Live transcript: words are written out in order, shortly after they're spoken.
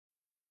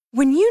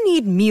When you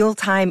need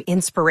mealtime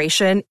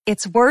inspiration,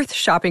 it's worth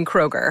shopping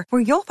Kroger,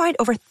 where you'll find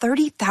over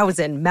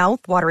 30,000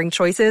 mouth-watering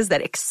choices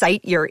that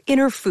excite your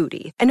inner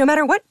foodie. And no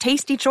matter what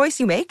tasty choice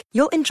you make,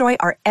 you'll enjoy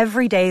our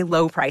everyday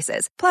low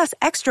prices, plus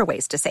extra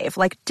ways to save,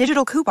 like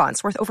digital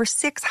coupons worth over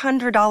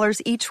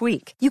 $600 each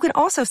week. You can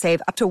also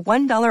save up to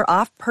 $1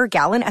 off per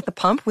gallon at the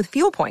pump with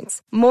fuel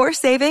points. More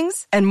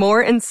savings and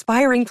more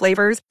inspiring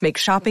flavors make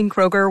shopping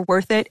Kroger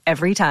worth it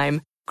every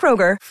time.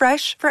 Kroger,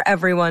 fresh for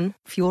everyone.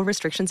 Fuel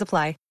restrictions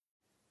apply.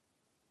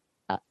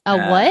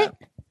 What?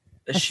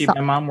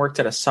 My mom worked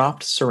at a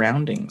Soft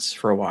Surroundings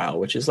for a while,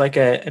 which is like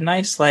a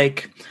nice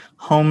like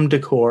home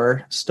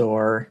decor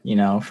store,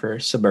 for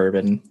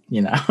suburban,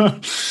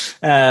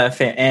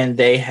 and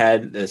they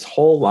had this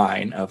whole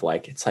line of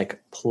it's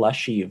like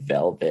plushy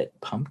velvet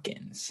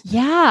pumpkins.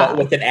 Yeah. But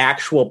with an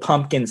actual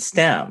pumpkin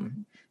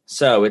stem.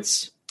 So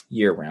it's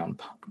year-round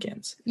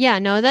pumpkins. Yeah,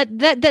 no, that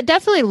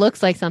definitely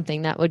looks like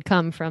something that would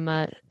come from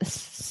a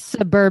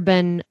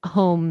suburban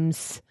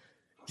homes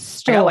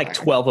store. I got like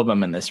 12 of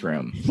them in this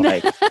room.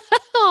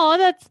 Oh,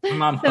 that's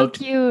Mom so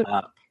cute.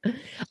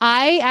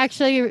 I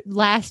actually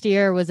last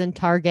year was in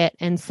Target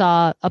and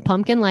saw a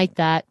pumpkin like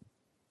that.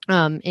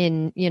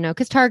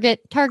 Because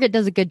Target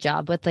does a good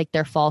job with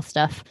their fall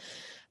stuff,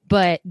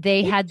 but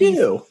they had these.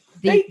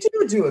 They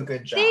do a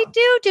good job. They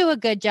do a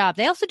good job.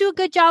 They also do a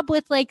good job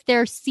with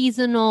their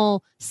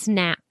seasonal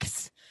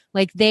snacks.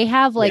 They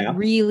have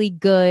really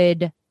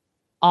good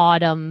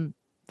autumn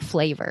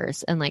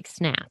flavors and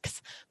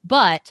snacks.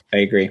 But I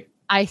agree.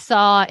 I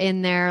saw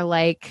in their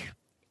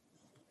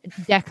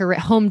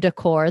home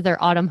decor,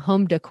 their autumn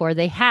home decor,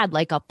 they had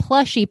a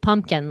plushy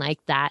pumpkin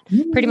like that.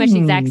 Pretty much the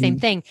exact same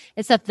thing,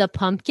 except the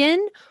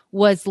pumpkin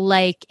was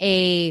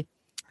a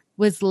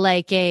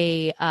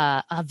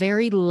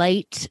very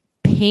light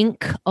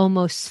pink,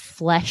 almost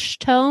flesh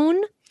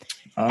tone.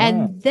 Oh.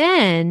 And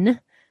then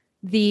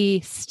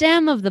the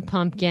stem of the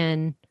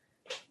pumpkin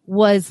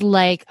was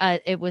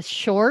it was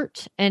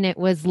short and it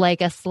was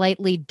a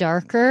slightly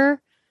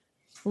darker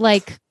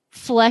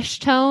flesh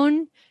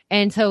tone,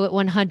 and so it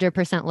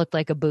 100% looked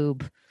like a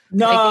boob.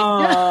 No.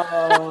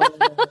 I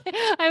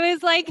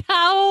was like,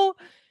 how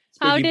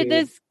did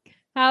this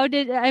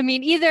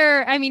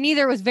either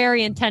it was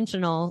very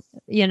intentional,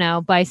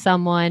 by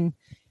someone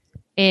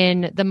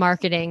in the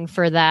marketing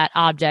for that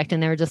object,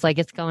 and they were just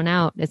it's going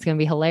out, it's going to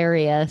be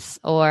hilarious,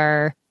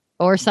 or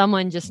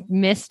someone just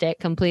missed it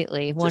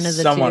completely. One of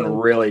the someone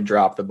two. Really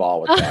dropped the ball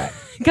with that,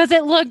 because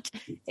it looked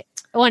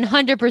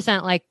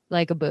 100%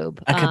 like a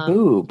boob. Like a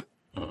boob.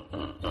 Look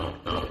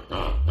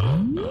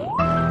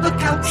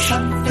out,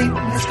 something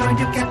is going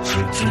to get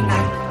you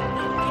tonight.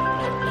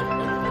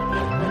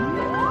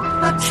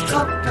 Let's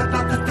talk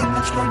about the thing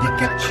that's going to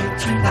get you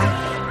tonight.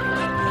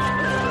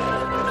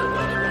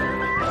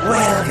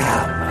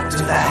 Welcome to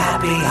the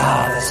Happy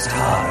Harvest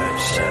Horror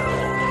Show.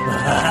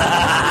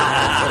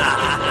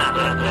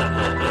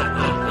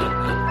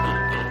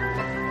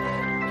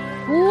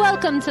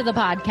 Welcome to the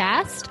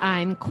podcast.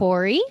 I'm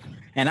Corey.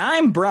 And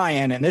I'm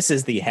Brian, and this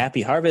is the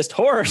Happy Harvest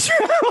Horror Show.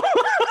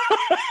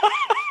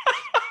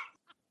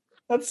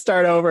 Let's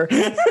start over.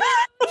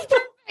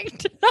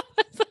 Perfect. That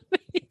was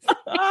amazing.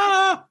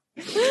 That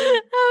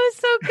was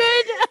so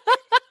good.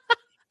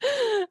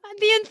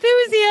 The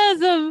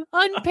enthusiasm,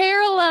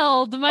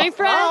 unparalleled, my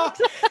friend.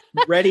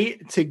 Ready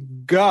to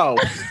go.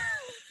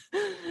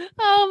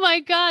 Oh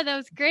my God, that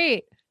was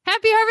great.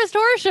 Happy Harvest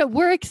Horror Show.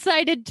 We're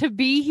excited to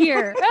be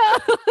here.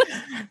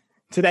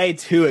 Today,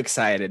 too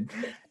excited.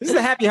 This is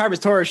the Happy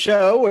Harvest Horror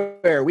Show,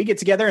 where we get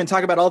together and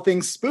talk about all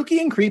things spooky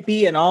and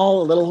creepy and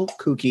all a little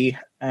kooky.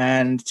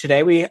 And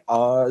today we,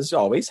 as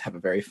always, have a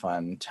very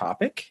fun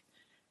topic.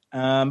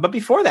 But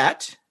before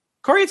that,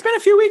 Corey, it's been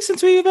a few weeks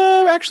since we've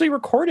actually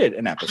recorded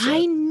an episode.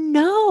 I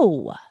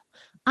know.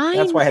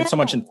 That's why I had so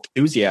much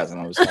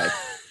enthusiasm. I was like,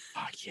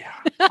 oh, yeah,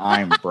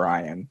 I'm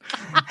Brian.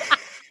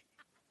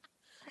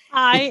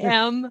 I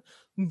am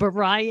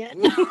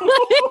Brian.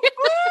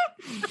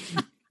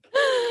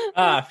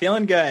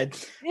 Feeling good.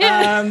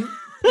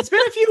 It's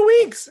been a few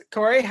weeks,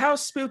 Corey. How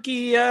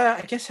spooky,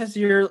 I guess, has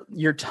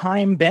your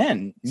time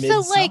been?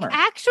 So,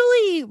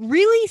 actually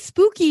really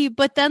spooky,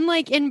 but then,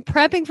 in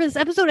prepping for this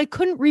episode, I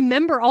couldn't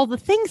remember all the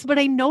things, but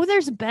I know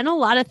there's been a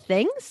lot of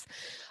things.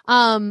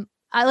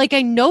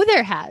 I know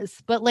there has,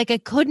 but, I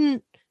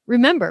couldn't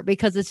remember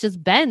because it's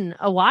just been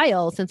a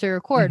while since we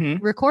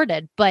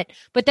recorded. But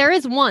there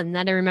is one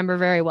that I remember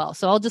very well.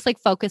 So I'll just,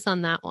 focus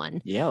on that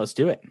one. Yeah, let's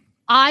do it.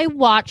 I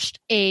watched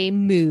a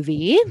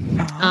movie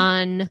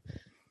on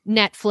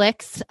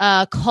Netflix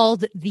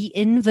called The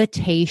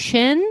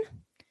Invitation.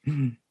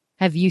 Mm-hmm.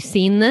 Have you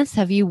seen this?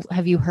 Have you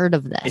heard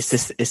of this?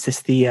 Is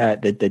this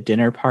the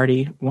dinner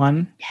party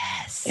one?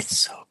 Yes. It's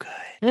so good.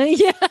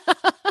 Yeah.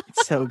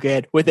 It's so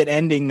good with an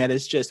ending that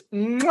is just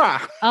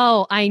mwah.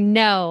 Oh, I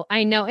know.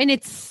 And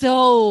it's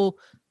so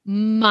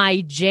my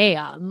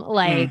jam.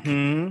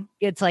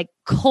 It's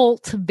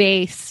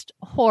cult-based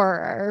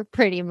horror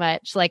pretty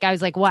much. I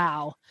was like,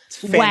 wow.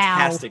 It's a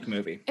fantastic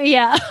movie.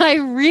 Yeah, I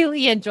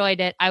really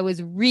enjoyed it. I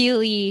was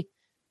really,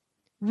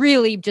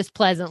 really just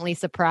pleasantly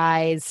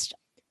surprised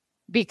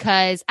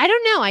because I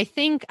don't know. I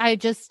think I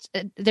just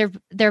there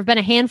have been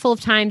a handful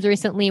of times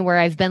recently where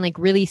I've been like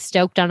really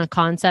stoked on a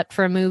concept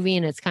for a movie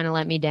and it's kind of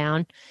let me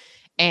down.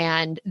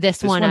 And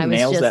this one I was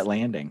nails just that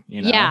landing.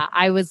 You know? Yeah,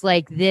 I was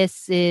like,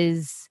 this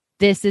is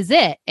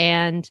it.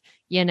 And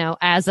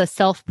as a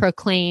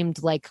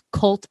self-proclaimed like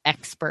cult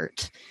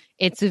expert,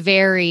 it's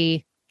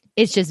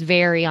just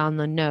very on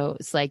the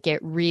nose. Like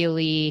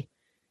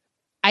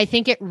I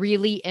think it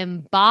really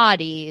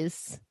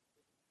embodies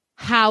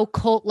how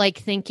cult-like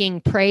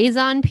thinking preys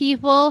on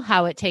people,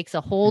 how it takes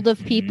a hold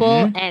of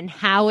people, and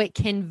how it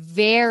can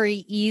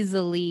very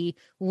easily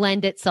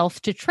lend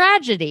itself to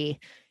tragedy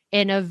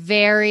in a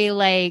very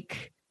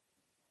like,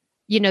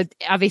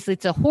 obviously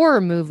it's a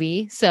horror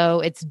movie,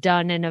 so it's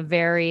done in a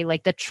very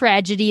like the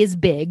tragedy is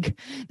big.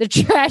 The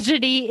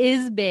tragedy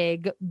is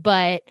big,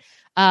 but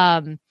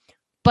I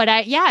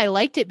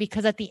liked it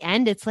because at the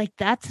end it's like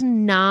that's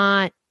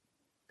not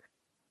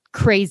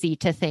crazy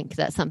to think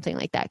that something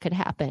like that could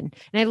happen.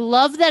 And I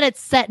love that it's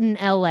set in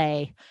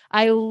LA.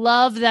 I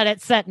love that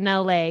it's set in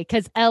LA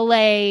because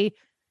LA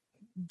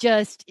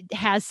just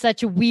has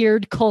such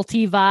weird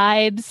culty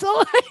vibes.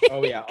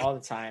 Oh yeah, all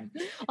the time.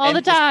 All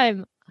the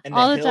time. And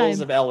the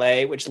hills of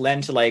LA, which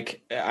lend to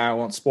like, I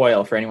won't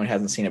spoil for anyone who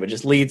hasn't seen it, but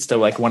just leads to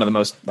like one of the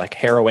most like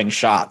harrowing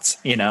shots,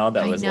 it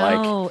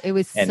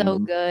was so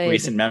good.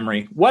 Recent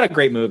memory. What a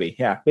great movie.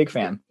 Yeah. Big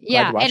fan.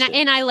 Yeah.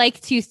 And I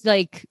like to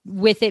like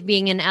with it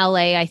being in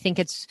LA, I think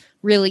it's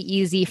really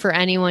easy for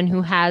anyone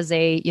who has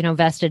a,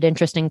 vested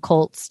interest in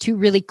cults to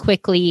really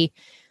quickly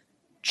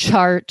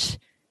chart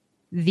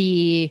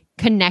the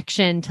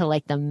connection to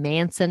like the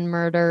Manson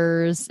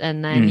murders.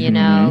 And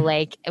then,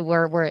 like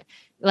we're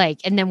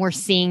like, and then we're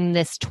seeing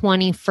this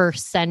 21st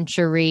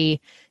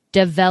century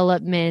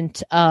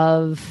development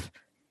of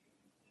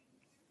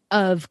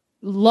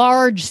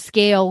large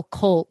scale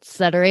cults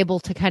that are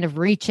able to kind of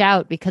reach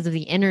out because of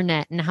the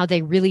internet and how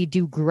they really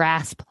do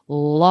grasp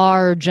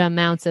large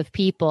amounts of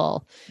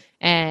people.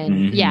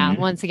 And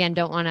once again,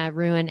 don't want to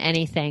ruin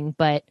anything,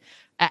 but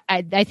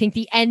I think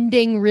the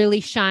ending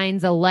really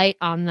shines a light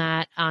on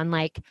that, on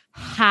like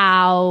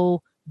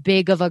how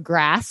big of a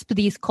grasp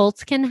these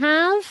cults can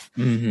have.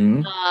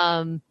 And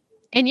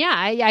yeah,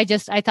 I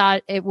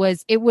thought it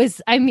was,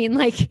 I mean,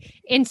 like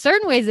in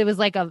certain ways it was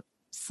like a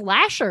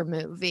slasher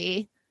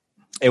movie.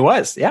 It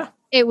was, yeah.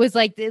 It was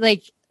like,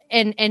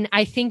 and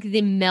I think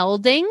the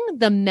melding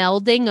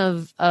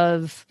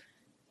of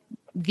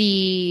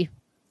the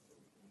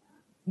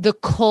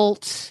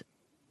cult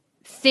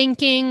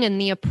thinking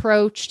and the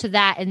approach to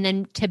that, and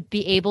then to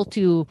be able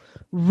to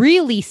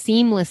really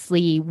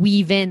seamlessly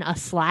weave in a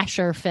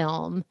slasher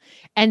film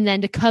and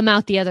then to come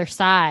out the other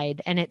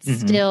side and it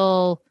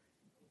still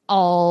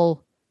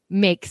all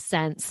makes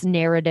sense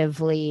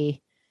narratively.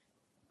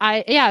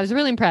 I was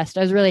really impressed.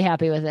 I was really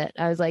happy with it.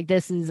 I was like,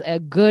 this is a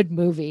good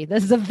movie.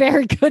 This is a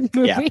very good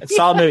movie. Yeah, it's a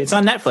solid movie. It's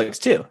on Netflix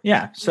too.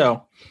 Yeah.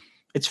 So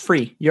it's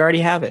free. You already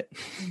have it.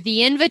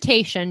 The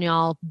Invitation,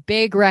 y'all.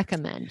 Big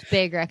recommend.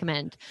 Big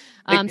fan.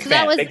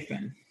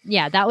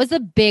 Yeah, that was a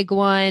big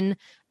one.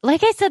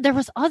 Like I said, there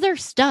was other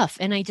stuff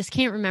and I just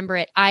can't remember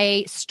it.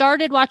 I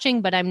started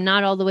watching, but I'm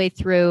not all the way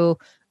through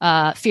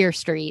Fear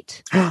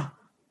Street.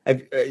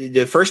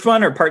 The first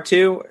one or part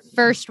two?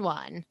 First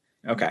one.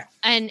 Okay.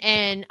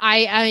 And I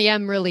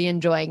am really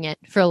enjoying it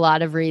for a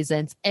lot of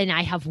reasons. And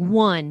I have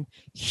one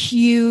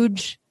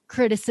huge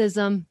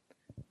criticism.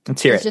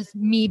 Let's hear it. It's just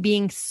me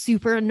being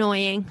super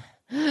annoying.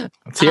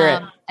 Let's hear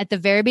it. At the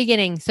very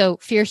beginning. So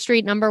Fear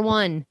Street number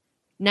 1,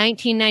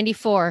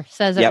 1994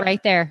 says it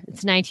right there.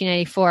 It's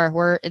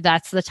 1994.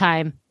 That's the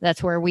time.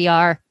 That's where we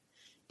are. At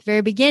the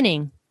very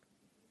beginning.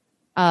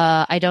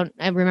 I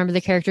remember the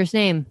character's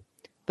name,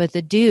 but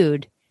the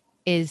dude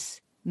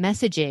is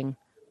messaging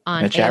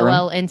on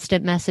AOL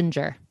Instant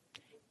Messenger.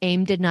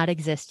 AIM did not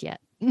exist yet.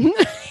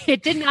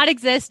 It did not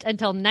exist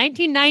until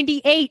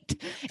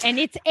 1998. And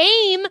it's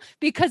AIM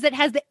because it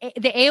has the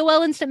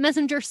AOL Instant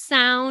Messenger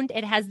sound.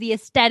 It has the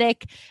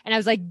aesthetic. And I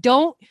was like,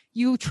 don't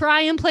you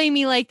try and play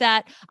me like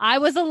that. I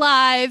was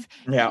alive.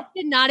 Yeah.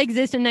 It did not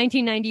exist in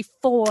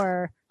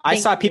 1994. I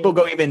saw people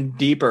go even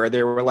deeper.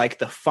 They were like,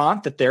 the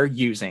font that they're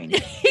using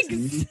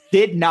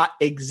did not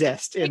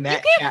exist in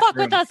that. You can't fuck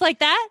with us like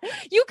that.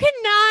 You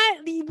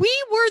cannot.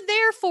 We were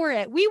there for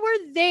it. We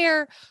were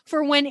there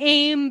for when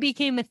AIM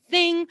became a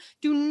thing.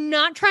 Do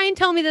not try and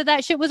tell me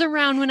that shit was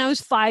around when I was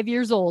 5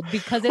 years old,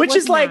 because which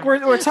is like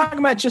we're talking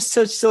about just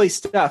such silly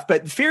stuff.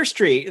 But Fear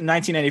Street in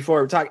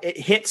 1994, it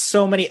hit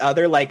so many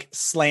other like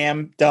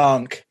slam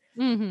dunk.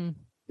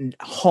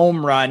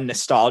 Home run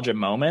nostalgia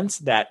moments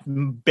that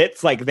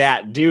bits like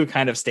that do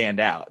kind of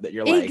stand out, that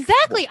you're like,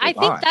 exactly. I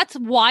think that's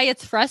why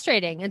it's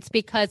frustrating. It's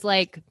because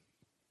like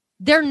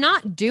they're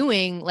not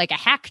doing like a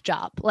hack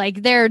job.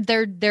 Like they're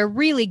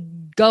really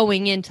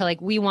going into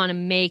like, we want to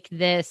make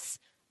this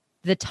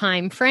the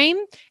time frame.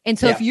 And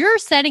so if you're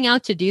setting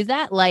out to do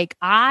that, like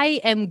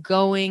I am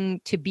going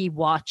to be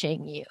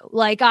watching you.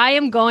 Like I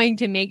am going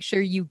to make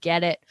sure you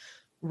get it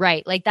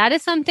right. Like that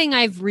is something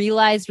I've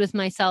realized with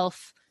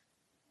myself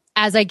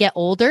as I get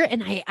older.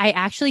 And I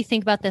actually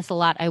think about this a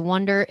lot. I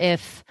wonder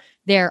if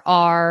there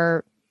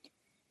are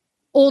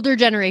older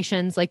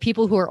generations, like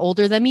people who are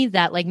older than me,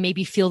 that like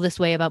maybe feel this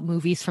way about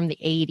movies from the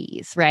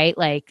 80s, right?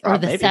 Like, or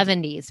the maybe.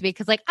 70s,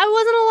 because like I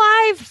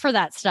wasn't alive for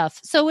that stuff.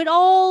 So it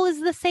all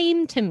is the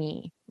same to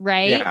me,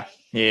 right?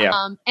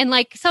 Yeah. And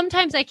like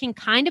sometimes I can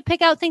kind of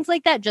pick out things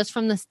like that just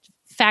from the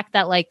fact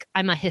that like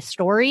I'm a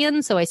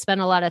historian. So I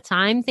spend a lot of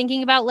time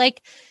thinking about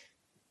like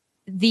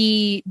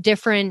the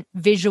different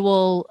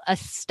visual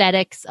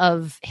aesthetics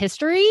of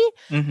history,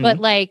 Mhm. but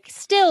like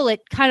still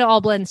it kind of all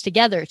blends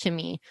together to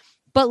me.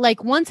 But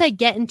like once I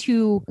get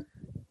into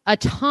a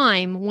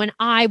time when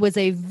I was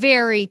a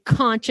very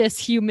conscious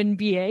human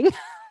being,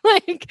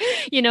 like,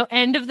 you know,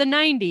 end of the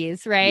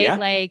 90s, right? Yeah.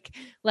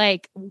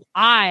 Like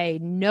I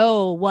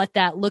know what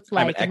that looked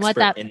like I'm an and what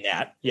expert that in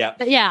that. Yeah.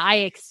 yeah, I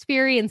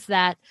experienced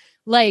that.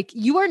 Like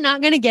you are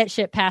not going to get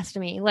shit past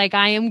me. Like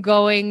I am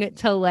going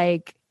to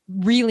like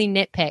really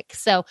nitpick.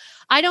 So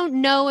I don't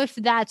know if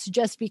that's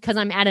just because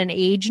I'm at an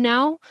age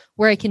now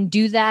where I can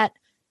do that,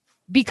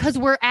 because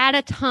we're at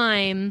a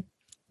time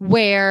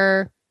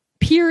where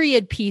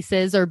period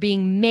pieces are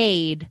being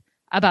made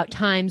about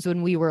times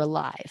when we were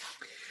alive.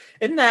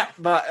 Isn't that,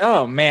 but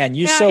oh man,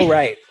 you're so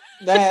right.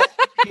 That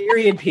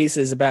period piece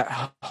is about,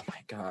 oh my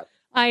God.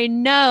 I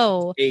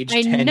know. Age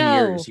I 10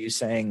 know. years, you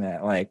saying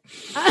that, like.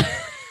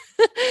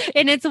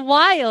 And it's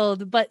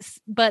wild,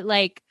 but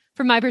like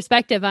from my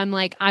perspective, I'm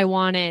like, I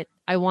want it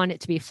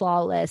to be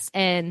flawless.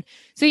 And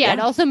so yeah, it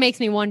also makes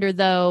me wonder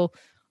though,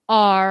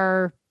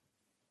 are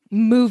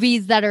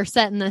movies that are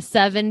set in the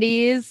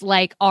 70s,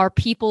 like are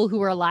people who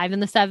were alive in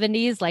the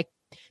 70s like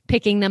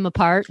picking them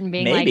apart and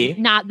being like,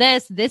 not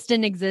this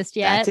didn't exist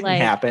yet, that didn't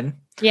like happen.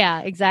 Yeah,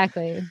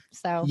 exactly.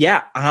 So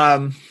yeah,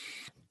 I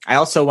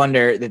also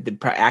wonder that the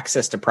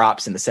access to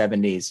props in the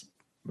 70s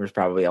was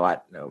probably a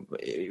lot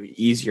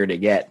easier to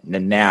get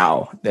than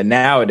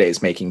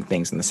nowadays. Making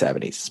things in the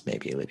 70s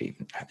maybe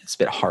it's a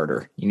bit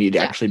harder. You need to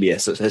actually be a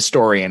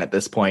historian at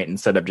this point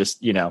instead of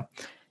just, you know,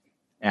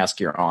 ask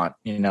your aunt,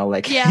 you know,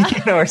 like, you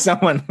know, or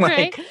someone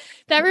like. Right.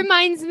 That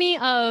reminds me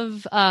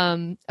of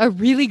a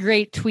really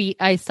great tweet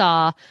I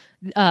saw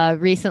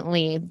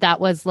recently that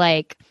was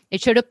like, it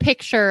showed a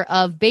picture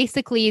of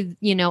basically,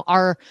 you know,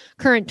 our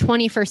current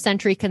 21st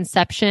century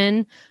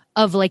conception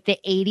of like the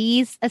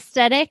 80s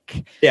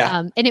aesthetic.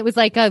 Yeah. And it was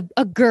like a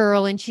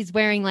girl and she's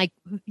wearing like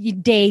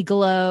day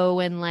glow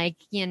and like,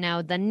 you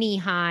know, the knee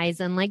highs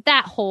and like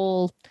that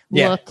whole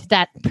look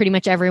that pretty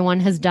much everyone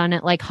has done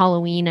at like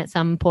Halloween at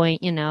some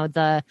point, you know,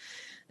 the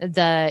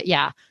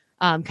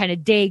kind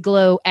of day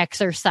glow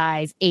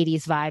exercise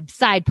 80s vibe,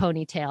 side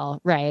ponytail,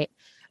 right?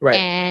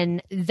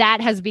 And that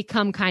has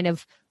become kind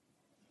of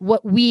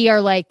what we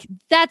are like,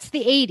 that's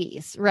the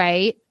 80s,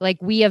 right?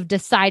 Like we have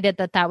decided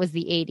that was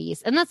the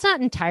 80s. And that's not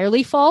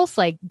entirely false.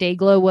 Like day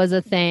glow was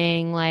a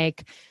thing,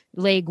 like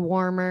leg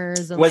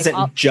warmers. And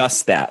wasn't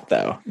just that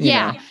though.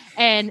 Yeah. Know?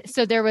 And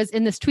so there was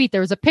in this tweet,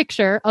 there was a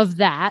picture of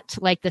that,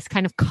 like this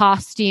kind of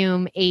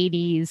costume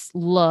 80s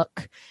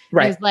look.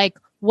 Right. It was like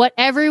what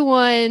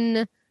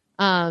everyone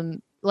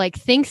like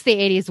thinks the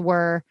 80s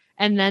were.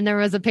 And then there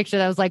was a picture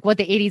that was like what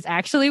the 80s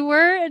actually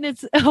were. And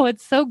it's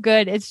so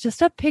good. It's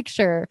just a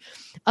picture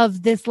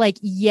of this like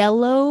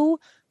yellow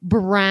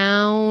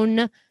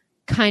brown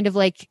kind of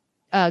like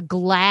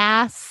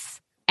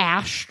glass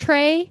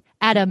ashtray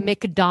at a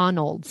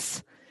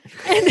McDonald's.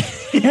 And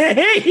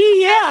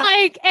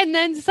like, and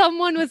then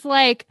someone was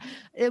like,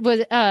 it was,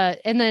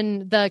 and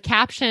then the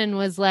caption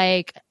was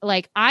like,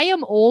 I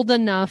am old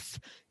enough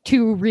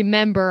to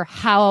remember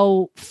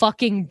how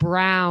fucking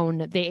brown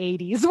the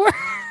 80s were.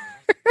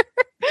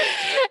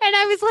 And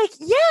I was like,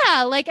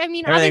 yeah, like, I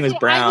mean, everything was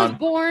brown.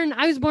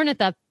 I was born at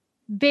the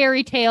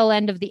very tail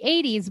end of the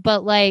 80s,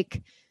 but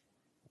like,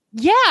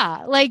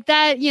 yeah, like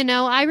that, you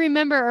know, I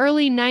remember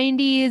early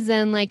 90s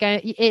and like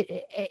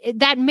it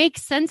that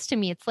makes sense to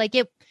me. It's like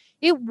it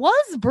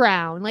was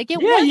brown, like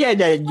it was you had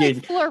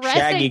like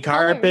shaggy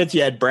carpets, colors.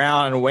 you had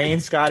brown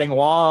wainscoting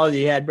walls,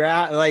 you had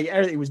brown, like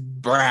everything was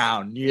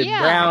brown. You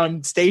had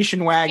brown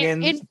station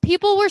wagons, and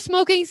people were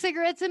smoking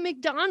cigarettes at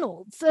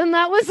McDonald's, and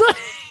that was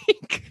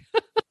like.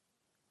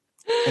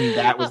 And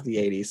that was the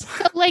 80s.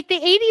 So, like the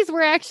 80s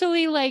were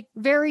actually like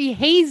very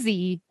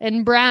hazy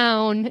and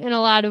brown in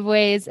a lot of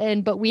ways,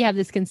 but we have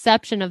this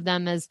conception of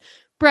them as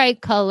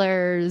bright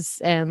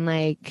colors and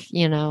like,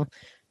 you know,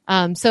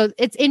 so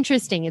it's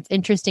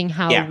interesting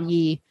how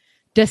we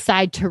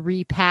decide to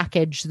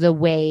repackage the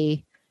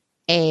way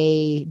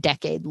a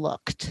decade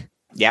looked.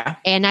 Yeah.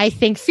 And I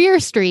think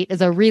Fear Street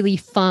is a really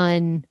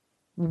fun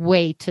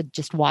way to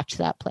just watch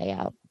that play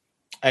out.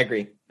 I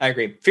agree.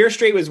 Fear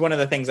Street was one of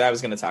the things I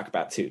was going to talk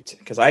about too,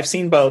 because I've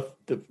seen both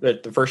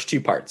the first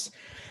two parts.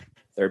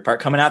 Third part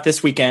coming out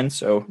this weekend,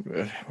 so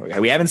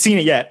we haven't seen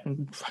it yet.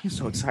 I'm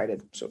so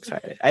excited.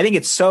 I think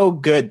it's so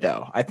good,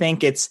 though. I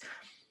think it's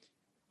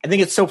I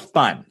think it's so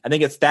fun. I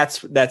think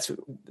that's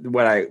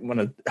what I want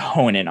to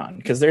hone in on,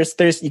 because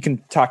there's you can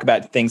talk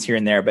about things here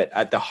and there, but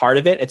at the heart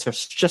of it,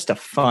 it's just a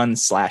fun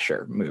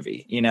slasher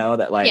movie.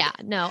 That like yeah,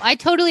 no, I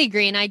totally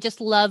agree, and I just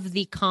love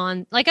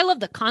I love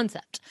the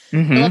concept.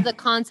 Mhm. I love the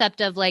concept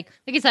of like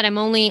I said, I'm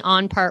only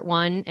on part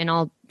 1, and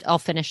I'll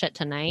finish it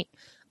tonight.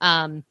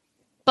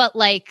 But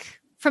like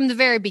from the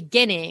very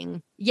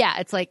beginning, yeah,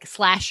 it's like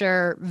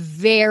slasher,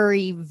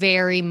 very,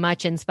 very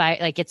much inspired.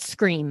 Like it's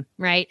Scream,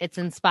 right? It's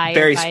inspired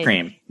very by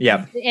Scream.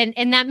 Yeah.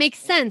 And that makes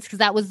sense because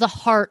that was the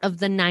heart of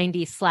the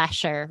 90s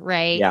slasher,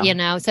 right?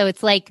 Yeah. So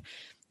it's like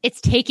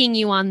it's taking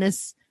you on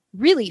this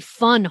really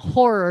fun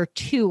horror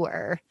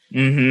tour.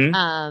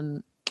 Mm-hmm.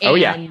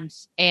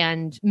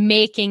 And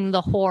making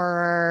the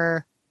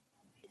horror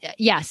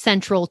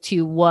central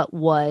to what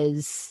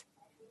was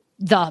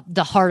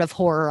the heart of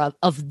horror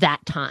of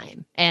that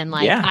time. And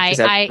like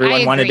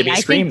everyone wanted to be I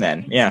Scream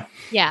think, then.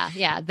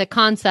 Yeah. The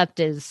concept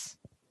is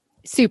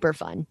super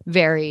fun.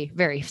 Very,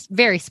 very,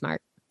 very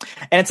smart.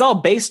 And it's all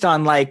based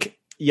on like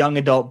young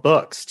adult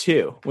books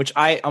too, which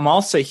I am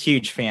also a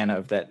huge fan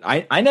of. That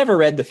I never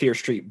read the Fear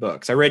Street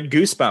books. I read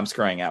Goosebumps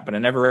growing up, but I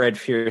never read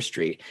Fear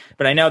Street.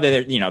 But I know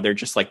that they're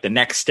just like the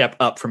next step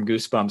up from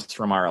Goosebumps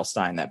from R.L.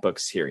 Stine, that book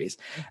series.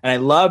 And I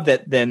love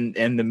that then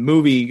in the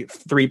movie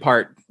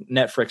 3-part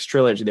Netflix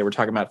trilogy, they were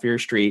talking about Fear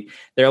Street.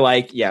 They're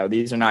like, yeah,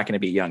 these are not going to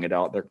be young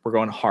adult. We're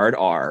going hard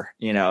R,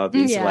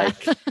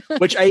 like,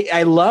 which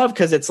I love,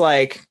 because it's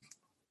like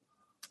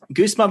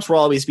Goosebumps will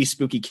always be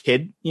spooky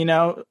kid,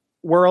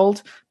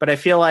 world, but I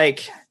feel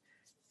like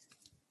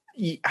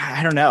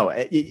I don't know.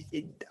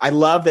 I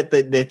love that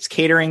it's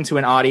catering to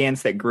an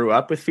audience that grew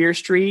up with Fear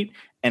Street,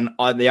 and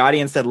the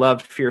audience that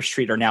loved Fear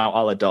Street are now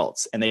all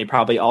adults, and they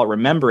probably all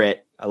remember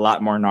it a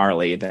lot more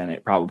gnarly than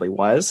it probably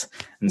was.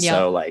 And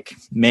so like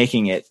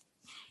making it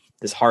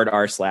this hard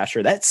R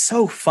slasher, that's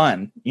so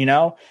fun.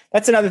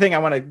 That's another thing I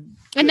want to.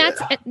 And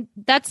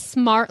that's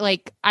smart.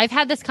 Like I've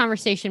had this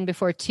conversation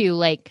before too.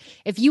 Like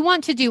if you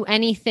want to do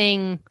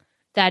anything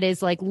that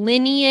is like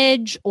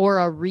lineage or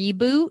a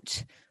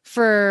reboot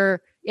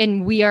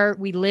and we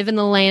live in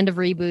the land of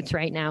reboots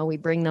right now. We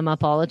bring them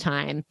up all the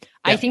time.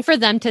 Yeah. I think for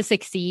them to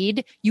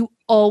succeed, you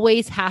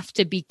always have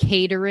to be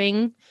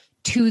catering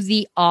to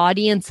the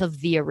audience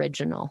of the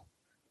original.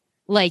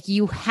 Like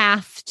you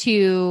have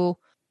to,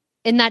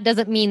 and that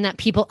doesn't mean that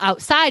people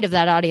outside of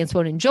that audience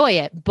won't enjoy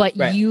it, but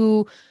right.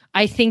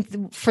 I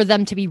think for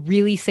them to be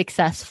really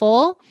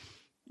successful,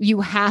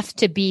 you have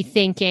to be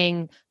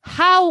thinking,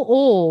 how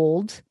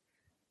old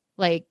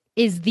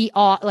is the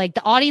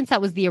audience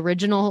that was the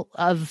original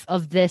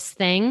of this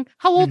thing?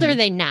 How old are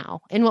they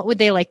now? And what would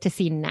they like to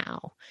see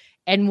now?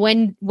 And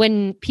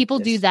when people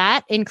do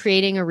that in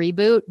creating a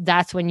reboot,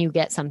 that's when you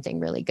get something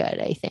really good,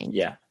 I think.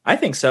 Yeah, I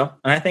think so.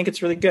 And I think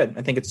it's really good.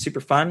 I think it's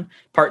super fun.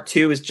 Part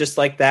 2 is just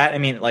like that. I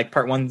mean, like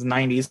part 1's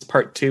 90s,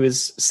 part 2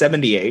 is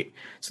 78.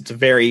 So it's a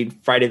very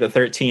Friday the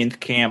 13th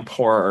camp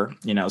horror,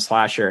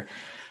 slasher.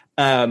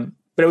 But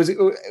it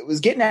was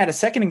getting at a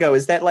second ago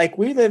is that like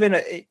we live in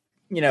a,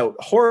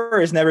 horror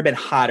has never been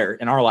hotter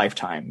in our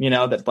lifetime,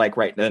 that like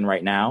right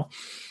now.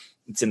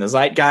 It's in the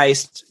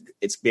zeitgeist.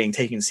 It's being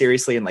taken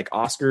seriously, and like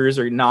Oscars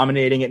are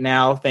nominating it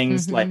now.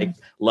 Things like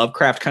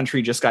Lovecraft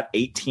Country just got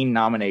 18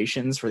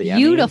 nominations for the Emmys.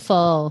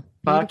 Beautiful.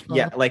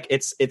 Yeah, like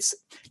it's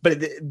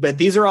but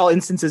these are all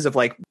instances of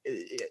like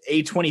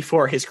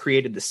A24 has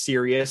created the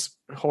serious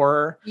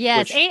horror.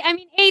 Yes,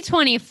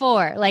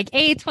 A24. Like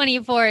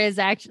A24 is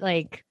actually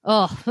like,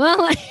 well,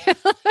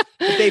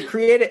 they've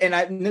created,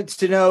 and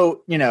to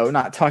know,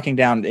 not talking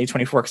down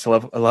A24 because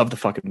I love the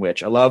fucking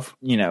Witch. I love,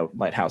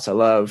 Lighthouse. I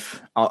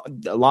love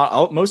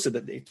most of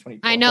the A24.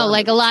 I know,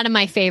 like a lot of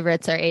my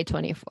favorites are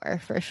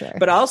A24 for sure.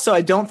 But also,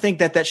 I don't think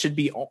that should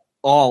be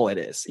all it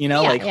is.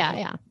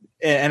 Yeah.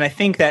 And I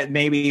think that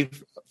maybe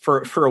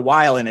for a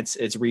while in its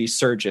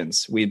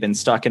resurgence, we've been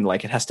stuck in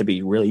like it has to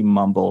be really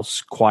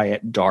mumbles,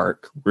 quiet,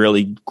 dark,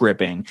 really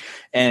gripping.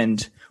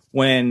 And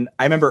when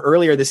I remember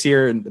earlier this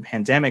year in the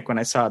pandemic, when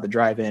I saw the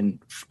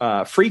drive-in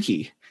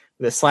Freaky,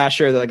 the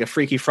slasher, like a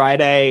Freaky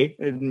Friday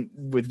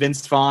with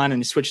Vince Vaughn, and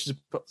he switches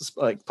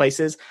like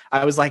places,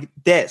 I was like,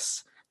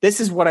 this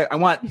is what I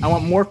want. I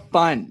want more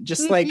fun.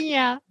 Just like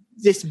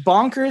this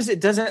bonkers. It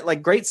doesn't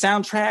like great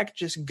soundtrack.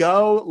 Just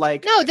go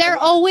like no. There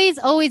always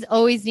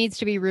needs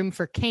to be room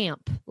for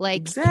camp.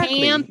 Like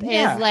camp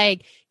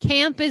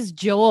is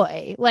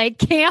joy. Like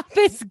camp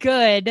is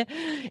good.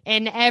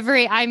 And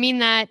I mean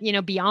that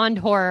beyond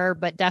horror,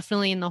 but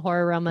definitely in the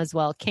horror realm as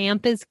well.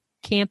 Camp is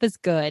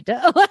good.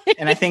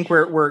 And I think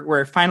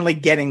we're finally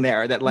getting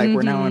there. That like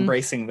we're now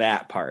embracing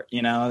that part.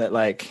 That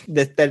like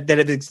that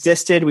it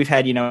existed. We've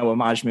had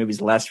homage movies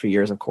the last few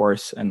years, of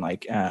course, and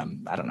like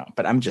I don't know,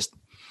 but I'm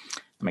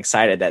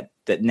excited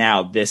that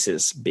now this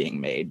is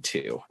being made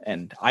too.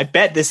 And I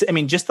bet this,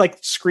 just like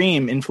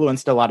Scream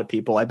influenced a lot of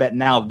people, I bet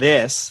now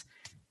this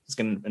is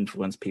going to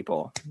influence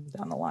people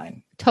down the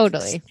line.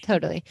 Totally.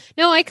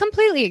 No, I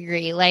completely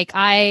agree. Like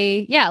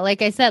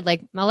like I said,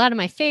 like a lot of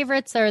my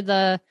favorites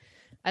are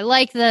I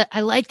like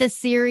the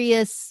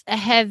serious,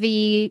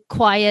 heavy,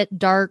 quiet,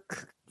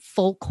 dark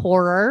folk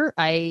horror.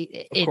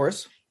 Of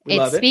course. We It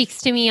love speaks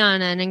to me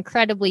on an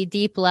incredibly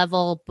deep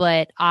level,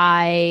 but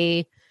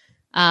I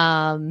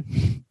don't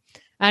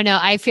know.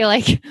 I feel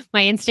like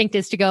my instinct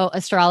is to go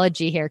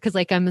astrology here because,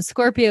 like, I'm a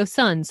Scorpio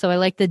sun, so I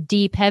like the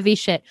deep, heavy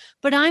shit.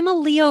 But I'm a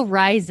Leo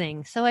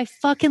rising, so I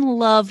fucking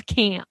love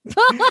camp.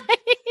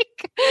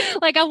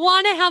 like I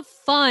want to have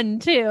fun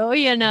too,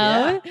 you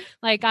know? Yeah.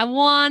 Like, I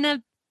want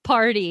to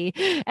party,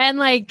 and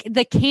like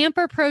the camp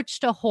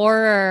approach to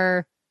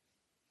horror.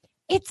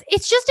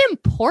 It's just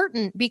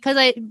important because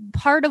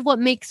part of what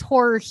makes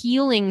horror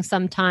healing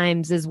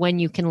sometimes is when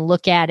you can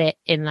look at it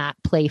in that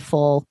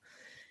playful,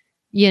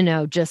 you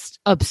know, just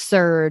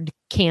absurd,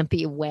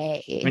 campy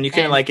way. When you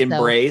can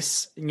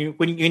embrace, when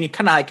you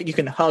kind of like, you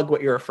can hug what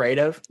you're afraid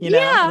of, you know?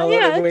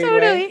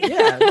 Totally.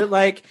 Yeah, but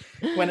like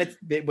when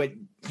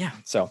yeah.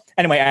 So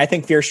anyway, I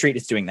think Fear Street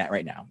is doing that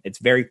right now. It's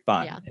very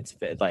fun. Yeah. It's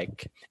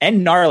like,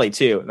 and gnarly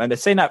too. And to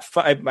say not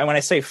fun, when I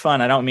say fun,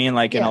 I don't mean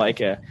like, you know,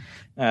 like a,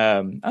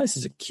 this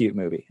is a cute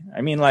movie.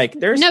 I mean, like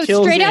there's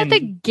kills straight out the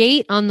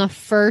gate on the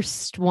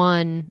first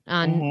one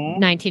on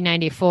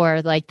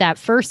 1994. Like that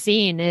first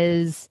scene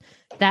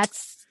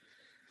that's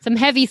some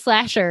heavy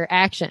slasher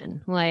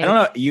action. Like, I don't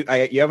know,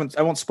 you haven't.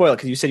 I won't spoil it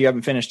because you said you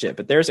haven't finished it.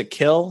 But there's a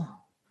kill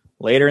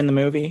later in the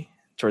movie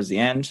towards the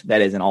end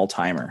that is an all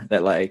timer.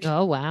 That like,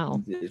 oh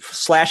wow,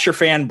 slasher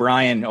fan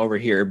Brian over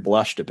here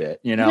blushed a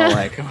bit. You know,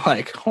 like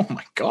oh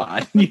my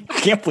god, you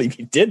can't believe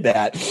you did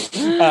that.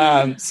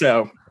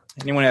 So.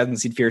 Anyone who hasn't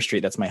seen Fear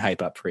Street, that's my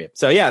hype up for you.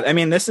 So yeah, I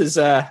mean, this is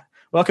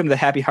welcome to the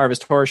Happy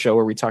Harvest Horror Show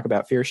where we talk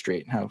about Fear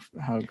Street and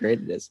how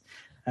great it is.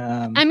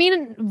 I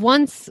mean,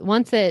 once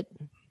it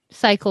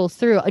cycles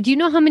through, do you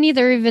know how many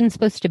there are even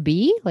supposed to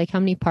be? Like how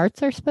many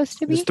parts are supposed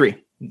to be? There's 3.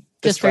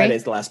 This Friday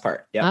is the last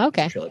part. Yeah. Oh,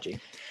 okay. Trilogy.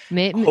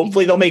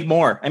 Hopefully they'll make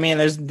more. I mean,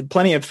 there's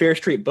plenty of Fear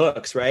Street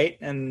books, right?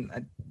 And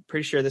I'm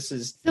pretty sure this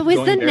is. So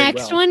is the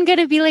next one going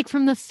to be like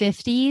from the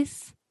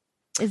 50s?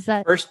 Is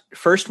that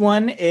first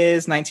one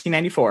is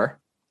 1994.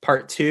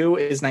 Part 2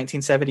 is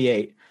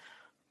 1978.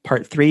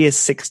 Part 3 is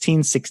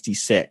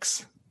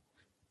 1666.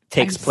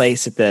 Takes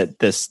place at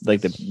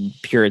the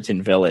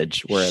Puritan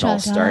village where it all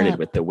started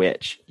with the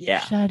witch.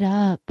 Yeah. Shut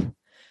up.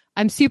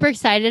 I'm super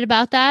excited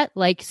about that.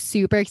 Like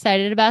super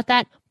excited about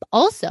that.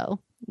 Also,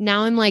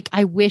 now I'm like,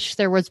 I wish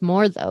there was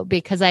more though,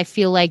 because I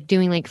feel like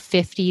doing like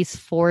 50s,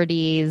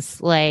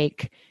 40s,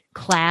 like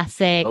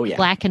classic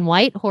black and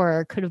white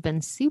horror could have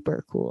been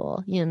super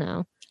cool, you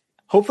know?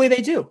 Hopefully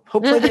they do.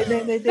 Hopefully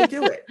they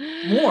do it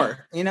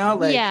more, you know?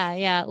 Like,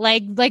 yeah.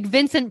 Like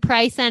Vincent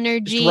Price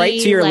energy. Just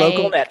write to your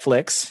local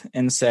Netflix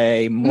and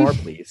say, more,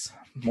 please.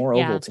 More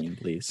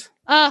Ovaltine, please.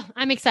 Oh,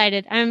 I'm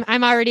excited.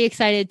 I'm already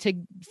excited to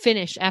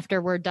finish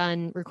after we're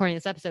done recording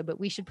this episode, but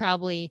we should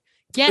probably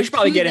get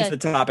into the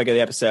topic of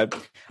the episode.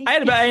 I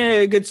had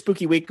a good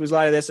spooky week. It was a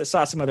lot of this. I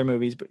saw some other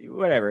movies, but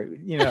whatever.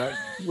 You know,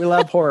 we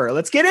love horror.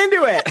 Let's get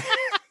into it.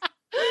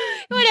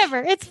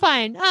 Whatever. It's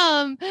fine.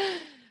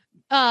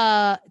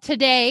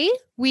 Today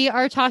we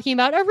are talking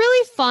about a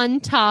really fun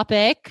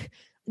topic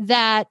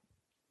that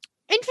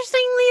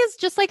interestingly is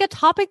just like a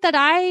topic that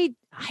I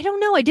don't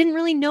know. I didn't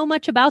really know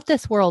much about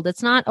this world.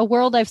 It's not a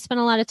world I've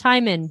spent a lot of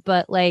time in,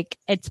 but like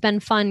it's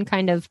been fun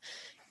kind of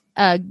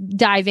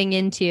diving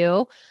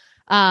into.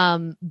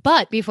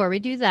 But before we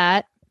do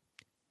that,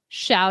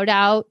 shout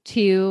out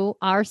to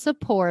our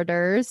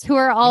supporters who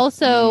are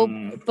also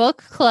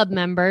book club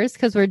members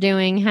because we're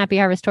doing Happy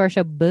Harvest Horror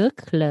Show Book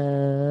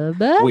Club,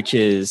 which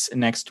is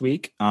next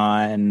week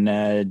on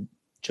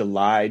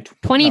July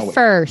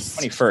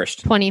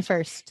 21st.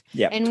 21st.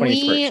 Yeah, and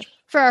 21st.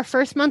 For our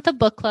first month of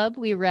book club,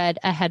 we read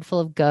A Head Full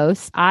of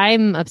Ghosts.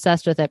 I'm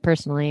obsessed with it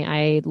personally.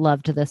 I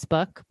loved this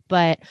book,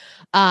 but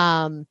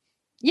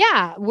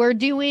yeah, we're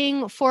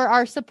doing for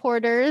our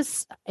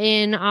supporters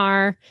in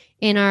our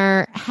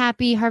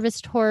Happy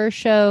Harvest Horror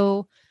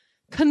Show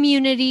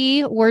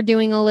community. We're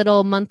doing a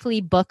little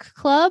monthly book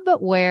club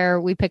where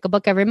we pick a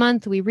book every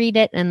month, we read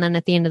it, and then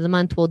at the end of the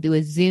month, we'll do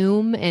a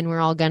Zoom and we're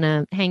all going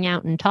to hang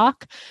out and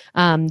talk.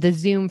 The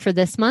Zoom for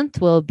this month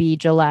will be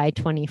July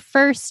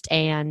 21st,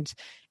 and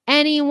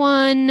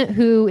anyone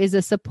who is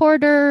a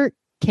supporter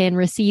can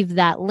receive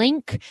that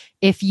link.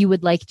 If you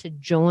would like to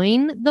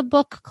join the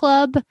book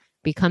club,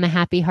 become a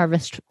Happy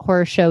Harvest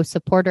Horror Show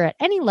supporter at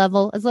any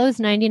level, as low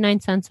as 99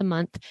 cents a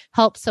month.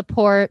 Help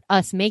support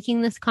us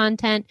making this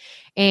content.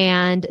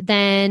 And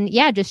then,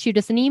 just shoot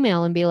us an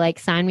email and be like,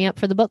 sign me up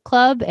for the book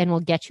club and we'll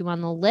get you on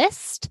the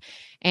list.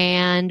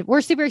 And we're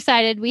super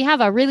excited. We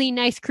have a really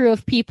nice crew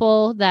of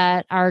people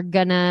that are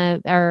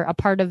a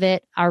part of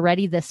it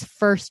already this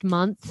first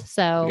month.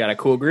 So we got a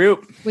cool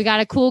group.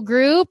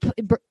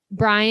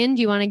 Brian,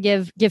 do you want to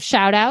give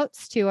shout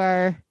outs to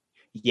our...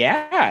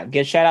 Yeah,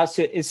 good shout outs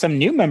to some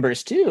new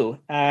members too.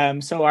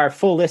 So our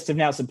full list of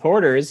now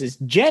supporters is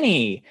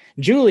Jenny,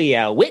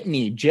 Julia,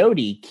 Whitney,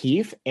 Jody,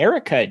 Keith,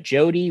 Erica,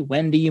 Jody,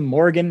 Wendy,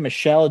 Morgan,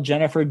 Michelle,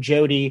 Jennifer,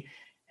 Jody,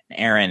 and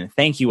Aaron.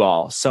 Thank you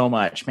all so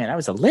much. Man, that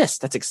was a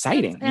list. That's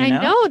exciting. I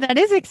know that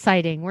is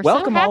exciting. We're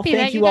welcome so happy all.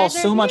 Thank you all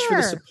so much for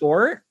the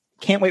support.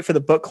 Can't wait for the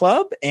book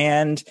club.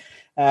 And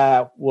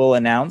we'll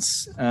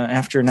announce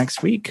after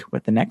next week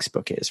what the next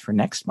book is for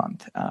next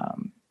month.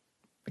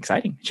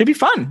 Exciting. Should be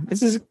fun.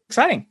 This is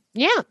exciting.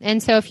 Yeah.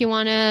 And so if you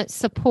want to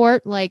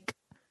support like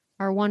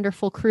our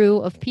wonderful crew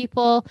of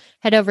people,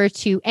 head over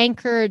to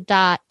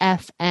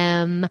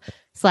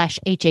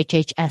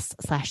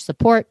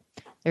anchor.fm/HHHS/support.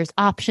 There's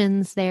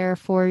options there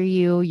for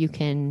you. You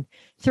can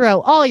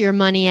throw all your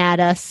money at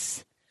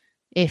us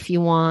if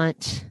you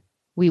want.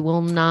 We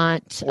will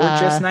not. Or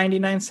just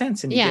 99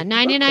 cents. And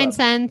 99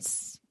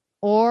 cents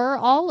or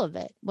all of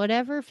it.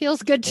 Whatever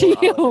feels good to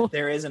you.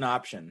 There is an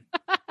option.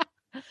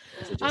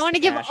 I want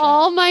to give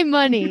all my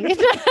money to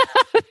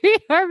the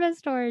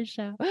Harvest Horror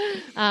Show.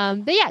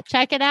 But yeah,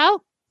 check it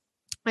out.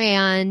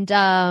 And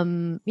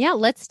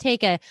let's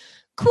take a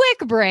quick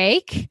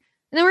break and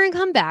then we're going to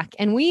come back.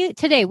 And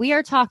today we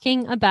are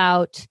talking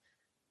about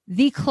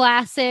the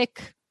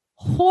classic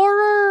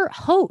horror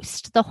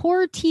host, the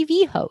horror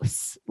TV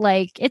hosts.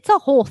 Like, it's a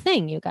whole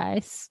thing, you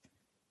guys.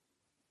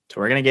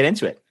 So we're going to get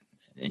into it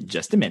in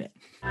just a minute.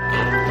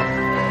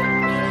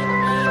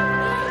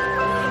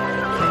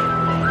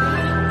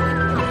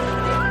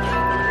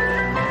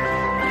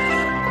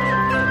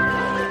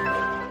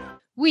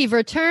 We've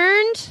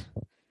returned.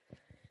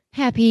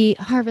 Happy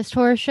Harvest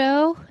Horror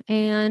Show.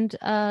 And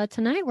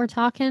tonight we're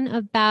talking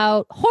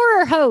about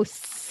horror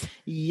hosts.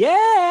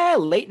 Yeah,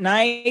 late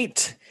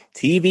night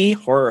TV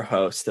horror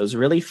hosts. Those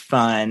really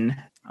fun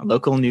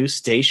local news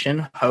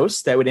station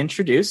hosts that would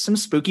introduce some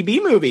spooky B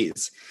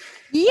movies.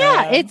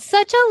 Yeah, it's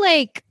such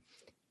a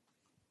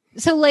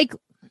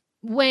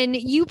when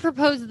you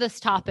propose this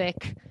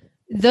topic,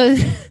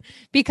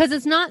 because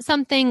it's not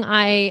something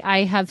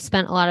I have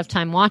spent a lot of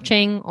time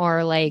watching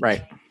or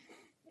right.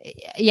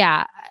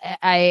 Yeah,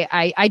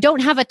 I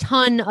don't have a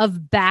ton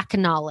of back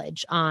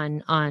knowledge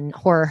on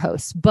horror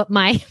hosts, but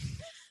my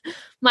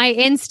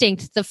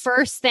instinct, the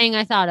first thing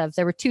I thought of,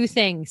 there were two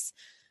things.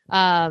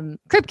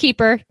 Crypt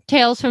Keeper,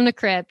 Tales from the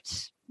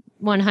Crypt,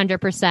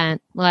 100%.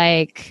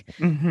 Like,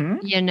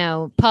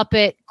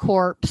 puppet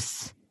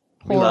corpse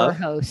horror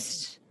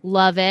host.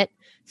 Love it.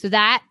 So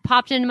that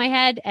popped into my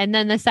head. And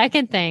then the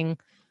second thing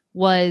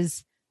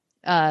was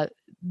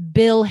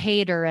Bill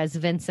Hader as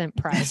Vincent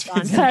Price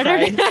on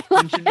Saturday Night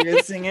Live.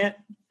 Introducing it.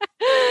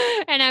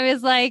 And I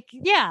was like,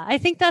 yeah, I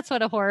think that's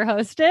what a horror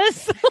host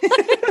is.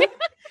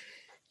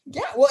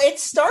 Yeah, well,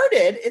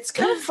 it's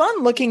kind of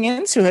fun looking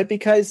into it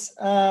because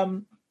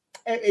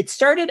it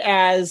started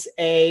as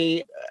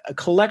a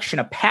collection,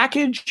 a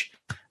package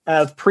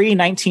of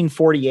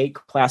pre-1948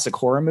 classic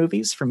horror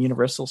movies from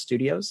Universal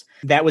Studios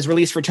that was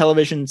released for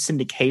television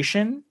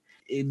syndication.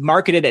 It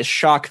marketed as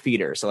shock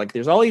feeder. So like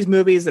there's all these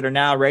movies that are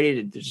now ready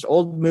to, there's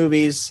old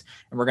movies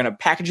and we're going to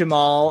package them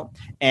all.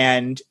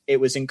 And it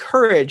was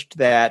encouraged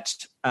that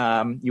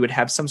you would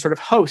have some sort of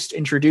host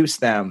introduce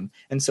them.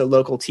 And so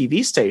local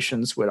TV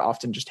stations would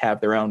often just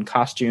have their own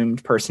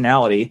costumed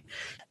personality.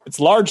 It's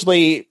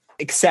largely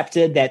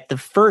accepted that the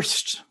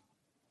first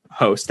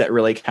host that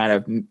really kind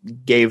of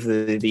gave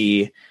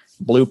the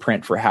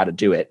blueprint for how to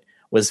do it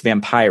was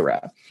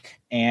Vampira.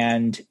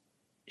 And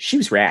she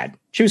was rad.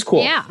 She was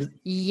cool.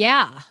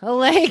 Yeah.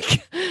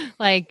 Like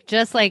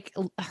just like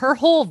her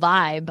whole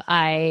vibe.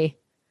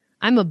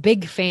 I'm a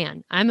big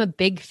fan.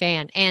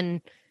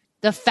 And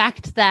the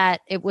fact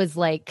that it was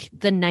like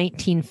the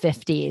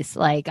 1950s,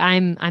 like I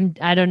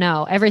don't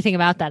know, everything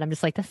about that. I'm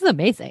just like, this is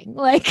amazing.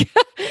 Like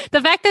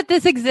the fact that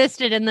this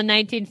existed in the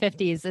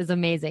 1950s is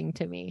amazing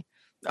to me.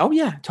 Oh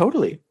yeah,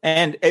 totally.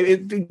 And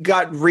it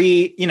got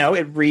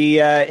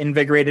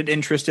reinvigorated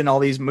interest in all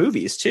these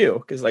movies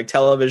too. Cause like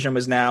television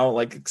was now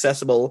like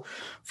accessible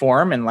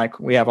form. And like,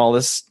 we have all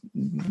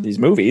these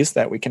movies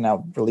that we can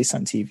now release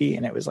on TV.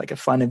 And it was like a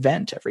fun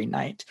event every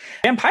night.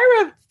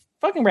 Vampira,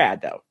 fucking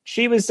rad though.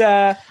 She was,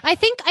 I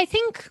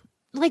think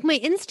like my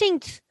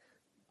instinct,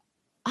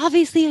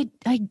 obviously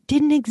I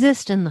didn't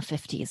exist in the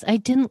 50s.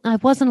 I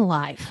wasn't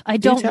alive. I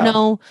don't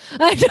know.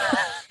 I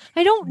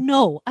don't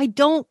know. I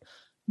don't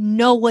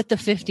know what the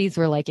 50s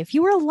were like. If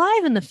you were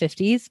alive in the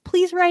 50s,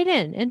 please write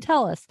in and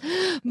tell us.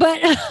 But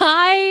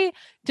I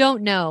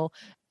don't know.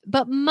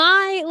 But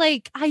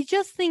I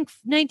just think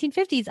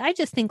 1950s, I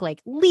just think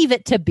like Leave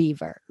It to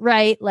Beaver,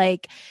 right?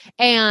 Like,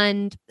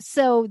 and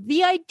so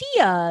the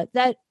idea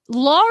that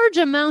large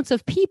amounts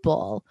of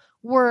people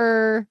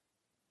were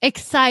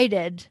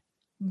excited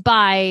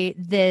by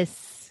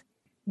this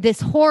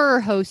horror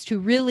host who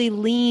really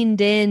leaned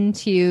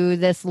into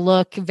this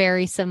look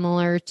very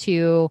similar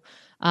to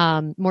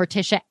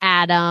Morticia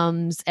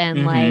Addams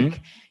and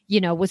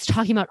was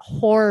talking about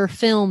horror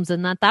films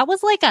and that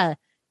was like a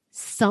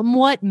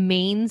somewhat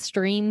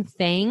mainstream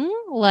thing.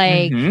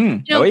 Like,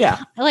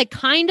 like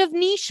kind of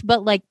niche,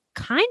 but like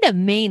kind of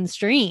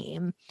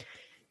mainstream.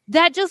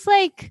 That just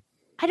like,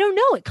 I don't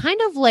know, it kind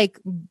of like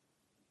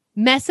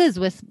messes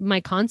with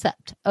my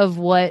concept of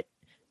what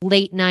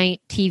late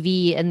night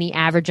TV and the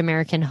average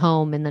American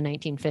home in the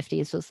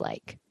 1950s was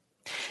like.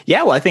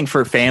 Yeah, well, I think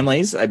for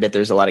families, I bet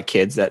there's a lot of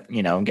kids that,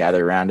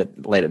 gather around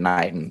late at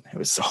night and it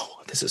was,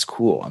 this is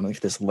cool. I'm like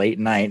this late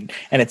night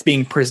and it's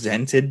being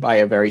presented by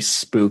a very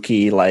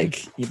spooky,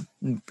 like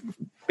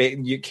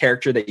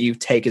character that you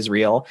take as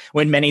real,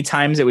 when many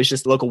times it was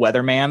just a local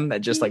weatherman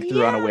that just like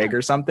threw on a wig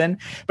or something.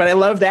 But I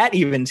love that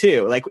even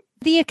too. Like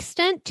the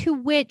extent to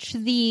which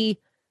the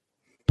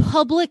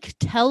public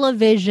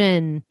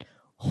television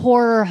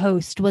horror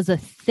host was a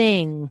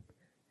thing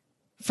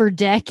for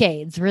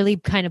decades really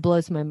kind of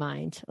blows my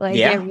mind. Like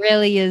it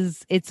really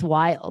is. It's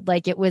wild.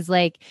 Like it was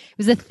a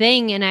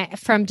thing. And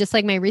from just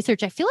like my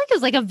research, I feel like it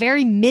was like a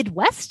very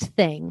Midwest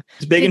thing.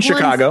 It's big in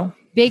Chicago.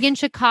 Big in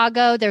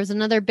Chicago. There was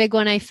another big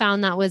one I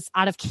found that was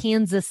out of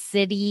Kansas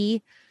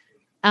City.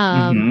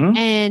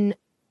 And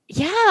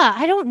yeah,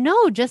 I don't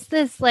know. Just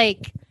this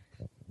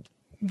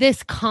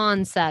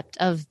concept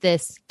of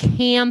this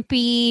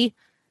campy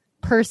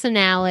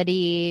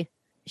personality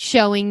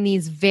showing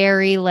these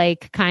very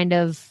like kind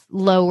of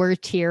lower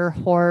tier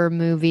horror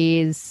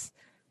movies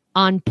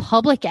on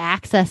public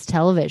access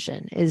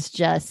television is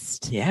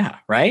just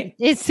right.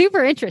 It's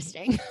super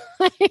interesting.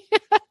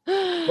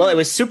 Well, it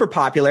was super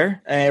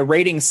popular.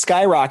 Ratings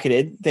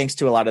skyrocketed thanks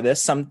to a lot of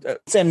this.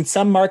 In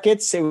some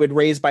markets it would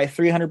raise by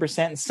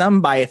 300%, and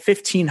some by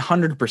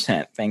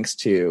 1,500% thanks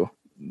to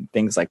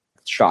things like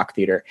shock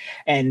theater.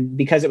 And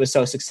because it was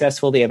so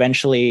successful, they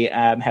eventually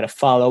had a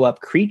follow-up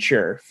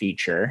Creature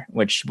feature,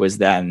 which was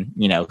then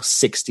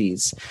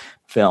 60s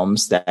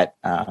films that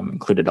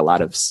included a lot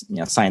of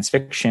science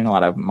fiction, a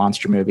lot of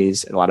monster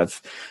movies, a lot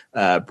of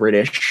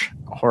British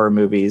horror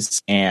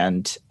movies,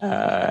 and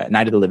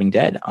Night of the Living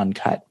Dead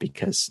uncut,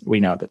 because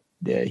we know that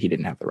he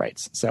didn't have the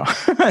rights. So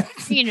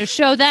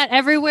show that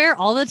everywhere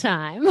all the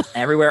time.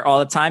 Everywhere all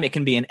the time. It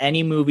can be in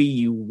any movie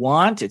you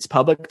want. It's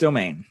public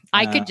domain.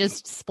 I could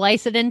just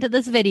splice it into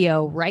this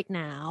video right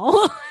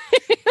now.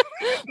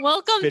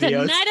 Welcome to Night of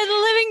the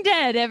Living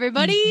Dead,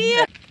 everybody.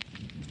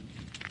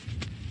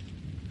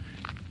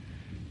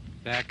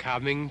 They're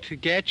coming to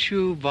get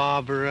you,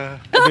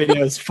 Barbara. The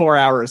video is 4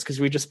 hours because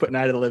we just put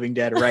Night of the Living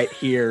Dead right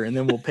here, and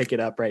then we'll pick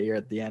it up right here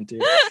at the end, too.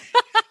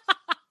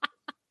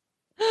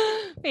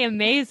 Be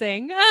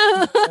amazing.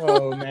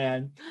 Oh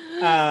man.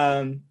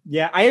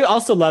 I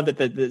also love that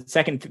the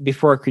second,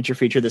 before Creature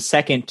feature, the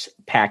second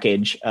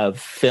package of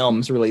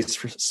films released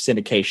for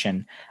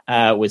syndication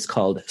was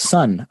called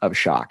Son of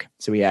Shock.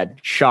 So we had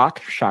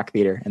Shock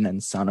Theater, and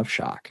then Son of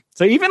Shock.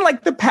 So even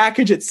like the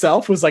package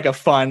itself was like a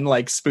fun,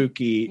 like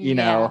spooky,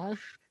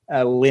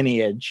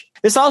 lineage.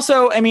 This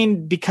also,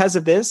 because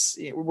of this,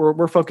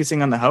 we're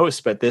focusing on the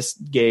host, but this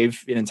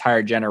gave an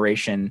entire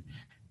generation.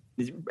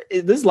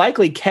 This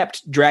likely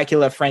kept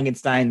Dracula,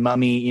 Frankenstein,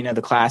 Mummy,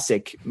 the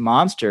classic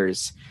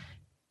monsters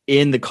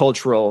in the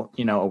cultural,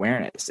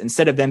 awareness.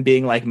 Instead of them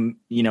being like,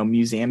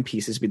 museum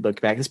pieces, we'd look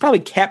back. This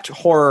probably kept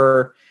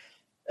horror,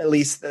 at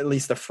least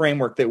the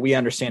framework that we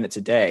understand it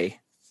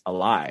today,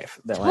 alive.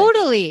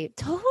 Totally.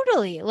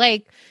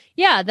 Like,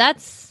 yeah,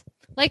 that's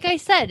like I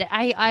said,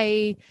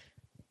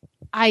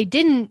 I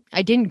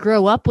didn't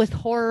grow up with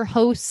horror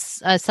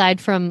hosts aside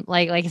from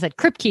like I said,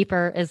 Crypt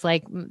Keeper is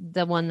like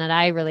the one that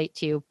I relate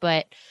to.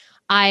 But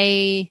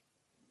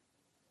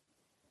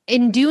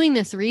in doing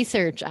this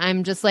research,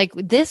 I'm just like,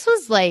 this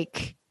was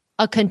like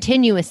a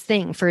continuous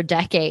thing for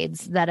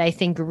decades that I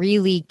think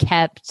really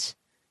kept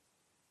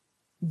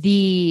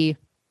the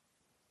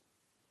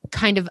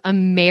kind of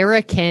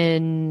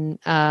American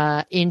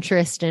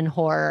interest in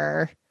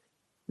horror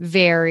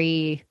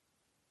very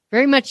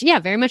much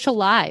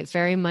alive,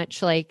 very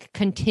much like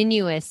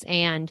continuous.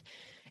 And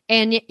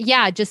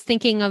just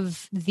thinking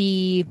of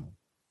the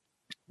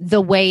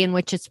way in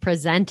which it's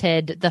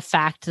presented, the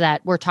fact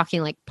that we're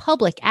talking like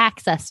public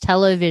access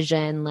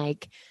television,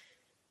 like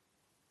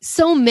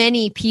so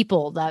many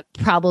people that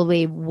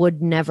probably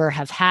would never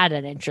have had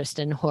an interest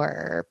in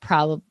horror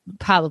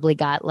probably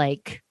got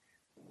like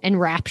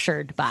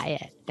enraptured by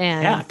it.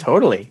 And yeah,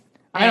 totally.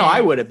 I know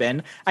I would have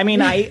been.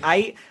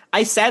 I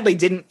sadly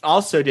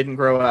didn't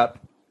grow up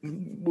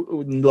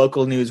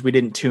local news. We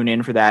didn't tune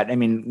in for that.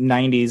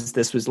 90s,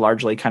 this was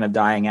largely kind of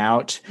dying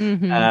out.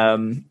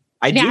 Mm-hmm.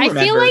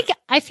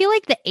 I feel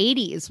like the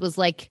 80s was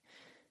like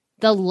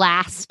the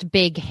last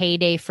big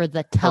heyday for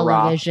the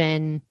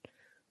television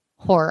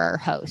horror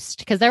host,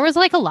 because there was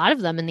like a lot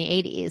of them in the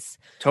 80s.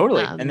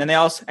 Totally. And then they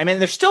also,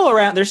 they're still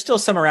around. There's still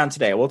some around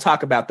today. We'll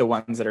talk about the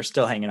ones that are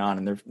still hanging on,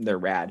 and they're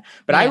rad.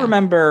 But I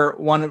remember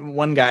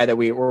one guy that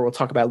we'll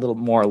talk about a little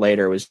more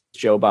later was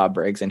Joe Bob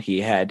Briggs, and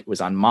he was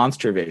on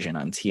Monster Vision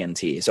on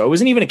TNT. So it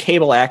wasn't even a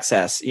cable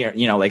access,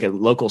 like a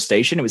local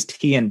station. It was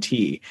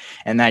TNT.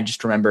 And I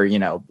just remember,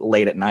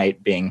 late at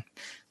night being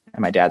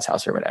at my dad's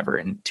house or whatever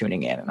and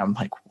tuning in, and I'm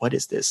like, what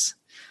is this?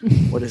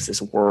 What is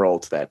this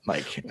world that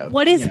like?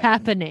 What is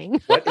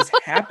happening? What is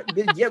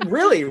happening? Yeah,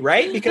 really,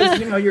 right? Because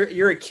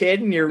you're a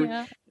kid in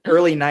your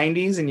early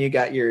 '90s, and you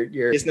got your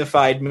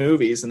Disneyfied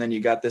movies, and then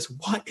you got this.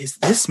 What is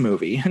this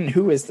movie? And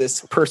who is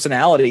this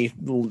personality?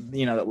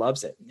 That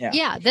loves it.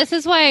 Yeah. This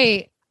is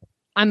why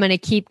I'm going to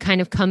keep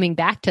kind of coming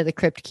back to the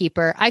Crypt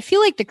Keeper. I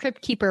feel like the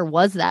Crypt Keeper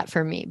was that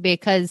for me,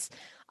 because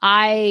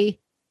that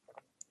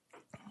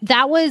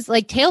was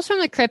like Tales from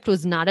the Crypt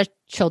was not a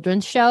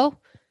children's show.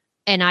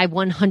 And I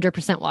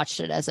 100%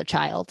 watched it as a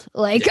child.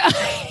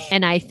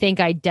 And I think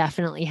I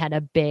definitely had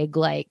a big,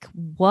 like,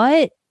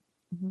 what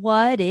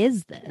what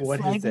is this? What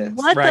is like, this?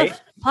 what Right?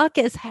 the fuck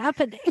is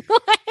happening?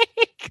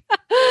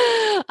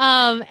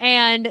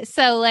 And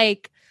so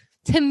like,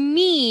 to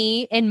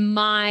me, in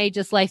my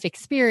just life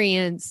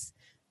experience,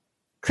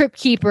 Crypt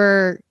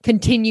Keeper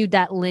continued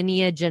that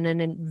lineage in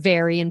a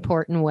very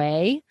important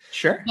way,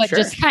 Sure. but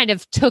just kind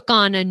of took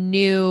on a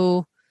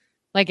new,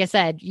 like I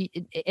said,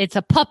 it's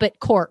a puppet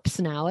corpse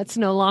now. It's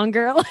no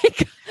longer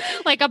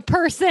like a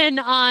person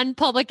on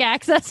public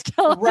access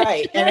television.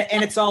 Right.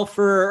 And it's all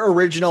for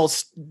original,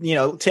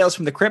 Tales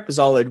from the Crypt was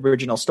all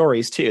original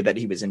stories too that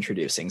he was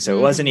introducing. So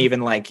it wasn't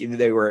even like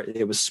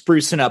it was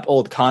sprucing up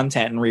old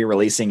content and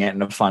re-releasing it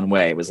in a fun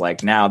way. It was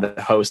like, now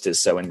the host is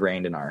so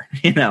ingrained in our,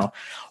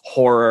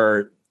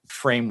 horror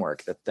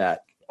framework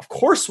that of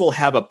course we'll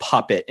have a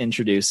puppet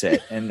introduce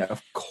it. And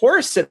of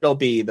course it'll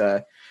be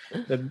the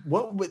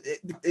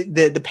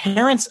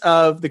parents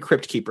of the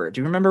Crypt Keeper.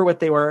 Do you remember what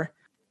they were?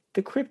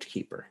 The Crypt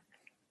Keeper.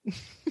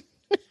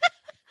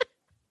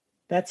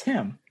 That's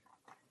him.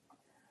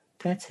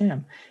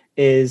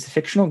 Is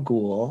fictional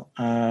ghoul.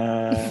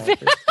 Fictional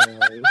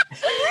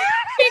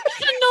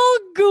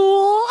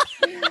ghoul.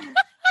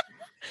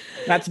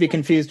 Not to be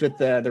confused with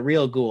the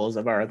real ghouls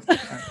of our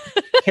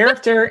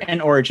character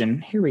and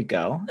origin. Here we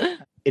go.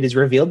 It is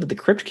revealed that the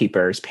Crypt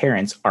Keeper's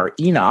parents are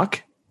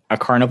Enoch, a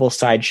carnival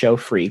sideshow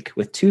freak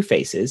with two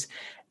faces,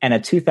 and a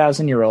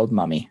 2,000-year-old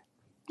mummy.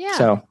 Yeah.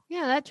 So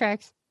yeah, that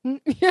tracks.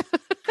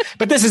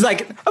 But this is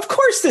like, of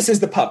course, this is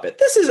the puppet.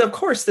 This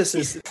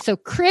is. So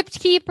Crypt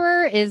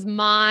Keeper is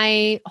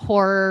my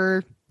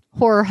horror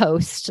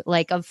host,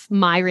 like, of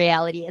my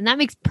reality. And that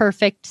makes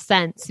perfect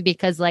sense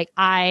because like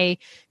I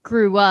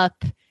grew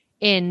up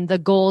in the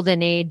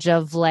golden age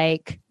of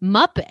like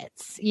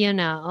Muppets,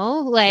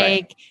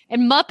 Right.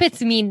 And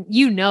Muppets mean,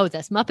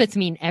 this, Muppets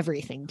mean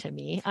everything to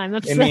me. I'm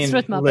obsessed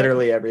with Muppets.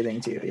 Literally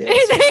everything to you.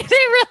 Yes. they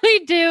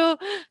really do.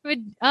 But,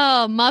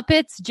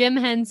 Muppets, Jim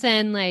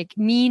Henson, like,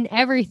 mean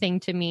everything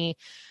to me.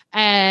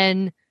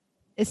 And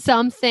it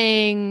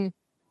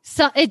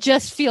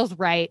just feels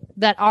right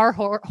that our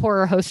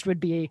horror host would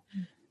be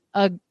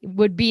a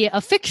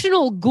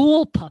fictional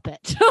ghoul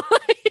puppet.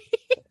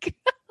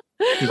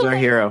 He's our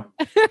hero.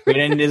 We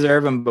didn't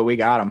deserve him, but we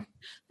got him.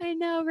 I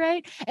know,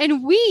 right?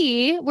 And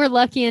we were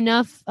lucky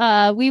enough.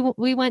 We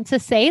went to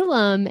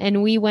Salem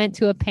and we went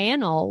to a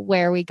panel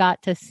where we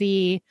got to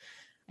see.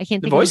 I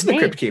can't think the voice of of the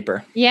Crypt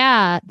Keeper.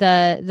 Yeah,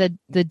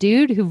 the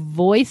dude who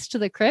voiced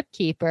the Crypt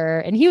Keeper,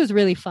 and he was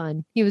really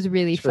fun. He was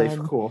really fun.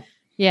 Really cool.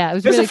 Yeah, it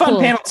was really a fun cool.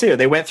 Panel too.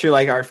 They went through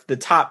like the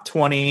top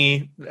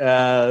 20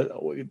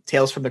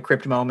 Tales from the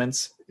Crypt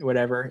moments,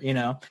 whatever,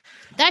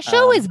 That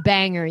show is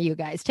banger, you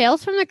guys.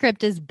 Tales from the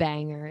Crypt is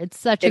banger. It's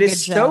such a good show. It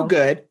is so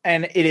good,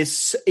 and it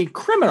is a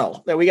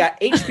criminal that we got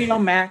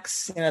HBO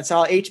Max, and it's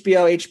all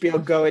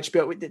HBO Go,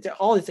 HBO,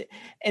 all this.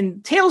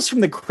 And Tales from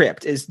the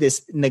Crypt is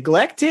this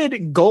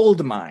neglected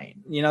gold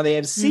mine. They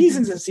have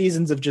seasons and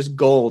seasons of just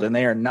gold, and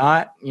they are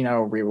not,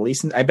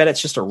 re-releasing. I bet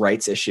it's just a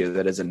rights issue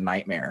that is a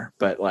nightmare,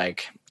 but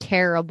like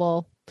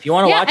terrible. If you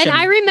want to watch it. And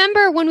I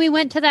remember when we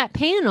went to that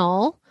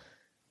panel,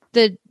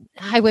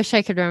 I wish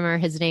I could remember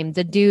his name.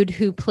 The dude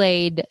who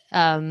played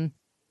the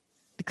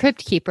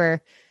Crypt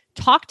Keeper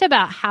talked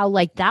about how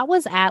like that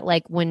was at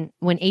like when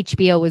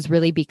HBO was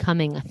really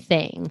becoming a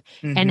thing,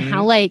 and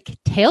how like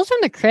Tales from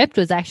the Crypt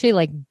was actually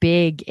like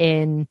big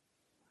in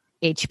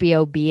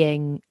HBO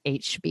being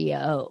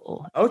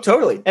HBO. Oh,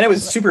 totally. And it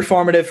was super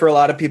formative for a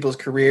lot of people's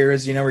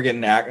careers. We're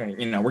getting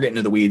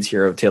into the weeds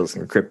here of Tales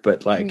from the Crypt,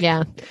 but like,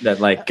 yeah,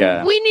 that like,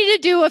 we need to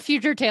do a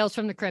future Tales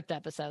from the Crypt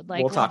episode.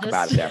 Like, we'll talk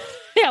about it there.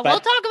 Yeah, we'll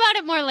talk about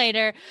it more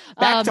later.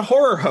 Back to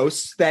horror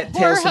hosts that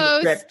Tales from the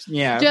Crypt.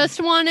 Yeah.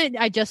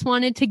 I just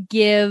wanted to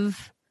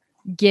give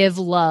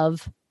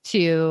love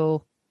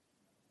to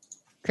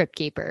Crypt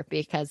Keeper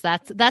because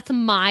that's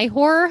my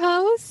horror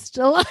host.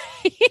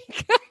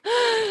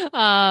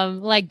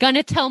 Like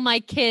gonna tell my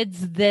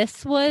kids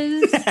this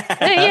was the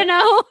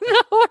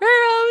horror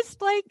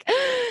host like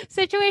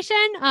situation.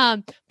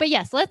 But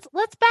yes, let's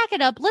back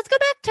it up. Let's go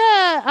back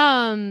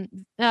to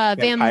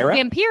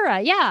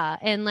Vampira, yeah,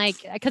 and like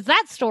because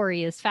that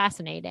story is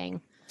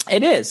fascinating.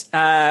 It is.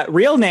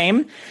 Real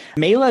name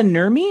Mela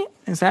Nurmi.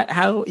 Is that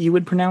how you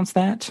would pronounce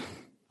that?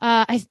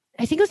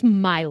 I think it was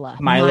Mila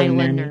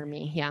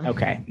Nurmi. Yeah.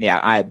 Okay. Yeah.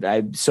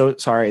 I'm so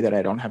sorry that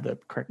I don't have the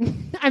correct.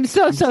 I'm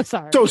so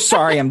sorry. So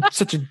sorry. I'm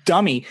such a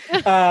dummy.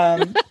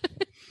 Mila,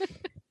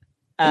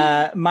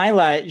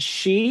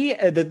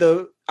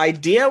 the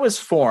idea was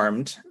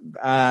formed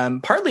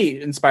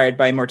partly inspired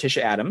by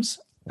Morticia Addams.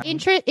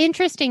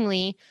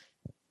 Interestingly,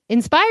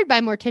 inspired by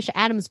Morticia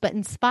Addams, but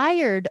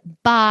inspired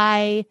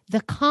by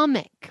the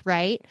comic,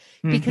 right?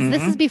 Because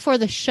this is before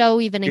the show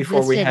even existed.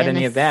 Before we had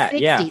any of that. 60s.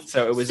 Yeah.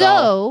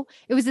 So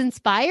it was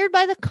inspired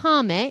by the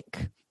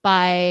comic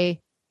by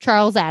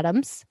Charles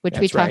Addams, which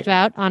we talked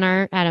about on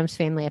our Addams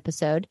Family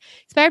episode.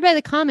 Inspired by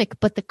the comic,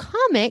 but the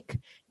comic,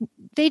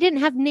 they didn't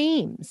have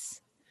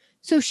names.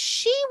 So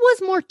she was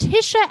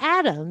Morticia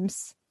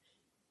Addams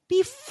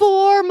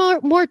before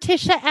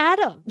Morticia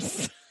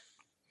Adams.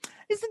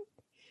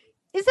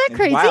 Is that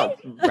crazy? Wow,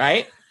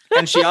 right?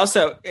 And she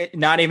also,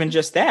 not even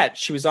just that,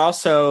 she was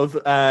also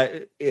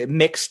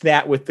mixed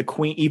that with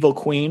the evil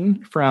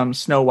queen from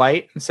Snow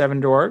White and Seven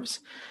Dwarfs,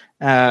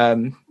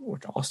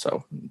 which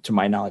also, to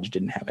my knowledge,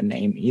 didn't have a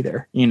name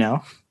either,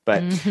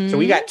 But so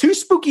we got two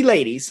spooky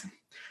ladies.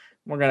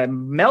 We're going to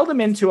meld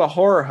them into a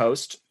horror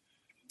host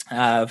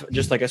of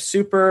just like a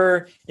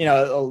super,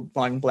 a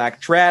long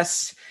black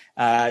dress.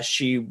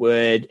 She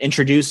would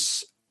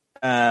introduce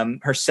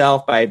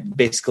herself by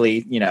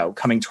basically,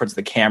 coming towards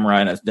the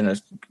camera in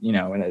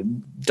a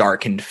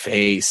darkened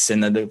face,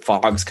 and the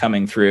fog's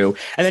coming through,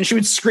 and then she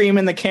would scream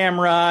in the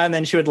camera, and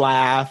then she would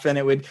laugh, and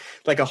it would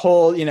like a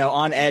whole,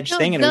 on edge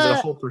thing, and it was a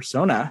whole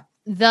persona.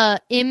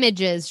 The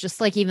images,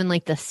 just like even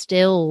like the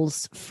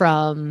stills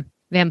from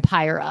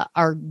Vampira,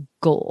 are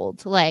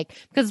gold, like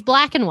because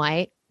black and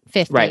white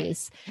 50s,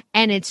 right.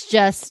 And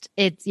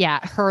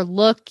her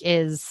look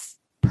is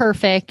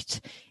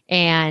perfect.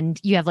 And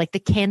you have like the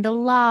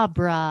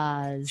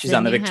candelabras. She's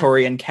on the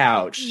Victorian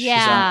couch.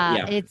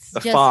 Yeah. It's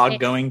the fog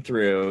going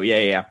through.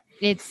 Yeah.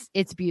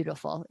 It's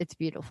beautiful. It's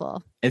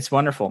beautiful. It's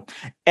wonderful.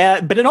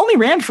 But it only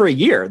ran for a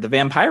year, the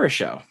Vampira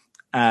show,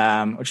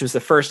 which was the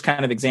first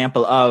kind of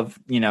example of,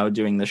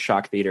 doing the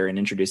shock theater and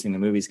introducing the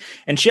movies.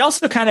 And she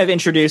also kind of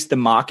introduced the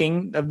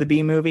mocking of the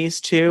B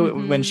movies too.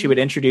 Mm-hmm. When she would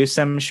introduce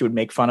them, she would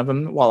make fun of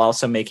them while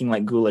also making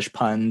like ghoulish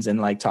puns and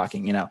like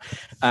talking,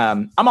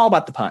 I'm all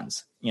about the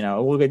puns.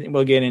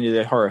 We'll get into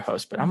the horror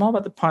host, but I'm all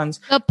about the puns.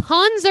 The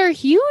puns are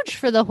huge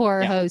for the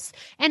horror host.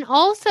 And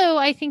also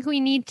I think we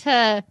need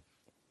to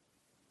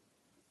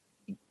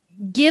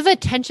give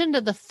attention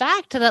to the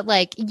fact that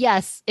like,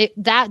 yes,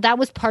 that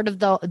was part of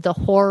the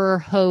horror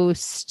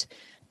host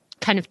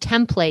kind of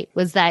template,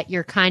 was that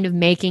you're kind of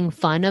making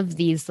fun of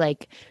these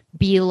like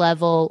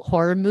B-level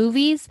horror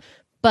movies,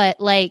 but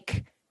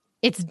like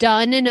it's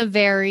done in a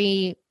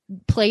very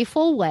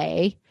playful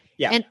way.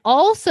 Yeah. And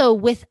also,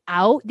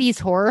 without these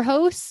horror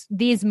hosts,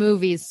 these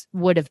movies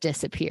would have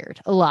disappeared.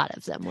 A lot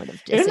of them would have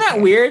disappeared. Isn't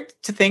that weird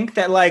to think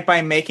that, like,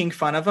 by making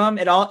fun of them,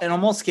 it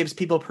almost gives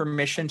people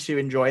permission to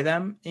enjoy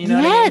them? You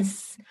know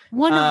yes.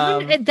 what I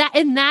mean?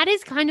 That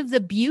is kind of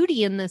the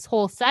beauty in this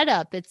whole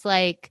setup. It's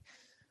like,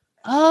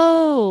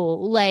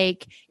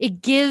 like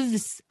it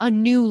gives a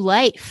new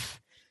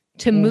life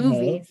to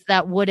movies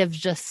that would have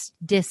just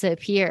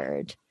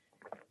disappeared.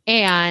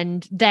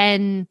 And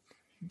then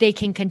they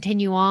can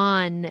continue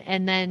on.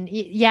 And then,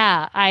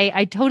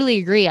 I totally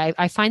agree.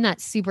 I find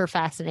that super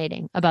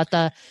fascinating about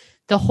the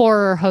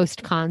horror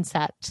host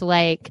concept.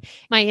 Like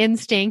my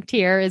instinct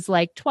here is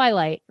like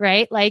Twilight,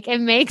 right? Like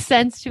it makes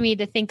sense to me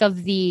to think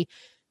of the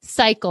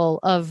cycle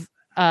of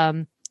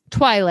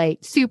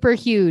Twilight, super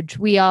huge.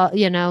 We all,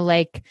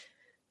 like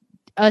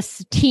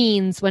us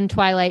teens, when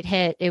Twilight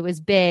hit, it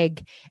was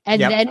big. And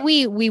then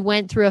we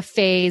went through a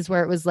phase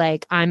where it was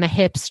like, I'm a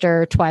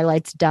hipster,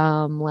 Twilight's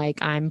dumb,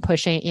 like I'm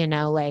pushing,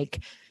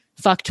 like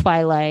fuck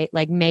Twilight,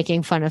 like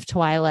making fun of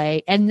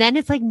Twilight. And then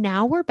it's like,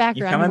 now we're back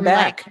around. Coming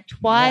back. Like,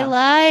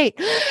 Twilight.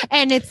 Yeah.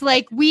 And it's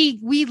like, we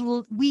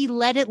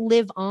let it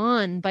live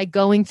on by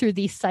going through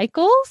these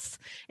cycles.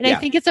 And I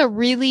think it's a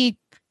really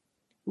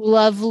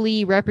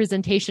lovely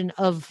representation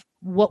of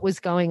what was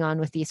going on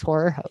with these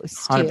horror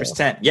hosts.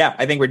 100%. Yeah.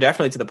 I think we're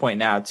definitely to the point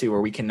now too, where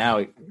we can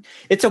now,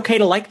 it's okay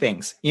to like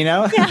things,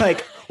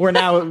 like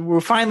we're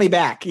finally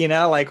back,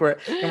 like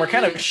we're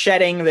kind of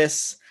shedding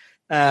this,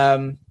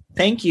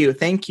 thank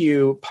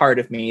you part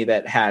of me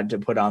that had to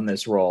put on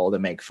this role to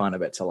make fun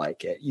of it, to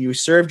like it. You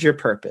served your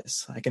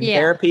purpose. Like in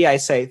therapy, I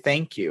say,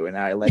 thank you. And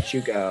I let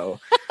you go.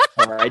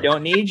 Or I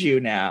don't need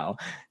you now.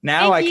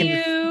 Now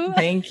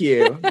thank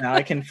you. Now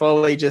I can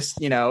fully just,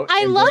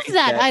 I love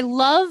that. I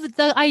love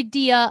the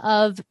idea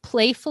of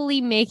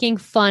playfully making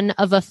fun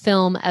of a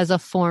film as a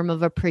form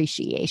of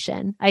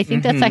appreciation. I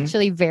think that's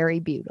actually very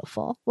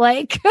beautiful.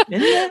 Like,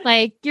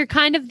 like you're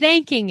kind of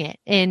thanking it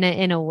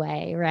in a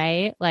way,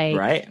 right? Like,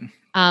 right.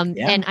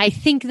 And I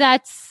think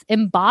that's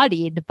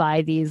embodied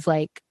by these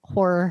like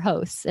horror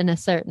hosts in a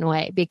certain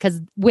way, because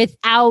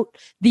without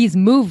these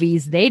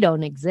movies, they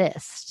don't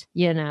exist,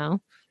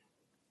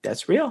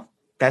 That's real.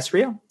 That's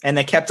real. And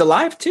they kept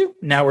alive too.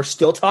 Now we're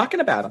still talking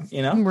about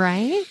them,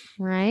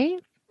 Right.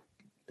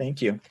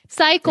 Thank you.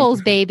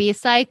 Cycles, baby.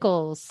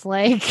 Cycles.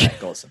 Like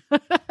cycles.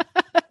 But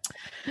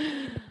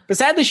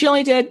sadly, she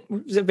only did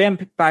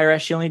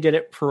Vampira. She only did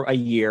it for a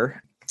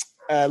year.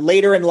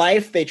 Later in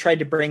life, they tried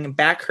to bring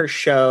back her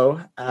show,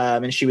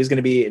 and she was going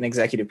to be an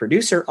executive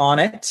producer on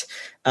it,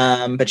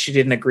 but she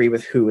didn't agree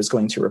with who was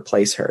going to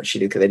replace her.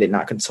 They did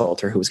not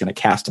consult her who was going to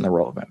cast in the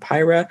role of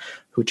Vampira,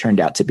 who turned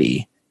out to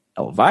be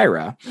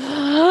Elvira.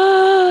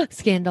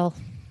 Scandal.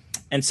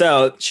 And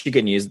so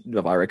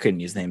Elvira couldn't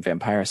use the name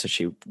Vampira, so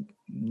she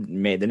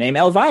made the name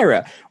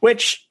Elvira,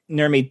 which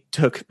Nurmi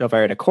took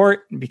Elvira to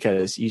court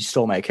because you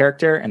stole my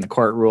character, and the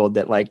court ruled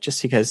that like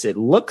just because it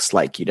looks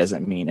like you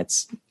doesn't mean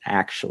it's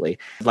actually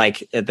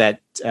like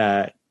that.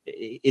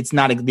 It's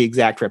not the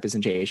exact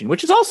representation,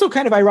 which is also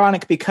kind of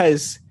ironic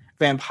because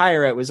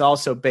Vampira was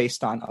also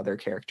based on other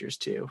characters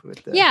too.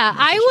 Yeah,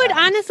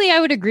 I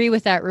would agree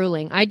with that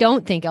ruling. I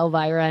don't think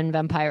Elvira and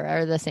Vampira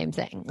are the same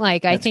thing.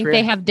 Like, I think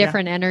they have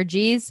different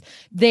energies.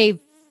 They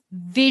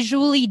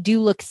visually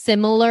do look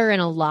similar in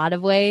a lot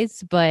of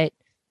ways, but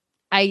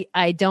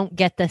I don't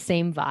get the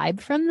same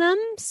vibe from them.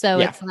 So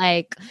it's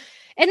like,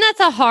 and that's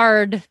a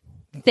hard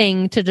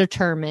thing to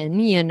determine,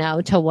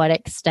 to what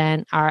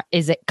extent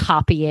is it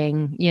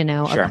copying,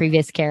 a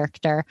previous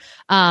character.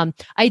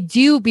 I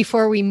do,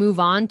 before we move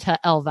on to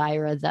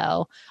Elvira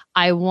though,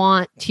 I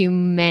want to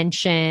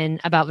mention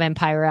about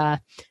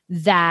Vampira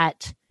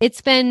that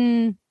it's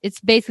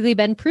basically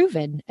been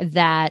proven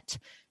that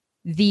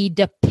the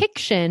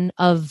depiction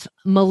of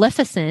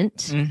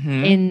Maleficent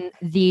in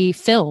the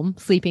film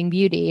Sleeping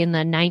Beauty, in the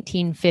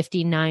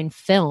 1959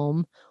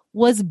 film,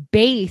 was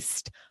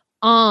based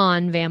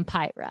on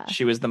Vampira.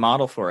 She was the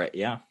model for it.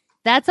 Yeah.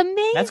 That's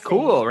amazing. That's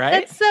cool,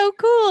 right? That's so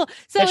cool.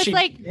 So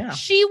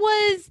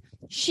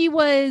she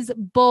was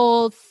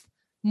both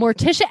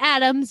Morticia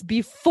Addams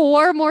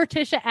before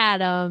Morticia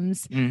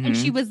Addams, and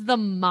she was the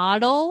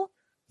model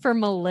for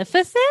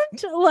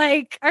Maleficent.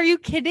 Like, are you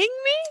kidding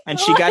me? And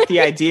she got the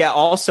idea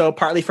also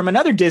partly from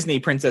another Disney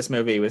princess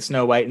movie with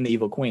Snow White and the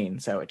Evil Queen.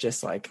 So it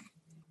just like,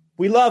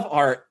 we love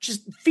art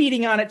just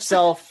feeding on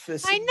itself.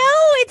 I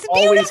know, it's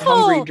always beautiful.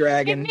 Hungry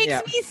dragon. It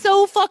makes me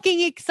so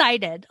fucking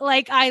excited.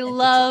 Like, I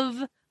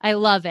love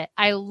it.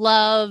 I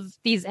love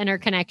these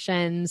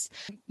interconnections.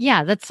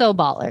 Yeah, that's so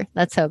baller.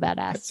 That's so badass.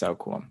 That's so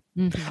cool.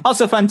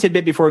 Also, fun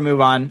tidbit before we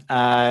move on.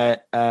 I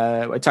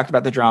talked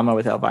about the drama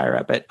with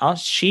Elvira, but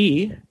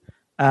she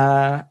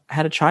had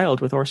a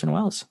child with Orson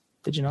Welles.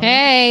 Did you know?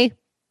 Hey.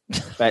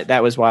 But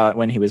that was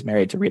when he was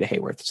married to Rita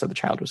Hayworth, so the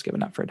child was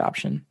given up for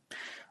adoption.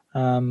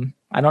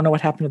 I don't know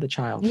what happened to the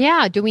child.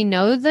 Yeah, do we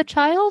know the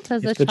child?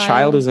 If the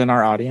child is in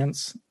our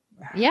audience.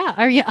 Yeah,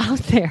 are you out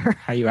there?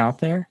 Are you out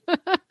there?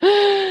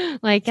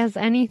 Like, has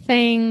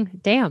anything?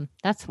 Damn,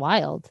 that's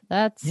wild.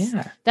 That's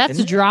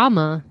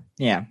drama.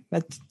 Yeah,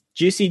 that's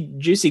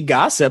juicy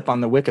gossip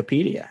on the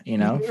Wikipedia,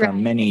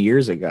 from many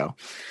years ago.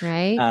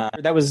 Right.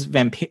 That was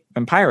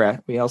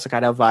Vampira. We also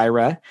got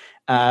Elvira.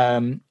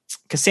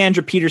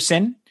 Cassandra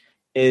Peterson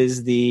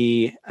is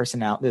the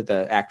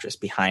actress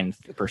behind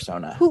the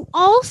persona. Who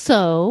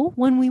also,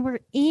 when we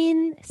were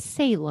in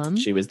Salem,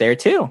 she was there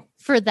too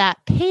for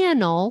that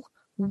panel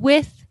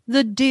with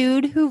the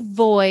dude who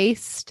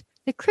voiced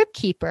the Crypt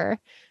Keeper.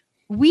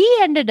 We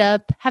ended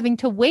up having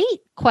to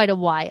wait quite a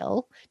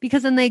while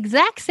because in the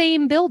exact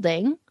same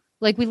building,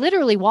 like we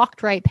literally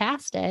walked right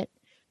past it,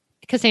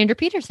 Cassandra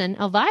Peterson,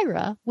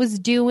 Elvira, was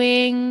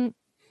doing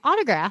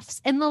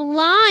autographs and the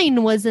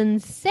line was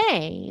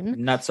insane.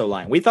 Not so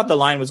line. We thought the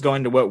line was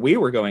going to what we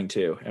were going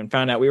to and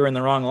found out we were in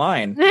the wrong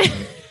line.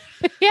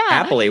 Yeah.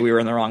 Happily, we were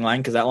in the wrong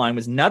line because that line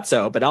was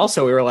nutso. But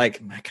also we were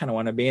like, I kind of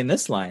want to be in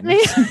this line.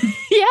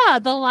 Yeah,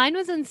 the line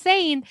was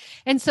insane.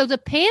 And so the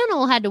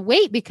panel had to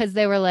wait because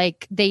they were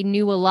like, they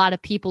knew a lot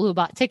of people who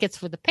bought tickets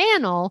for the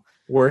panel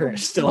were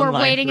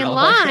waiting in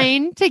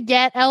line to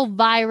get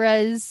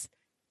Elvira's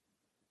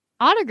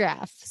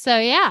autograph. So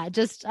yeah,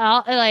 just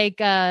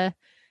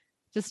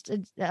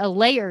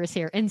layers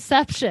here.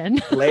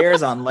 Inception.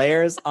 Layers on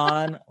layers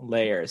on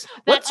layers.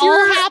 That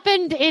all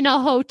happened in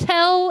a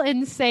hotel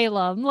in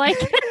Salem. Like,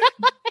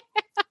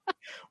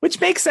 which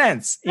makes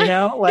sense, like,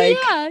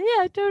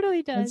 yeah,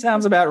 totally does. It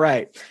sounds about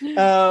right.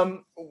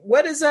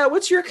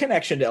 What's your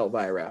connection to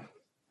Elvira?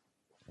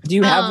 Do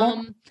you have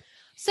one?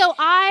 So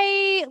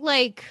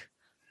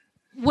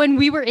when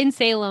we were in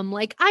Salem,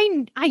 like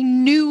I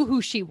knew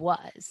who she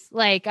was.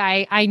 Like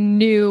I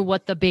knew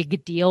what the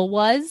big deal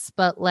was,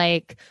 but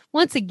like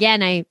once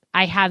again,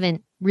 I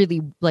haven't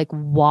really like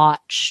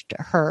watched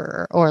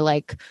her or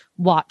like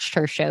watched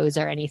her shows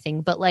or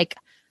anything, but like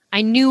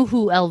I knew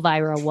who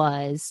Elvira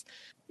was.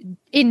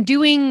 In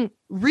doing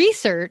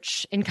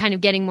research and kind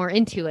of getting more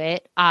into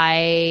it,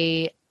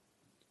 I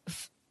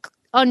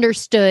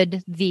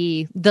understood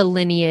the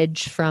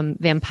lineage from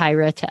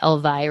Vampira to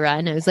Elvira,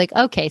 and I was like,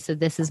 okay, so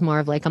this is more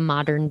of like a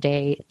modern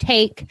day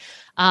take.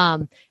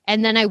 And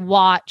then I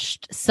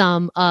watched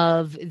some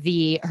of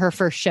her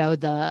first show,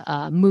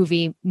 the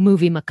movie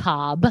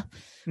Macabre,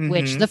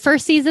 which the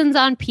first season's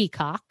on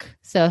Peacock.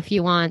 So if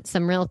you want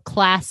some real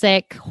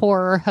classic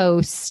horror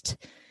host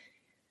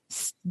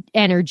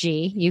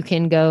energy, you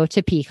can go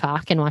to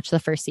Peacock and watch the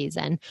first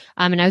season.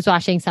 And I was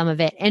watching some of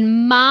it,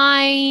 and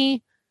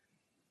my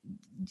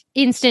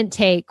instant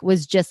take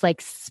was just like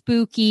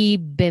spooky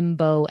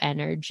bimbo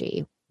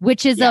energy,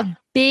 which is a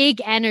big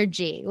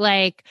energy.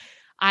 Like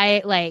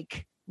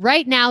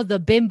right now the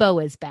bimbo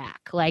is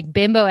back. Like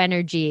bimbo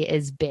energy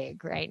is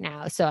big right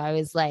now. So I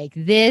was like,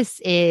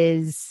 this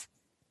is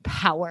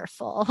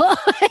powerful.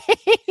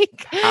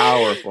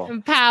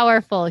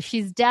 Powerful.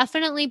 She's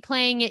definitely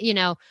playing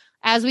it,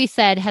 as we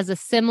said, has a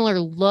similar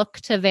look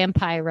to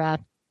Vampira.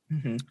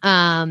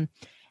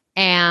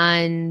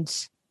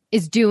 And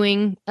is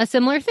doing a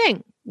similar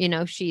thing.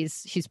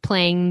 She's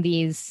playing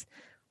these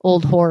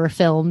old horror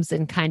films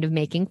and kind of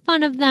making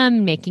fun of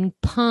them, making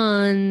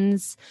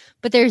puns.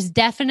 But there's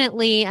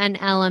definitely an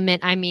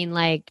element, I mean,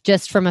 like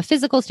just from a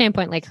physical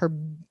standpoint, like her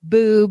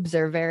boobs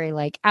are very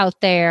like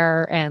out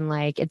there, and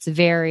like it's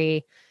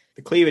very,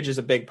 The cleavage is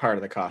a big part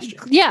of the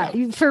costume. yeah,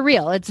 for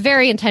real. It's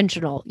very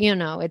intentional.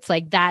 It's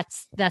like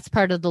that's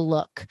part of the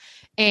look.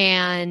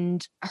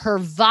 And her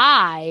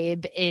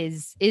vibe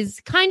is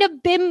kind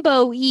of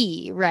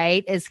bimbo-y,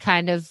 right? Is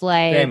kind of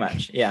like Very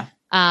much, yeah.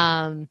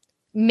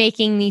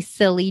 Making these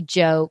silly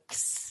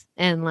jokes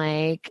and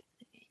like,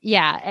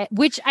 yeah,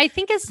 which I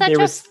think is such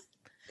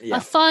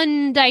a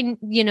fun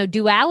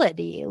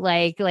duality,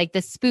 like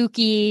the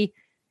spooky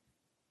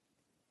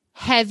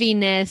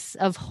heaviness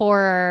of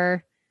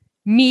horror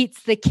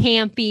meets the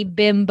campy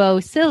bimbo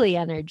silly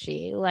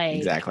energy. Like,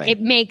 exactly,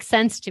 it makes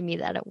sense to me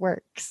that it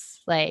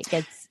works. Like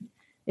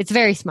it's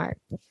very smart.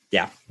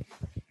 Yeah,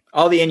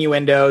 all the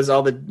innuendos,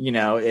 all the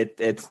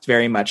it's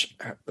very much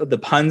the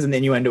puns and the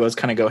innuendos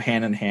kind of go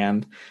hand in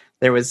hand.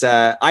 There was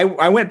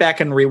I went back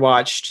and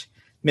rewatched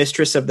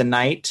Mistress of the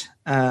Night.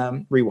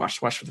 Watched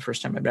for the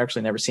first time. I've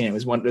actually never seen it. It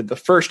was the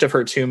first of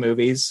her 2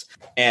 movies,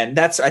 and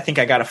I think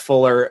I got a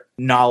fuller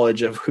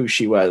knowledge of who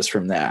she was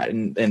from that,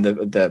 and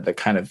the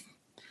kind of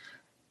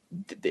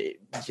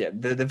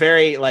the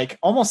very like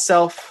almost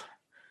I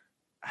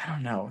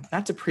don't know,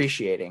 not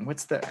depreciating.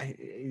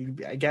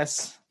 I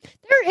guess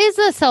there is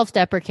a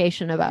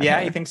self-deprecation about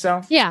her. You think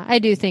so? Yeah, I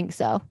do think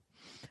so.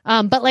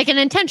 But like an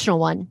intentional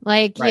one,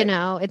 like, right.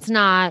 It's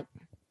not,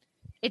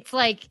 it's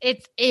like,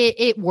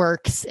 it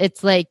works.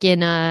 It's like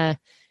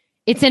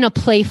it's in a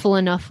playful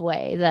enough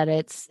way that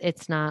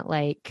it's not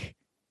like,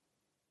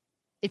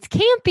 it's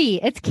campy.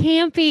 It's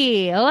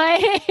campy.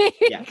 Like,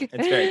 yeah,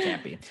 it's very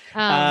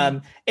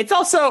campy. It's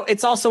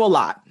also a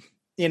lot,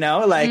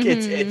 like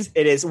mm-hmm.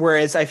 it is.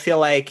 Whereas I feel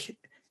like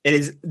it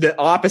is the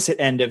opposite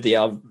end of the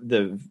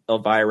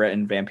Elvira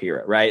and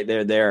Vampira, right?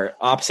 They're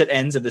opposite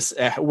ends of this,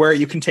 where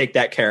you can take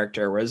that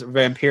character. Whereas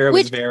Vampira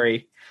was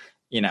very,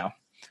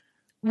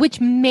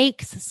 which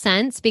makes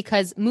sense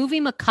because Movie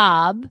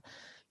Macabre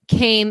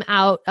came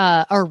out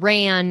or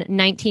ran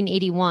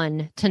 1981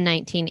 to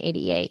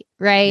 1988,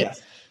 right?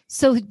 Yes.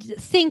 So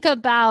think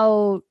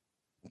about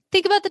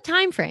the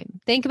time frame.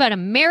 Think about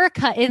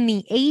America in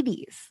the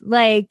 80s.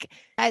 Like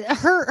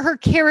her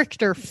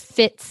character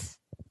fits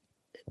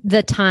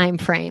the time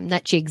frame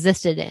that she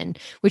existed in,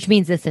 which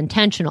means it's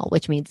intentional,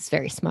 which means it's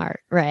very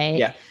smart, right?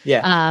 Yeah.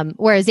 Yeah.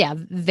 Whereas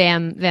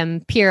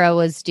Vampira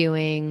was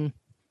doing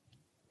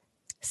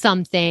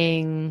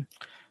something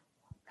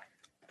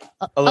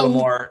a little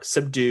more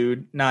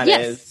subdued, not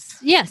as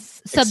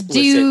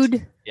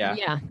subdued.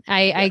 Yeah.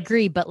 I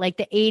agree. But like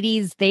the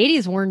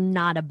 80s were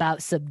not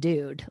about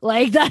subdued.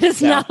 Like that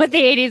is not what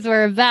the 80s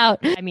were about.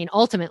 I mean,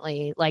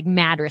 ultimately, like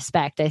mad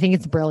respect. I think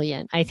it's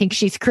brilliant. I think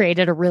she's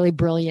created a really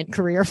brilliant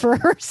career for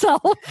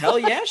herself. Hell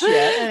yeah, she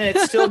has, and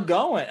it's still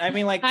going. I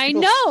mean, like I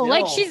know,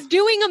 like she's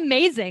doing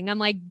amazing. I'm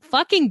like,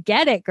 fucking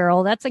get it,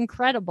 girl. That's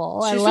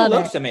incredible. She still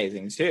looks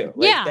amazing too.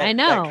 Like, yeah, I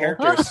know. That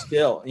character is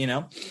still,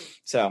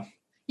 so.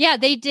 Yeah,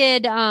 they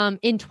did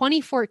in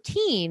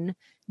 2014.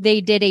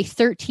 They did a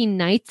 13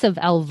 Nights of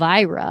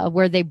Elvira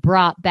where they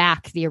brought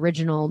back the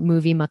original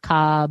Movie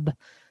Macabre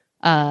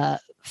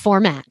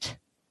format.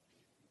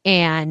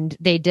 And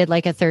they did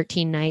like a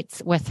 13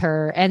 Nights with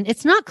her. And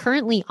it's not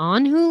currently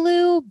on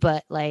Hulu,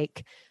 but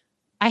like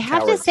I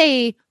have to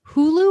say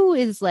Hulu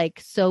is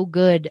like so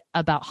good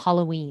about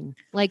Halloween.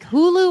 Like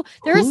Hulu,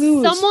 there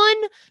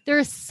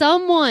is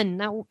someone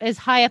that is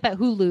high up at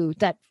Hulu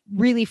that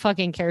really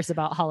fucking cares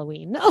about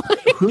Halloween.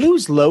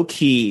 Hulu's low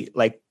key,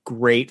 like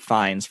great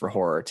finds for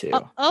horror too.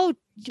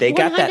 They 100%.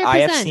 Got that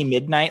IFC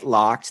Midnight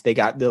locked. They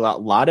got a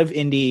lot of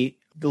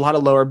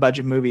lower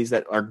budget movies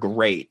that are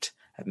great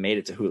have made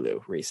it to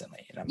Hulu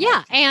recently. And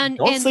and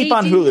don't sleep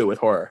on Hulu with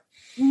horror.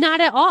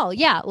 Not at all.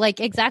 Yeah, like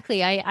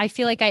exactly. I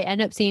feel like I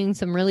end up seeing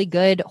some really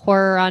good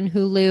horror on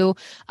Hulu.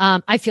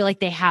 I feel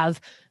like they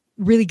have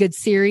really good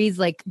series.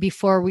 Like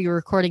before we were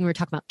recording, we were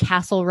talking about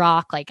Castle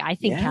Rock. Like I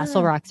think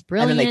Castle Rock's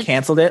brilliant. And then they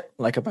canceled it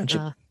like a bunch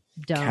of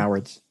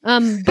cowards.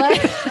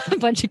 But a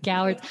bunch of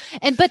cowards.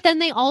 But then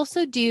they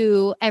also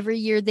do every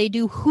year they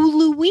do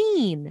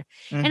Huluween.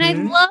 Mm-hmm. And I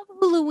love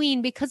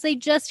Huluween because they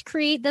just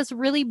create this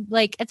really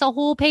like it's a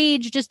whole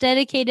page just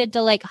dedicated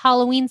to like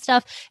Halloween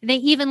stuff. And they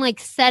even like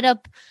set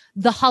up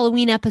the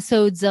Halloween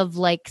episodes of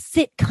like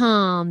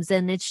sitcoms,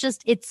 and it's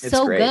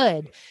so great.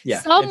 Good.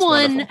 Yeah,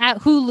 someone at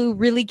Hulu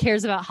really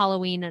cares about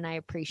Halloween, and I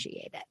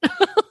appreciate it.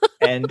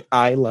 And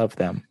I love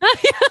them.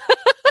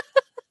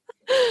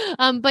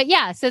 But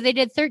yeah, so they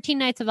did 13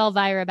 Nights of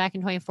Elvira back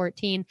in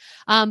 2014.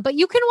 But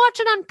you can watch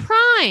it on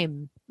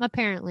Prime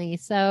apparently.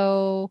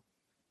 So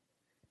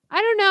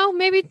I don't know,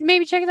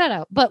 maybe check that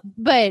out.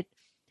 But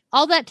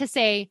all that to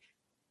say,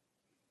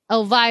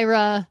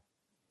 Elvira,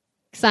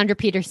 Cassandra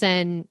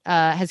Peterson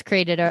has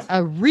created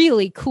a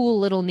really cool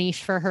little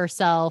niche for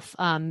herself.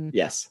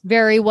 Yes,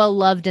 very well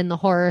loved in the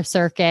horror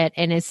circuit,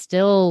 and is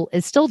still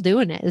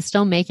doing it. Is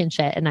still making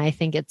shit, and I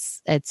think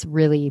it's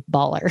really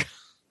baller.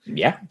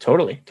 Yeah,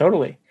 totally.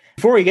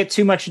 Before we get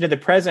too much into the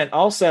present,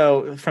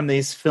 also from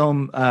these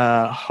film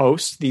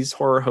hosts, these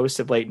horror hosts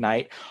of late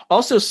night,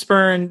 also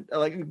spurned,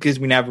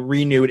 because we now have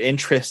renewed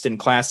interest in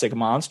classic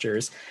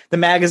monsters, the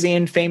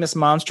magazine Famous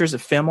Monsters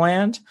of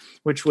Filmland,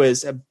 which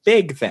was a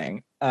big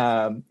thing.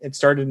 It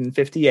started in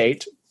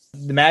 1958.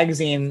 The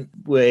magazine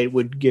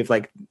would give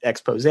like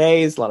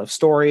exposés, a lot of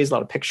stories, a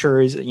lot of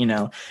pictures,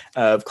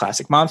 of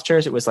classic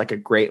monsters. It was like a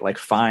great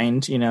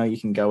find, you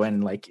can go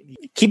in and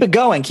keep it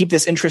going, keep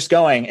this interest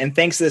going. And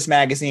thanks to this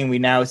magazine, we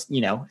now,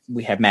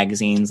 we have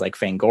magazines like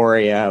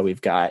Fangoria,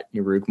 we've got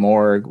Uruk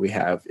Morgue,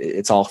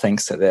 it's all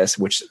thanks to this,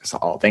 which is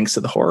all thanks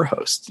to the horror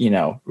host,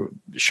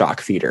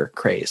 shock feeder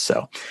craze.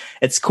 So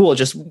it's cool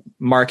just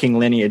marking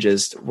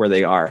lineages where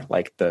they are.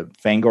 Like the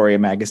Fangoria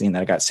magazine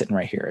that I got sitting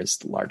right here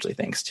is largely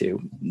thanks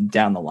to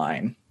down the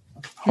line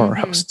horror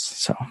hosts.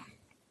 So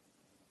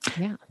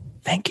yeah,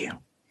 thank you.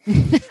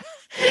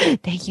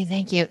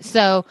 Thank you.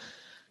 So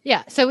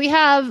we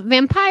have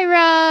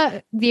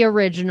Vampira, the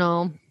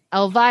original,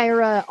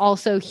 Elvira,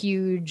 also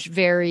huge,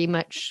 very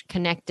much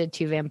connected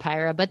to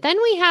Vampira. But then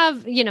we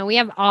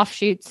have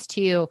offshoots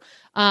too.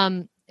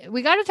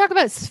 We got to talk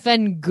about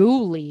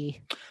Svengoolie.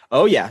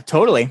 Oh yeah,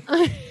 totally.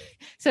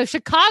 So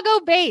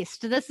Chicago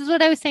based. This is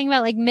what I was saying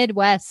about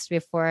Midwest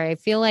before. I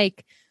feel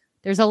like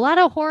there's a lot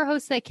of horror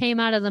hosts that came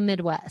out of the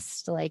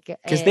Midwest,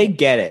 because they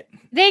get it.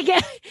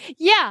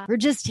 Yeah. We're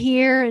just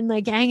here and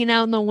hanging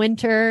out in the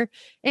winter.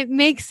 It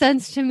makes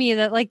sense to me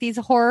that these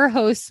horror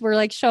hosts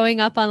were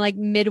showing up on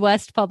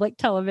Midwest public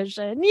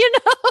television,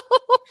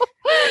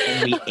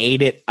 And we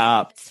ate it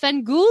up.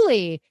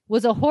 Svengoolie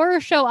was a horror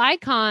show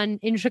icon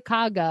in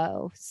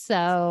Chicago.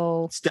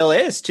 So still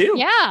is too.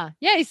 Yeah.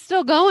 He's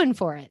still going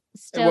for it.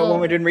 When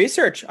we're doing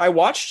research, I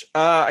watched,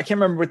 I can't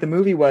remember what the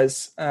movie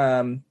was.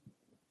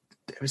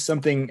 It was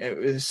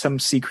some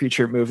sea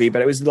creature movie,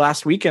 but it was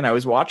last weekend I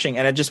was watching,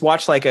 and I just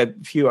watched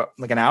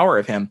an hour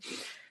of him,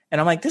 and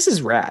I'm like, this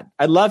is rad.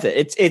 I love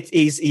it.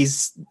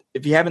 He's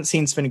if you haven't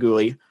seen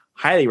Svengoolie,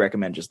 highly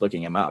recommend just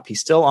looking him up. He's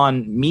still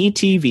on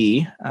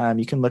MeTV.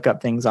 You can look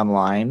up things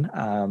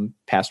online,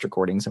 past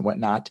recordings and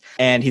whatnot.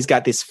 And he's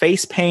got this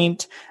face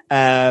paint.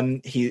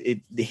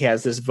 He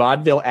has this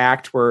vaudeville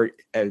act where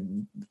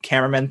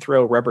cameramen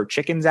throw rubber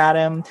chickens at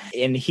him.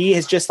 And he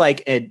is just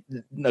a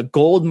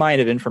gold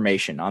mine of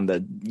information on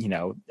the,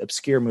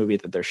 obscure movie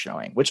that they're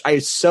showing, which I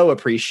so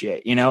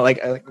appreciate,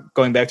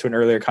 going back to an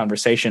earlier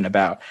conversation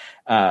about,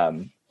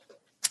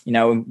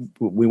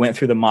 we went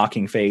through the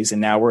mocking phase and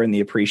now we're in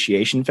the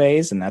appreciation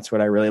phase. And that's what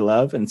I really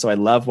love. And so I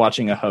love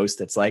watching a host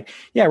that's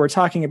we're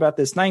talking about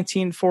this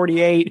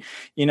 1948,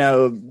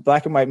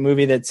 black and white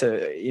movie that's,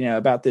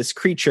 about this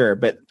creature,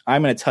 but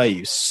I'm going to tell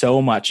you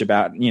so much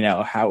about,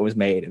 how it was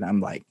made. And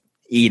I'm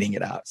eating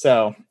it up.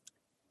 So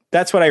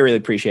that's what I really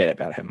appreciate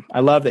about him.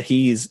 I love that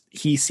he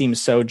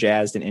seems so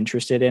jazzed and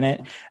interested in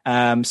it.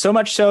 So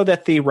much so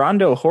that the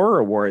Rondo Horror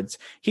Awards,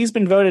 he's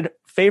been voted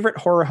favorite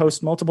horror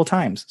host multiple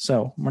times.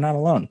 So we're not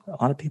alone.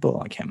 A lot of people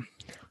like him.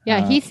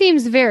 Yeah, he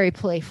seems very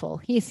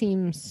playful. He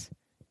seems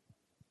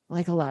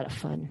like a lot of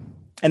fun.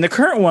 And the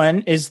current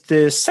one is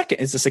the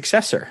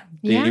successor.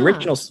 The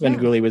original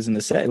Svengoolie was in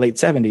the late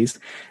 70s.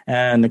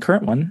 And the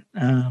current one,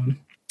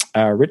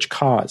 Rich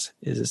Cause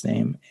is his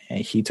name. And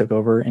he took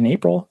over in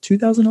April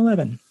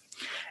 2011.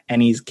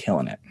 And he's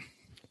killing it.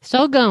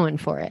 Still going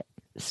for it.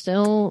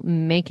 Still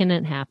making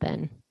it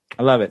happen.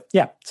 I love it.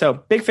 Yeah. So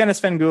big fan of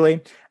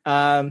Svengoolie.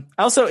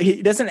 Also,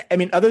 he doesn't,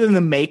 other than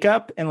the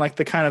makeup and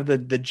the kind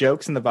of the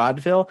jokes in the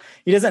vaudeville,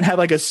 he doesn't have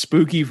a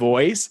spooky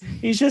voice.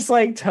 He's just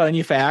telling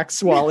you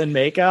facts while in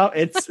makeup.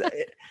 It's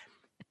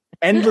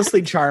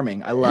endlessly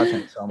charming. I love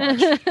him so much.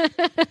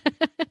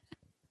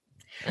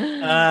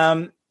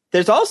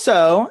 There's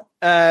also,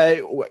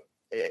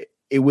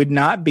 it would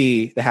not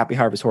be the Happy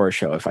Harvest Horror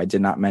Show if I did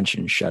not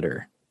mention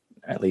Shudder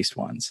at least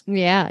once.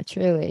 Yeah,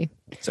 truly.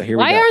 So here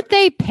we go. Why aren't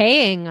they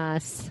paying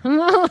us?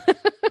 I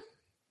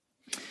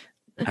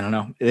don't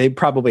know. They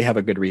probably have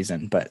a good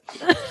reason, but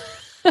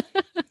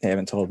they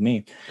haven't told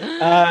me.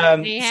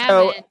 They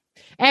haven't.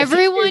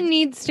 Everyone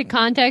needs to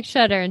contact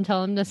Shudder and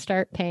tell them to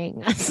start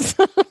paying us.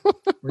 We're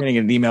going to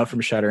get an email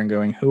from Shudder and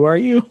going, who are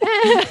you?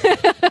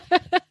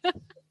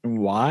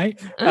 Why?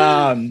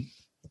 And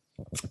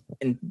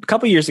a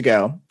couple years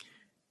ago,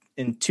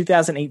 in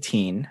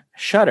 2018,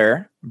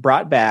 Shudder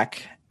brought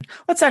back.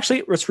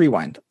 Let's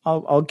rewind.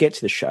 I'll get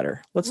to the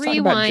Shudder. Let's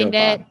rewind talk about Joe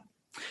it. Bob.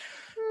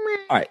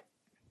 All right.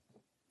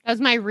 That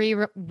was my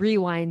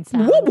rewind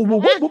sound. Whoop,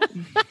 whoop, whoop, whoop.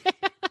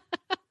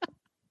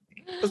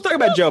 Let's talk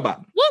about Joe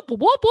Bob. Whoop,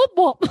 whoop, whoop,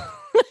 whoop.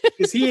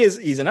 Because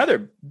he's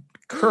another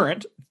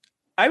current,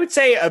 I would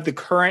say, of the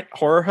current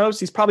horror hosts.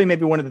 He's probably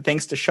maybe one of the,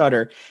 thanks to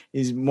Shudder,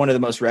 he's one of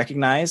the most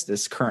recognized,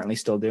 is currently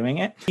still doing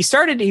it.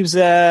 He was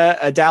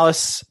a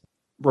Dallas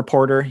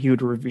reporter. He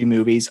would review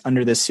movies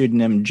under the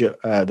pseudonym,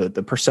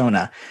 the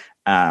persona,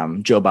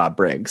 Joe Bob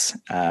Briggs.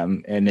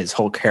 And his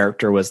whole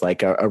character was a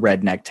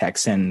redneck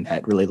Texan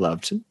that really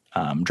loved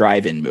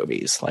drive-in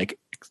movies,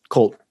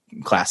 cult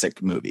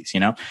classic movies,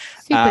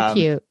 Super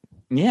cute.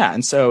 Yeah,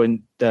 and so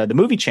in the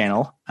movie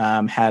channel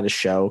had a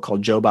show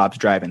called Joe Bob's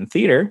Drive-In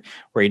Theater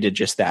where he did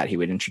just that. He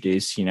would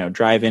introduce,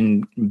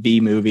 drive-in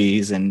B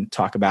movies and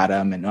talk about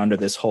them and under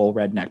this whole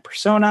redneck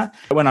persona.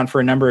 It went on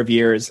for a number of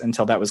years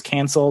until that was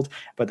canceled.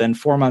 But then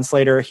 4 months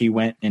later, he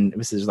went and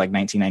this is like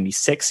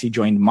 1996. He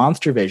joined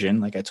Monster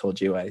Vision. Like I told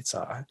you, I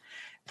saw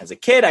as a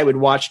kid, I would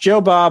watch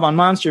Joe Bob on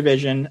Monster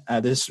Vision,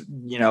 this,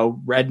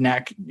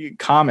 redneck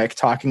comic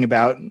talking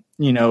about,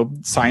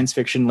 science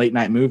fiction late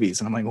night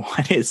movies. And I'm like,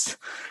 what is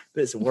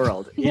this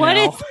world? What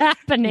is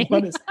happening?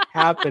 What is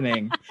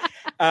happening?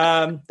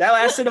 That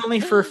lasted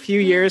only for a few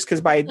years because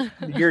by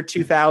year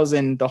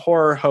 2000, the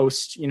horror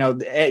host,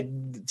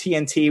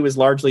 TNT was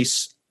largely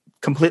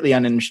completely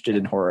uninterested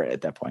in horror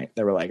at that point.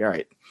 They were like, all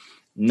right,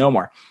 no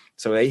more.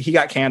 So he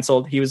got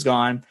canceled. He was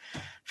gone.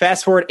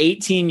 Fast forward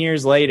 18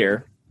 years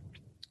later,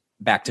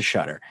 back to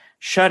Shudder.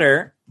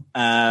 Shudder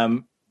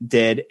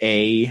did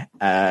it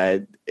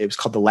was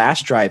called The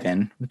Last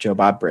Drive-In with Joe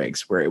Bob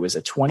Briggs, where it was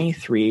a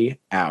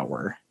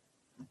 23-hour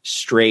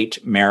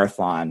straight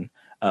marathon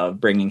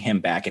of bringing him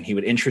back, and he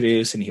would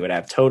introduce and he would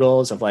have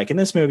totals of like, in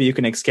this movie you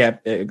can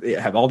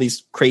have all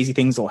these crazy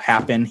things will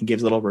happen. He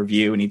gives a little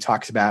review and he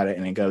talks about it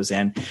and it goes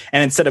in,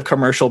 and instead of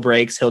commercial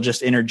breaks he'll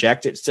just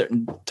interject at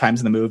certain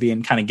times in the movie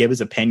and kind of give his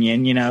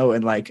opinion,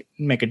 and like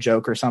make a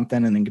joke or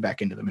something and then get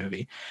back into the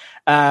movie.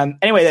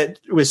 Anyway, that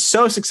was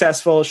so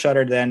successful.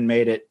 Shudder then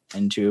made it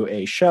into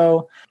a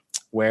show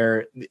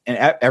where in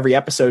every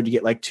episode you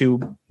get like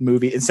 2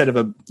 movies instead of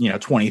a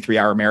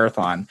 23-hour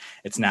marathon.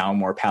 It's now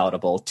more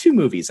palatable, 2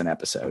 movies an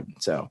episode.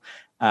 So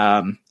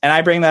and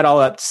I bring that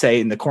all up to say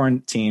in the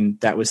quarantine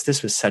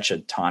this was such a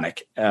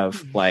tonic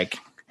of like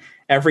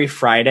every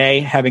Friday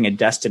having a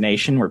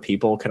destination where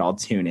people could all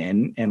tune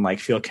in and like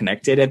feel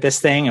connected at this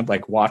thing of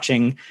like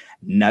watching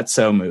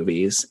nutso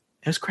movies.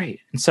 It was great.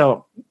 And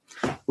so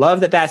love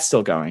that that's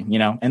still going,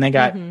 and they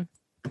got it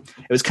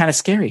was kind of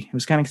scary. It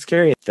was kind of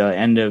scary at the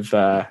end of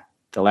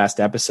the last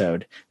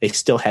episode. They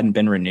still hadn't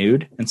been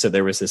renewed. And so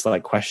there was this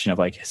like question of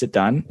like, is it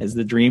done? Is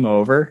the dream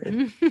over?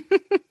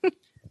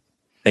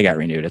 They got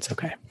renewed. It's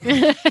okay.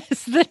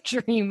 Is the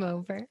dream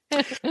over?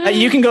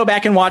 You can go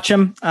back and watch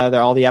them.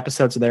 All the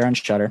episodes are there on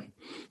Shudder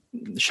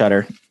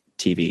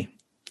TV.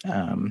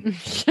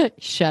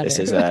 Shudder. This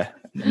is a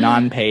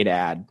non-paid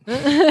ad.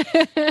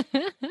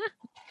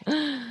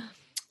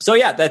 So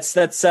yeah,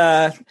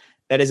 that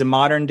is a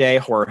modern day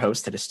horror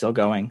host that is still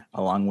going,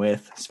 along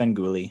with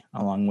Svengoolie,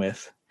 along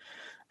with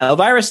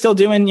Elvira's still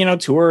doing,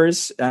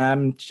 tours.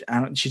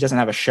 She doesn't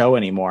have a show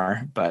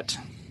anymore, but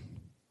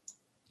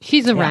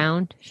she's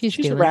around. She's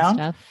doing around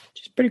stuff.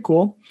 She's pretty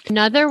cool.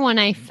 Another one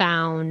I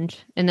found,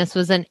 and this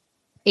was an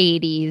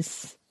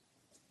 80s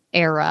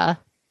era,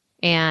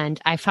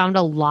 and I found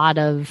a lot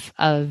of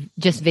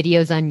just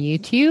videos on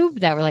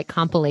YouTube that were like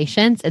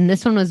compilations, and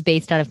this one was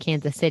based out of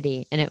Kansas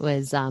City, and it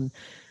was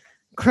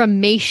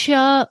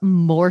Crematia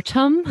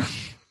Mortem.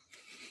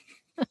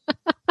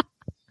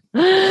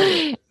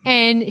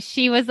 And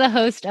she was the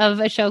host of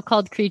a show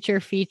called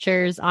Creature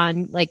Features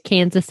on like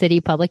Kansas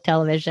City public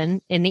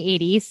television in the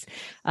 80s.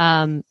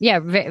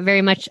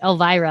 Very much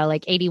Elvira,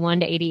 like 81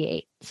 to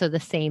 88. So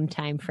the same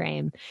time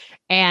frame.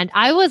 And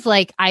I was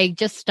like, I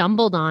just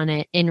stumbled on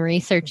it in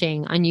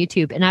researching on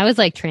YouTube, and I was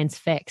like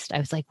transfixed. I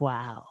was like,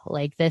 wow,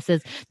 like this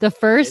is the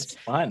first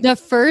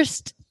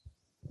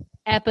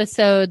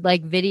episode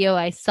like video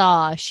I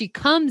saw. She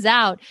comes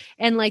out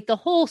and like the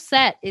whole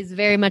set is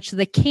very much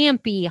the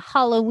campy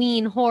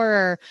Halloween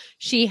horror.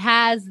 She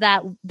has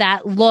that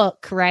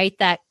look, right?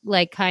 That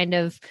like kind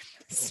of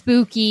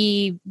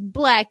spooky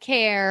black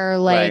hair,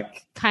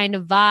 like kind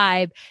of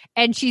vibe.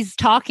 And she's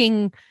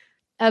talking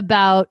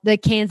about the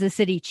Kansas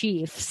City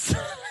Chiefs.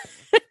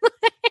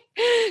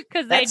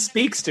 Because that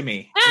speaks to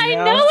me. I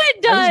know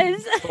it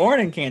does. I was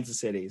born in Kansas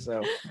City,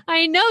 so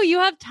I know you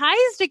have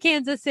ties to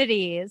Kansas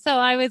City. So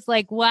I was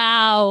like,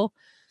 wow.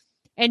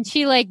 And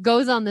she like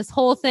goes on this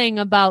whole thing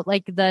about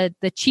like the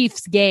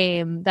Chiefs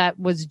game that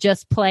was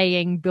just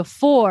playing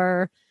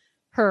before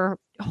her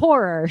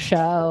horror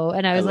show.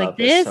 And I was like,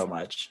 this so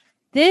much.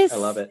 This I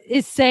love it.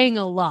 Is saying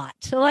a lot.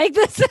 Like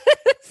this is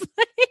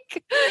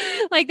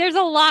like there's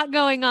a lot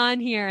going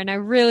on here, and I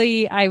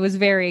was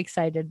very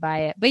excited by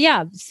it. But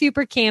yeah,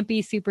 super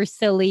campy, super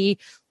silly,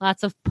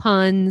 lots of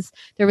puns.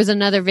 There was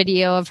another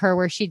video of her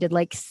where she did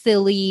like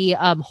silly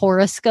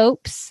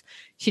horoscopes.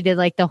 She did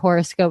like the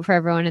horoscope for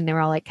everyone, and they were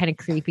all like kind of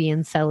creepy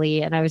and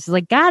silly. And I was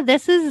like, God,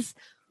 this is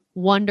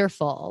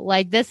wonderful.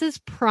 Like this is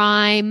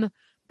prime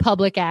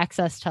public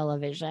access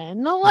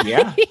television. Like,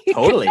 yeah,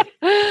 totally.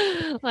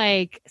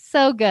 Like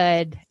so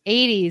good.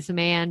 80s,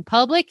 man.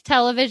 Public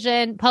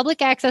television, public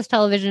access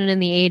television in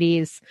the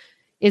 80s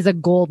is a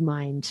gold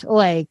mine.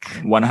 Like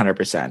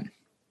 100%.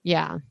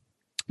 Yeah.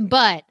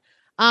 But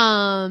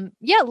so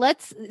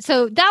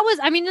that was,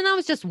 and that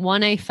was just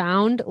one I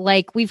found.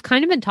 Like we've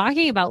kind of been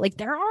talking about, like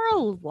there are a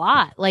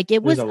lot. Like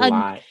it was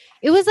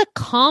a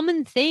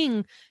common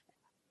thing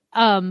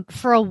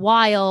for a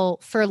while,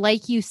 for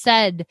like you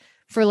said,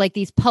 for like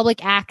these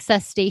public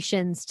access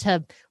stations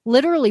to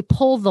literally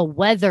pull the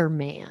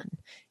weatherman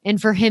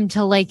and for him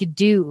to like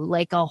do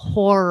like a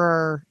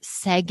horror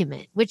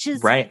segment, which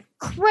is Right.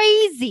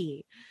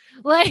 crazy.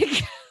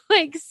 Like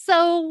like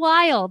so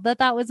wild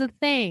that was a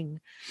thing.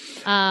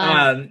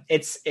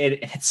 It's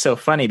so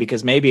funny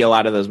because maybe a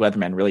lot of those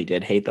weathermen really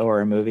did hate the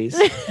horror movies,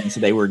 and so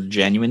they were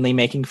genuinely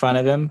making fun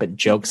of him. But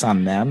jokes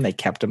on them, they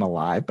kept him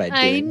alive by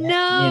doing it.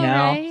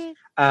 Right?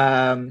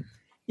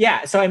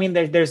 Yeah. So I mean,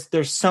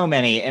 there's so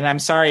many, and I'm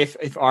sorry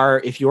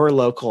if your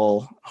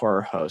local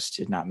horror host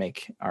did not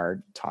make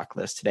our talk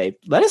list today.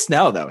 Let us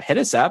know though. Hit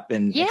us up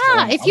and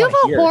if you have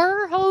a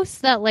horror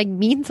host that like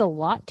means a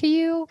lot to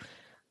you,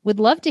 would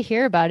love to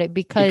hear about it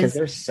because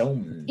there's so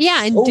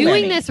and so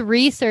doing many. this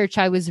research,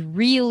 I was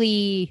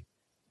really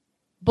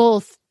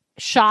both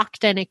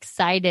shocked and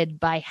excited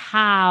by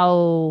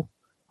how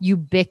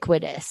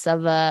ubiquitous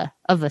of a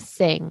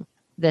thing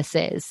this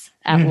is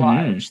at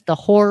large. The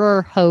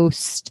horror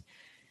host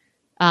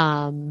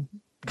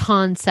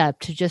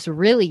concept just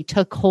really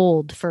took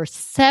hold for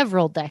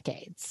several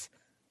decades.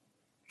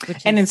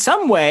 And in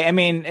some way, I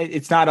mean,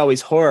 it's not always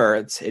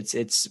horror.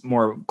 It's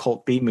more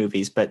cult B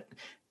movies, but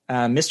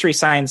Mystery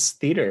Science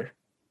Theater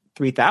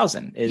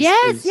 3000 is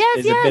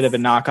a bit of a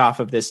knockoff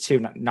of this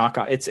too.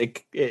 Knockoff.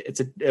 It's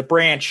a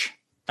branch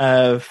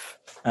of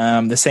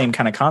the same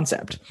kind of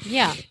concept.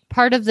 Yeah,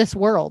 part of this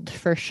world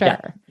for sure.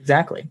 Yeah,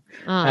 exactly.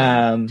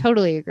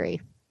 Totally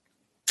agree.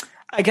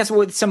 I guess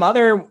with some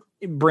other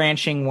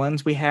branching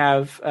ones, we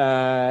have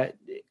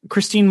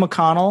Christine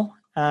McConnell.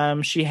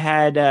 She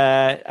had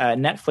a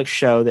Netflix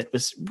show that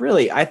was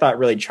really, I thought,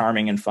 really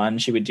charming and fun.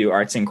 She would do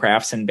arts and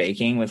crafts and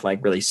baking with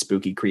like really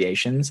spooky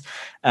creations.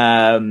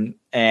 And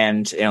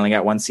it only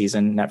got one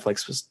season.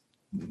 Netflix was,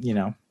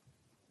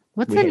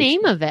 What's the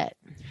name of it?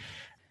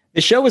 The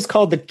show was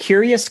called The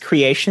Curious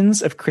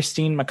Creations of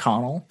Christine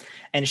McConnell.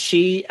 And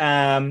she,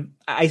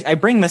 I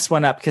bring this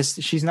one up because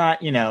she's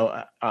not,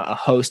 a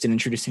host in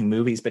introducing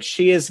movies, but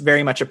she is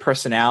very much a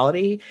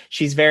personality.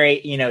 She's very,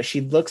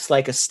 she looks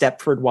like a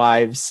Stepford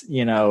Wives,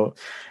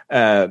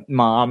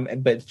 mom,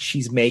 but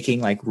she's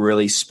making like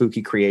really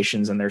spooky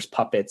creations and there's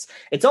puppets.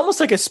 It's almost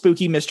like a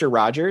spooky Mr.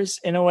 Rogers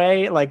in a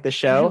way, like the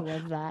show. I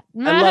love that.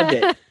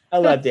 I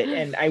loved it.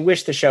 And I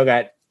wish the show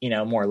got,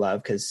 more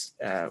love because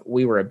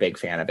we were a big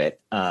fan of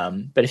it.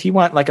 But if you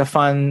want like a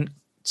fun,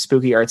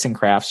 spooky arts and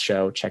crafts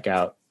show, check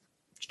out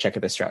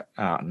this show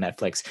on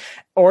Netflix,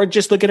 or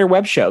just look at her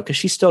web show because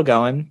she's still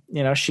going.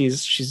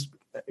 She's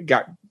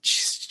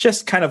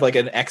just kind of like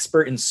an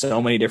expert in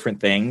so many different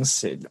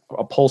things,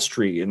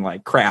 upholstery and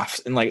like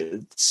crafts and like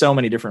so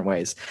many different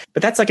ways.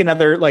 But that's like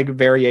another like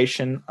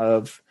variation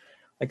of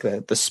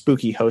like the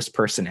spooky host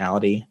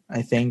personality,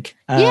 I think.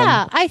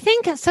 Yeah, I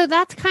think so.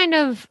 That's kind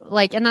of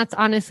like, and that's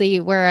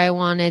honestly where I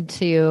wanted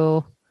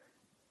to,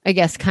 I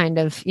guess, kind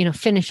of,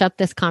 finish up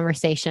this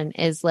conversation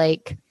is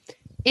like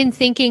in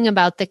thinking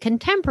about the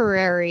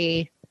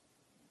contemporary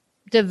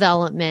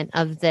development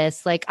of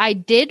this. Like I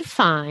did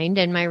find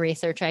in my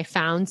research, I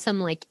found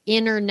some like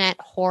internet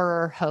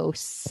horror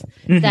hosts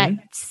that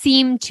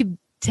seem to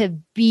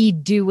be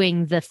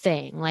doing the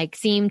thing, like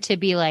seem to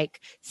be like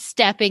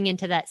stepping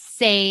into that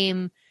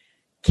same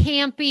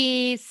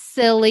campy,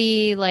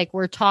 silly, like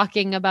we're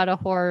talking about a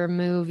horror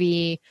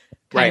movie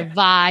kind of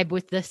vibe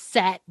with the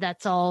set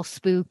that's all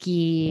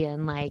spooky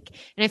and I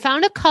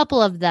found a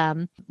couple of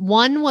them.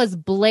 One was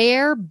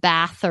Blair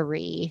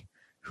Bathory,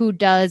 who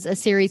does a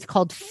series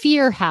called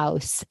Fear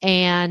House,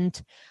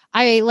 and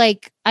I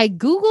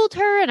Googled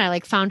her and I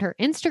found her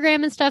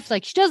Instagram and stuff.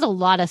 Like she does a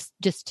lot of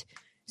just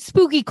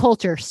spooky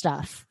culture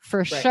stuff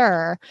for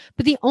sure.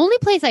 But the only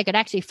place I could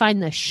actually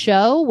find the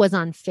show was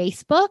on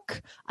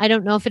Facebook. I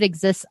don't know if it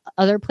exists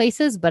other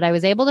places, but I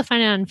was able to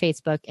find it on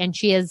Facebook. And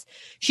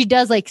she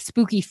does like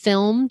spooky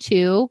film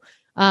too,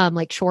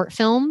 like short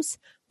films.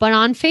 But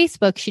on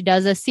Facebook, she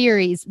does a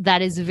series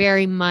that is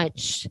very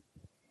much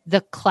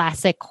the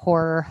classic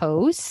horror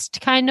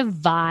host kind of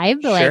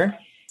vibe. Sure. Like,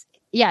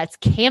 yeah, it's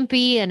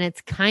campy and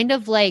it's kind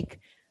of like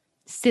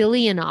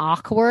silly and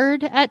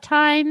awkward at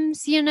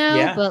times,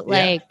 but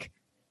like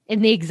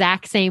in the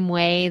exact same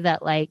way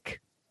that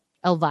like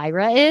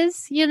Elvira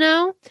is,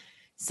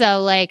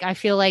 so like I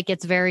feel like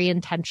it's very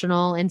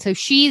intentional, and so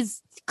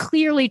she's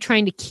clearly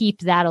trying to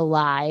keep that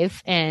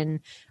alive, and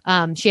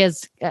she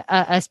has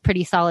a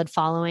pretty solid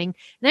following.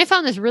 And I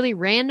found this really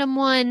random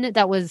one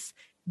that was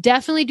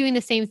definitely doing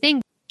the same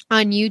thing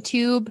on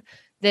YouTube.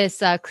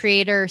 This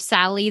creator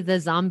Sally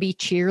the Zombie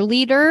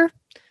Cheerleader,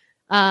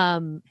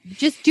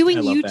 just doing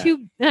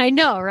YouTube. That. I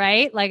know,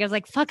 right? Like I was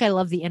like, fuck, I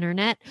love the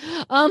internet.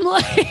 I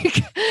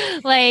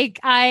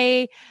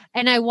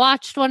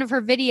watched one of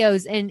her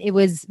videos and it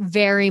was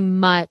very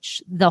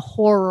much the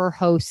horror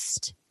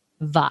host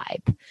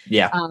vibe.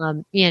 Yeah.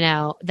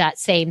 That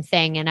same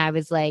thing. And I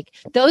was like,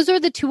 those are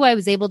the two I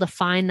was able to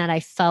find that I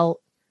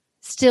felt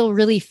still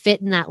really fit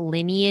in that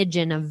lineage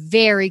and a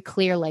very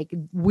clear, like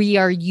we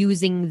are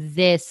using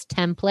this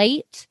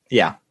template.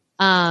 Yeah.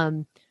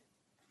 However,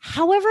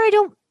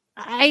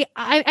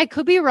 I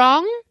could be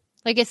wrong.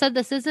 Like I said,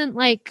 this isn't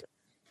like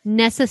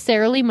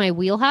necessarily my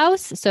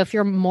wheelhouse. So if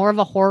you're more of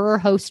a horror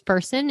host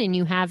person and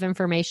you have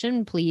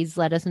information, please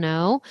let us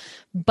know.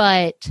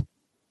 But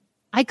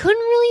I couldn't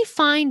really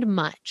find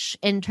much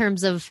in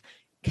terms of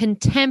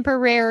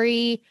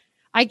contemporary.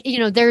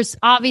 There's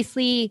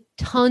obviously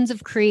tons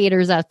of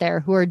creators out there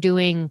who are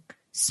doing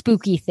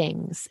spooky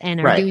things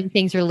and are doing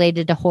things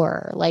related to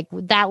horror. Like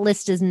that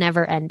list is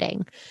never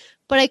ending.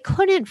 But I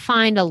couldn't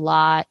find a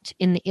lot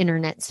in the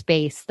internet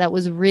space that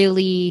was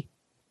really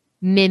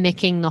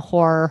mimicking the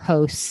horror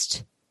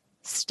host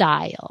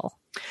style.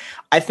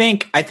 I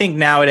think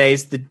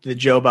nowadays the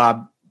Joe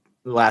Bob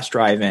Last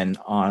Drive-In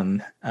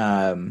on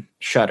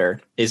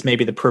Shudder is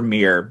maybe the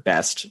premier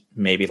best,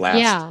 maybe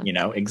last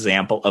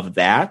example of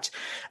that.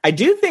 I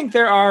do think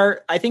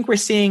I think we're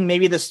seeing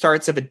maybe the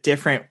starts of a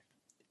different,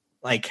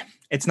 like,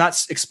 it's not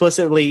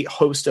explicitly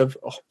host of,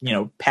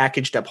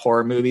 packaged up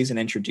horror movies and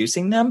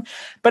introducing them.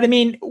 But I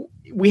mean,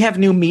 we have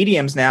new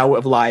mediums now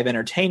of live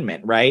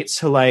entertainment, right?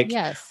 So like,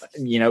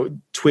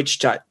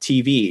 Twitch.tv,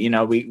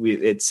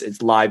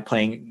 it's live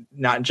playing,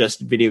 not just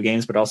video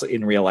games, but also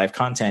in real life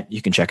content.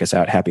 You can check us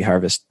out, Happy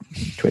Harvest,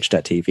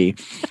 Twitch.tv.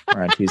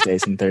 We're on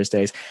Tuesdays and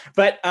Thursdays.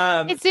 But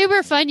it's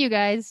super fun, you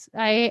guys.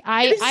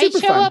 I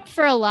show up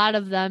for a lot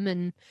of them,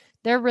 and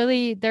they're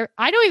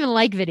I don't even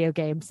like video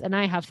games, and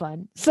I have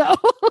fun. So,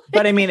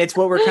 but I mean, it's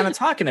what we're kind of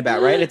talking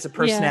about, right? It's a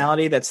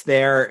personality that's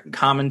there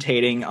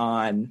commentating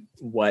on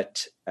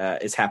what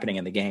is happening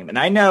in the game. And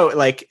I know,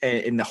 like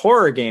in the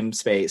horror game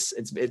space,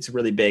 it's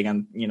really big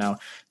on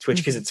Twitch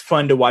because it's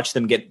fun to watch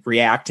them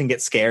react and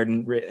get scared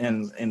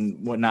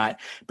and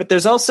whatnot. But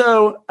there's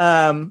also,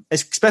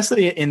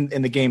 especially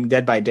in the game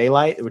Dead by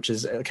Daylight, which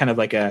is kind of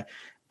like a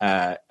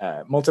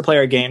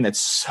multiplayer game that's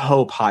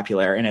so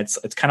popular, and it's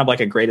kind of like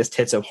a greatest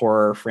hits of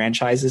horror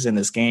franchises in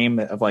this game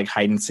of like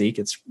hide and seek.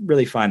 It's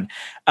really fun.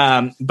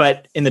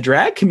 But in the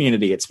drag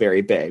community, it's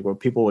very big, where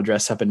people will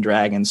dress up in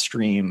drag and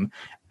stream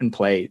and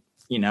play,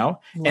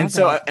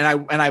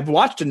 I've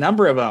watched a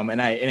number of them,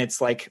 and it's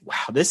like, wow,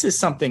 this is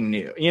something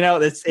new.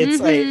 It's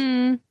like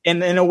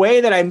in a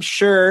way that I'm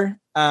sure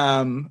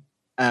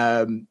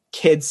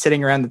kids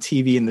sitting around the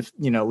TV in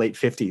the late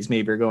 50s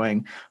maybe are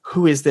going,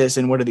 who is this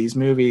and what are these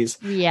movies?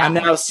 Yeah. I'm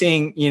now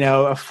seeing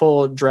a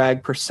full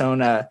drag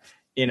persona,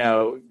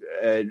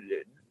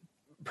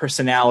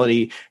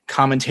 personality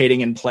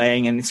commentating and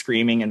playing and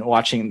screaming and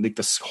watching like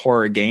this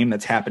horror game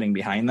that's happening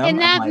behind them. And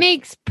that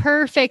makes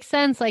perfect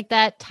sense. Like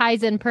that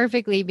ties in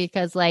perfectly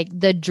because like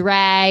the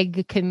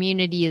drag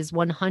community is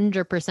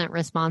 100%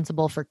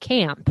 responsible for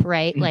camp,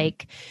 right? Mm-hmm.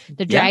 Like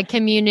the drag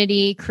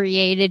community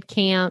created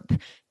camp.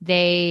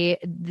 They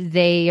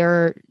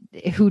are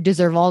who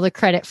deserve all the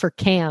credit for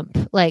camp,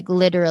 like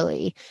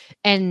literally.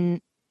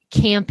 And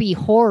campy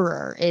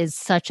horror is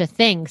such a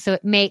thing. So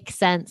it makes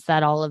sense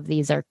that all of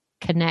these are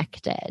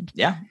connected.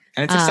 Yeah.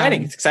 And it's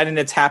exciting. It's exciting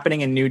that it's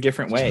happening in new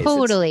different ways.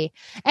 Totally.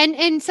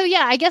 And so,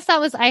 yeah, I guess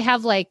I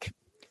have like,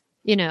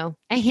 a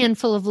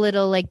handful of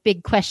little like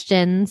big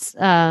questions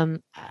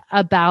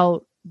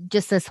about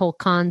just this whole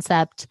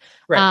concept.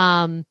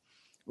 Right.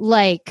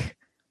 Like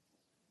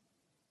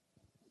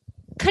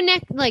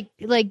connect, like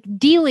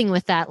dealing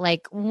with that.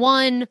 Like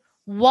one,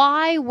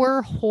 why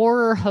were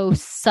horror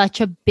hosts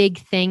such a big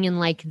thing in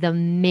like the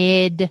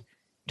mid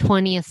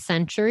 20th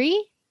century?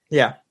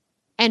 Yeah.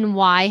 And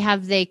why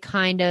have they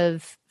kind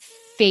of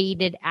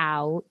faded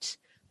out?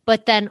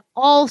 But then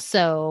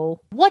also,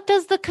 what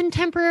does the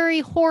contemporary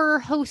horror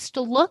host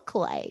look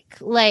like?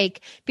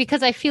 Like,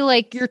 because I feel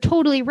like you're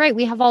totally right.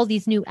 We have all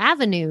these new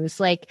avenues.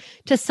 Like,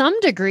 to some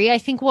degree, I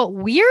think what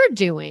we're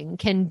doing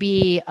can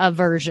be a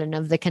version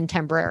of the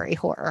contemporary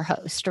horror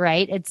host,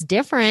 right? It's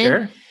different.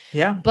 Sure.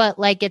 Yeah. But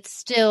like,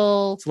 it's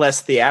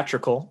less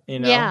theatrical,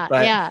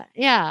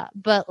 Yeah.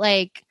 But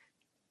like,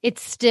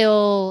 it's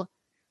still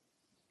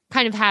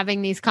kind of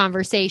having these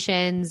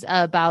conversations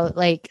about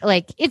like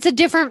it's a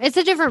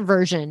different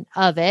version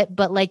of it,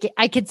 but like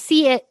I could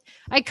see it,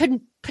 I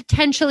could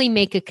potentially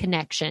make a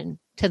connection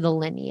to the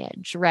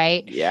lineage,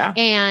 right? Yeah.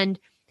 And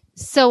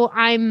so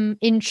I'm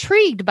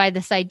intrigued by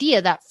this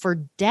idea that for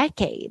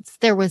decades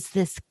there was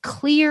this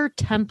clear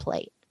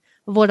template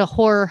of what a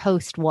horror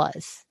host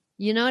was.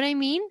 You know what I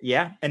mean?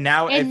 Yeah. And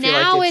now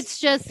it's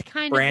just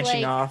kind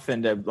branching of off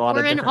into a lot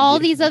of we're in all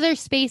these other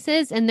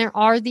spaces, and there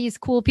are these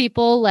cool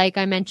people, like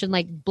I mentioned,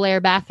 like Blair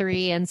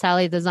Bathory and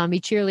Sally the Zombie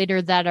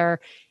Cheerleader, that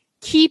are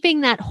keeping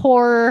that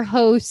horror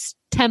host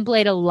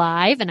template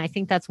alive. And I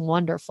think that's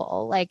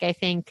wonderful. Like I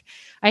think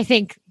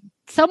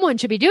someone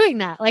should be doing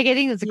that. Like I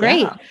think that's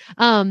great.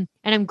 And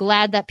I'm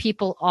glad that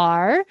people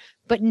are,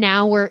 but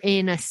now we're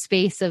in a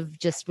space of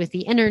just with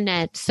the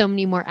internet, so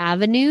many more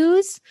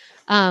avenues.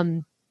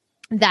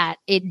 That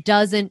it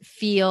doesn't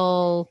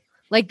feel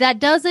like that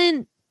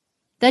doesn't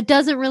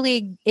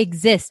really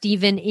exist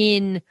even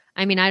in,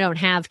 I mean, I don't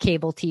have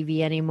cable TV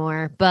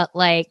anymore, but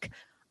like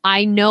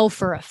I know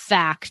for a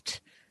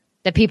fact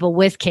that people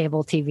with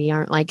cable TV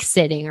aren't like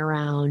sitting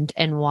around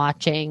and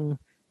watching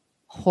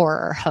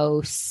horror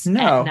hosts.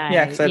 No,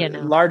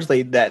 night,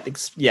 largely that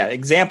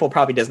example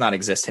probably does not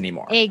exist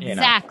anymore.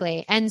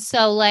 Exactly. And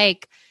so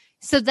like,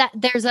 So that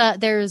there's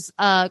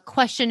a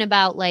question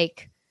about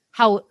like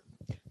how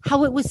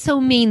it was so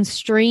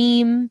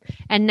mainstream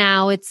and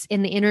now it's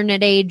in the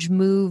internet age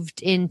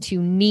moved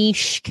into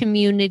niche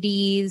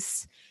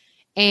communities,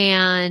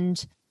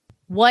 and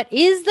what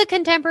is the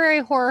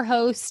contemporary horror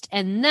host?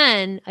 And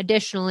then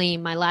additionally,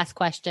 my last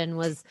question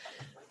was,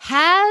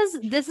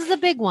 this is a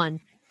big one,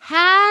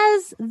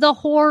 has the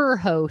horror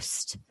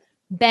host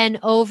been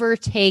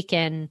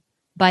overtaken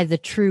by the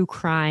true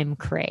crime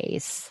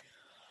craze?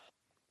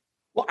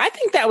 Well, I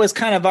think that was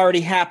kind of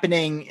already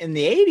happening in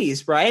the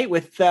 80s, right?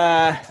 With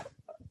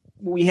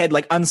we had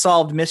like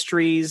Unsolved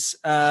Mysteries.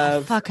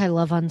 Fuck, I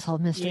love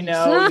Unsolved Mysteries. You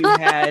know, you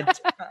had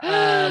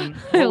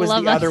what was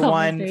the other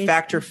one? Mysteries.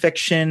 Fact or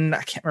Fiction.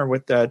 I can't remember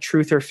what the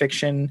Truth or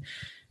Fiction.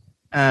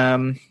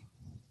 I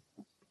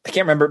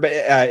can't remember, but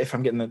if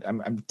I'm getting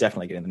I'm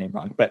definitely getting the name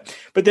wrong. But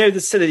they're the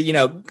sort of, you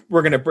know,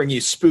 we're going to bring you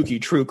spooky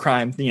true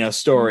crime, you know,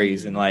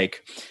 stories, and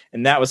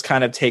that was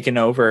kind of taken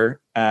over.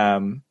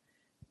 Yeah,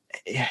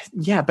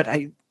 but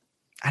I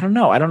don't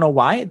know. I don't know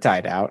why it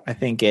died out. I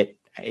think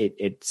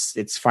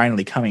it's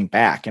finally coming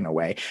back in a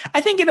way.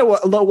 I think in a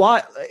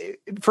lot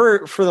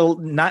for the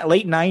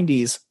late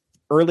 90s,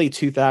 early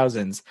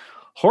 2000s,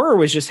 horror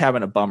was just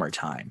having a bummer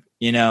time.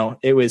 You know,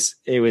 it was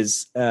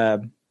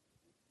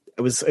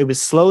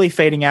slowly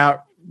fading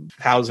out.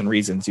 1,000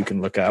 reasons you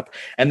can look up.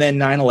 And then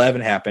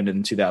 9/11 happened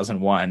in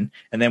 2001.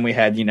 And then we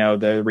had, you know,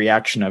 the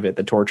reaction of it,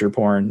 the torture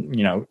porn,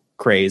 you know,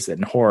 craze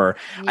and horror.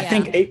 Yeah. I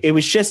think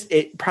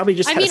it probably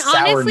just had a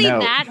sour honestly, note.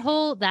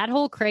 that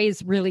whole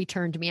craze really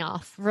turned me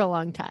off for a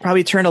long time.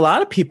 Probably turned a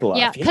lot of people off.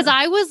 Yeah, because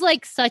I was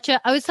like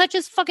I was such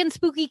a fucking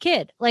spooky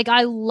kid. Like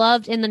I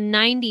loved in the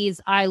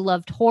 90s, I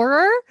loved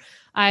horror.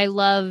 I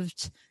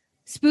loved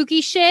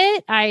spooky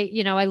shit. I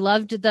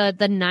loved the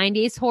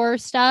 90s horror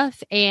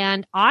stuff.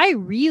 And I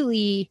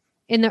really,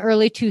 in the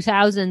early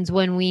 2000s,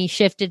 when we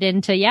shifted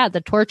into,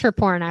 the torture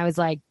porn, I was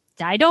like,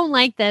 I don't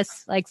like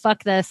this. Like,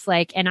 fuck this.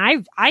 Like, and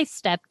I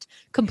stepped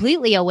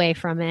completely away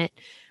from it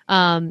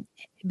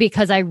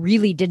because I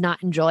really did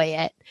not enjoy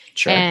it.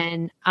 Sure.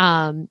 And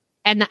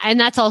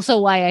that's also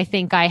why I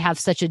think I have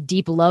such a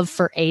deep love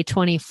for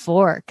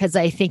A24, because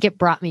I think it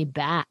brought me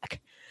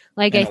back.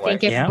 Like, I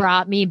think it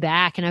brought me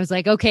back, and I was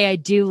like, okay, I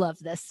do love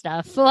this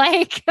stuff.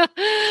 Like,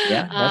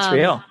 yeah, that's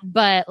real.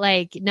 But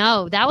like,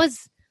 no, that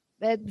was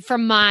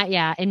from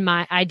my,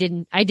 I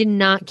did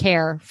not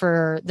care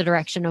for the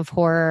direction of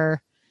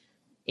horror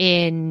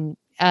in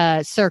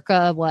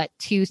circa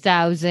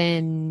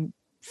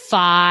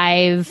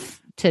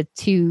 2005 to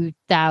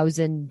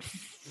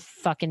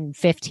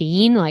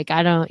 2015. Like,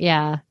 I don't,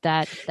 that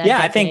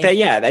I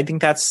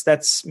think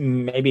that's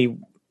maybe,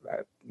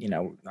 you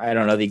know, I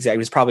don't know the exact, it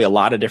was probably a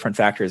lot of different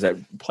factors that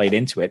played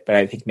into it, but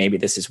I think maybe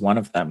this is one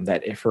of them,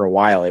 that for a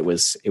while it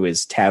was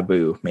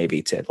taboo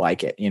maybe to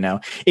like it, you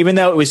know, even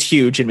though it was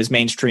huge and was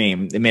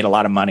mainstream, it made a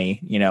lot of money.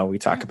 You know, we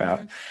talk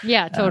about,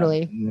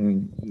 totally.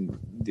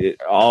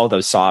 All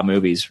those Saw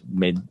movies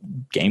made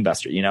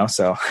Gamebuster, you know,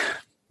 so,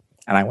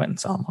 and I went and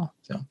saw them all.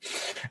 So,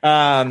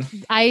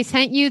 I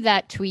sent you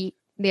that tweet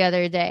the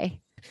other day.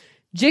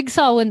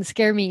 Jigsaw wouldn't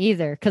scare me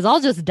either, because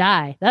I'll just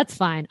die. That's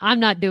fine. I'm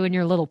not doing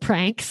your little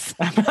pranks.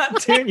 I'm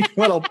not doing your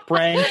little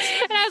pranks.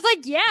 And I was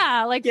like,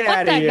 yeah, like, get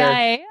fuck that here.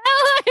 guy.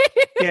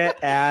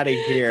 Get out of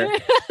here.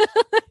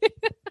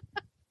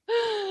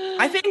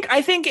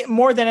 I think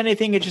more than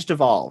anything, it just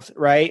evolved,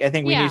 right? I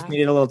think we just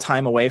needed a little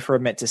time away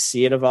from it to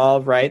see it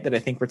evolve, right? That I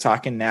think we're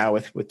talking now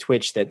with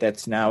Twitch,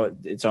 that's now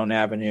its own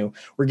avenue.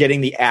 We're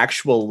getting the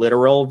actual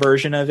literal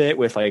version of it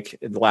with like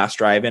The Last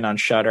Drive-In on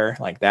Shudder,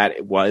 like that.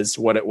 It was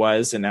what it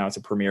was, and now it's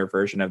a premiere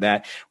version of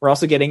that. We're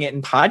also getting it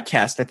in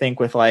podcast, I think,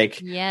 with like,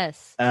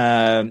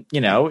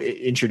 you know,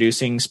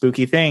 introducing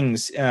spooky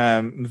things.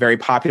 Very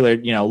popular,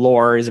 you know,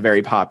 Lore is a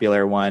very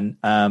popular one,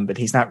 but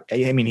he's not.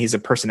 I mean, he's a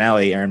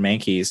personality. Aaron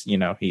Mahnke's, you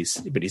know, he's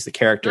the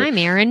character. I'm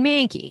Aaron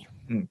Mahnke.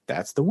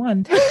 That's the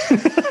one.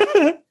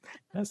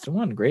 That's the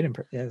one. Great.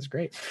 Yeah, that's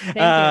great. Thank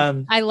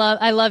you. I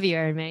love you,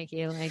 Aaron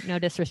Mahnke. Like, no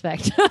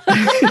disrespect.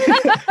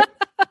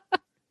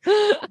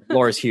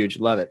 Laura's huge.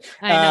 Love it.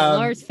 I know.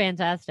 Laura's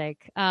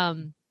fantastic.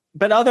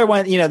 But other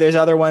one, you know, there's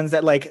other ones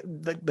that like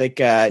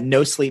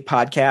No Sleep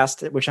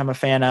Podcast, which I'm a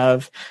fan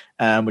of,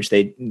 which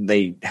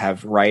they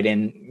have write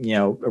in, you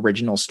know,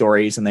 original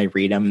stories, and they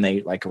read them and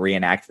they like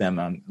reenact them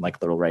on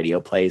like little radio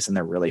plays, and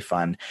they're really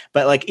fun.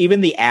 But like even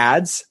the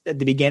ads at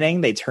the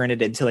beginning, they turn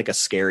it into like a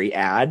scary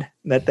ad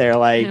that they're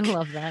like, I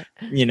love that.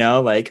 You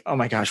know, like, oh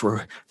my gosh,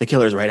 the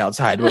killer's right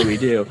outside. What do we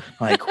do?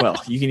 Like, well,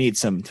 you can eat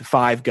some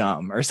 5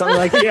 gum or something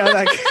like, you know,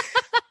 like.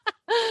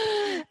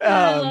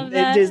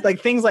 It just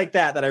like things like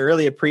that I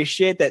really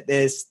appreciate,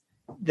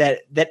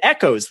 that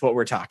echoes what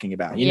we're talking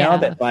about, you know,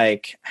 that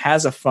like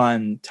has a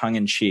fun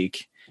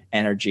tongue-in-cheek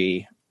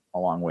energy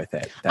along with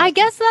it. I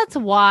guess that's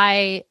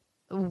where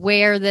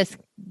this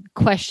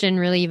question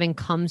really even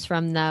comes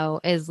from, though,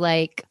 is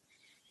like,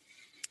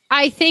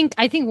 I think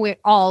we're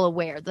all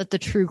aware that the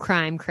true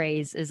crime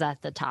craze is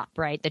at the top,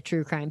 right? The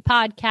true crime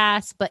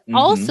podcast, but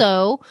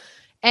also,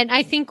 and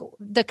I think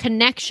the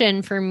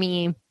connection for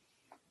me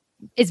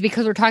is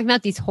because we're talking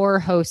about these horror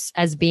hosts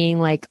as being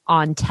like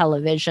on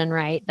television,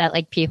 right? That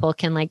like people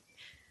can like,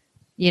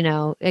 you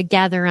know,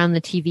 gather around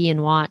the TV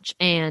and watch.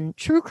 And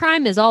true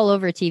crime is all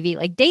over TV,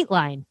 like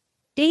Dateline,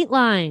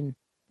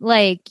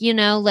 like, you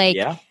know,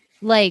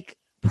 like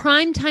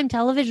primetime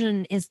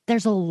television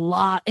there's a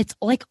lot. It's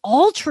like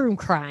all true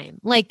crime.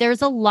 Like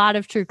there's a lot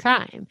of true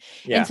crime.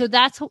 Yeah. And so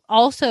that's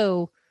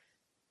also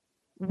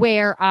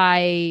where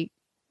I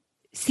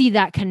see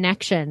that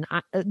connection,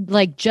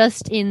 like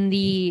just in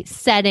the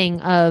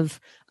setting of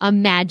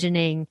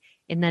imagining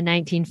in the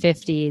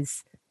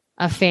 1950s,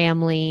 a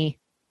family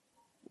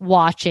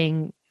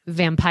watching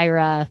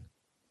Vampira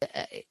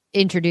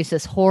introduce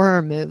this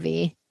horror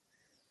movie.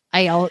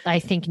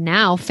 I think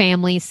now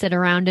families sit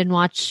around and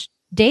watch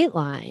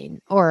Dateline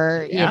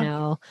or, you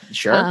know,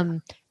 sure.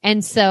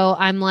 And so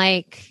I'm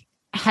like,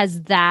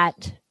 has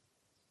that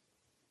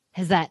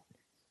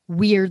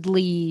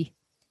weirdly,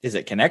 is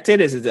it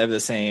connected? Is it of the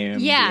same?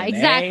 Yeah,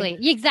 DNA?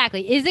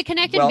 exactly. Is it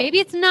connected? Well, maybe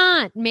it's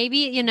not. Maybe,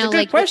 you know, it's a good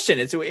like question.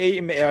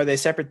 Are they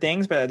separate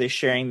things, but are they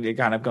sharing? They're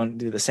kind of going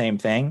to do the same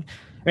thing.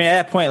 I mean,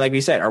 at that point, like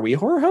we said, are we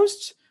horror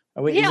hosts?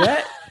 Are we? Yeah. Is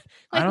that,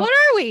 like, what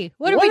are we?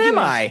 What are we doing? Am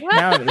I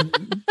now?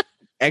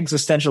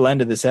 Existential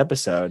end of this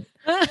episode.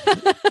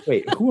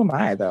 Wait, who am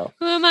I though?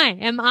 Who am I?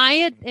 Am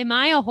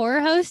I a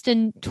horror host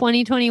in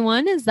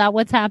 2021? Is that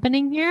what's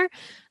happening here?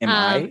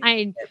 Am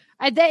I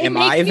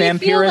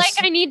Vampira? Like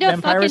I need to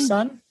Vampira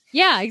son?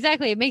 Yeah,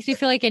 exactly. It makes me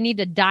feel like I need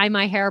to dye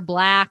my hair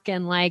black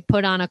and like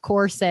put on a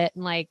corset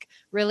and like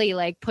really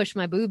like push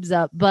my boobs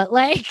up. But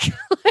like,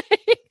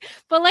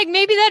 but like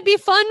maybe that'd be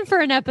fun for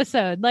an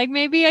episode. Like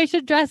maybe I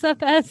should dress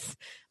up as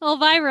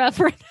Elvira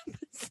for an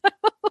episode.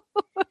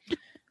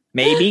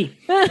 Maybe.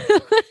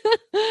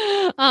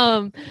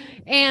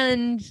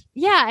 And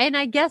yeah, and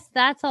I guess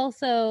that's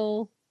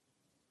also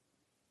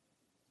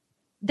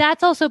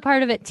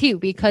part of it too,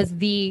 because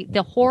the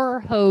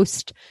horror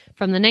host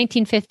from the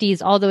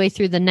 1950s all the way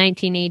through the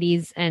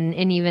 1980s and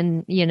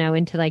even, you know,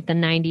 into like the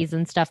 90s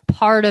and stuff,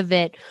 part of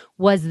it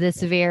was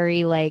this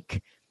very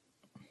like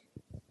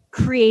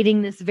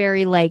creating this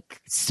very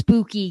like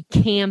spooky,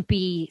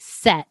 campy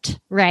set,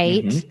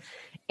 right? Mm-hmm.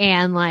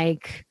 And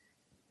like,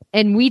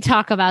 and we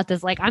talk about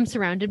this, like I'm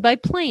surrounded by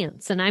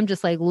plants and I'm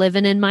just like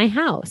living in my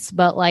house,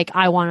 but like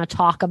I want to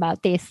talk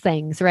about these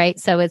things, right?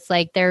 So it's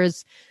like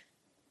there's,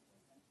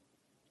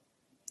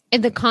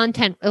 in the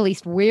content, at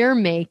least we're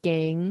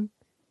making,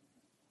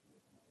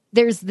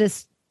 there's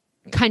this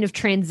kind of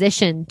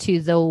transition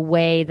to the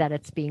way that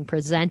it's being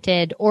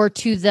presented or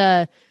to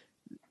the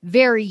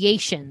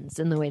variations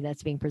in the way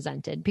that's being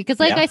presented.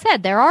 Because like I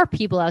said, there are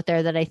people out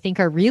there that I think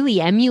are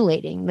really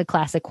emulating the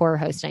classic horror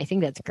host. And I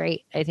think that's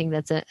great. I think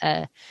that's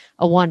a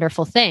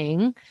wonderful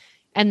thing.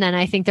 And then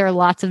I think there are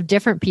lots of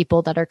different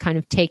people that are kind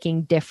of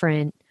taking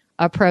different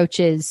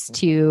approaches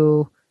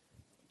to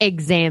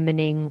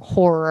examining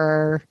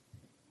horror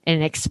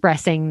and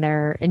expressing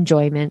their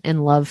enjoyment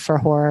and love for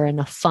horror in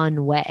a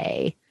fun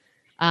way.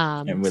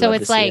 So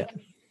it's like,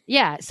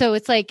 so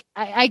it's like,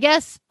 I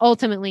guess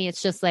ultimately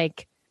it's just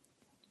like,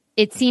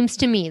 it seems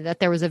to me that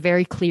there was a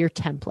very clear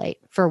template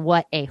for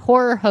what a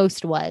horror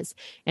host was.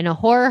 And a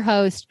horror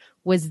host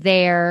was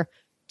there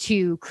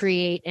to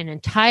create an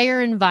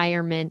entire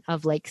environment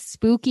of like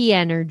spooky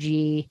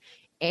energy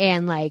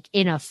and like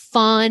in a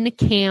fun,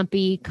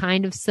 campy,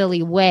 kind of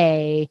silly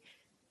way,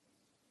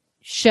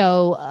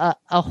 show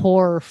a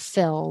horror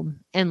film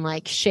and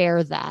like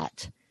share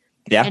that.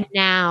 Yeah. And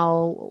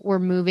now we're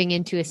moving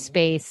into a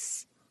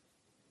space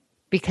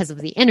because of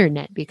the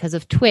internet, because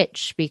of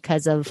Twitch,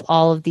 because of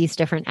all of these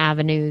different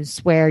avenues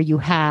where you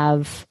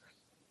have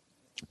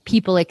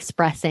people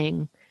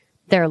expressing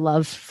their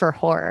love for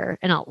horror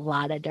in a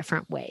lot of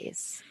different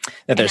ways.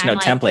 That there's no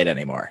template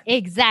anymore.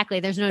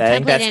 Exactly. There's no template. I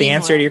think that's anymore. the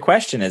answer to your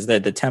question, is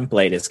that the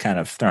template is kind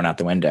of thrown out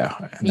the window.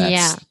 And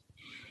yeah.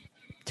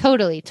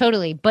 Totally.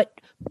 But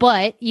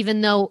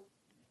even though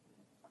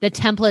the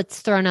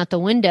template's thrown out the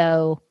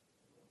window,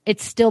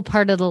 it's still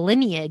part of the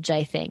lineage,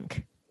 I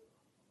think.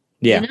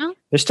 Yeah. You know?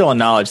 There's still a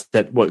knowledge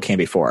that what came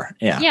before.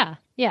 Yeah.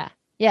 Yeah.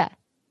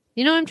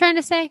 You know what I'm trying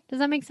to say? Does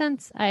that make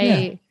sense?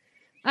 I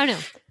don't know.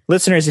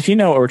 Listeners, if you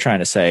know what we're trying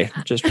to say,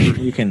 just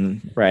you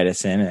can write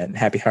us in at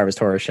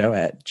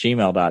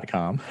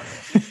happyharvesthorrorshow@gmail.com.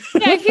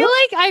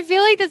 I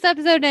feel like this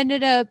episode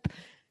ended up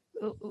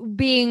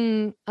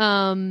being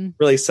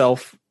really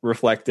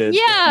self-reflective.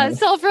 Yeah,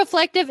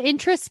 self-reflective,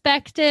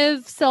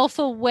 introspective,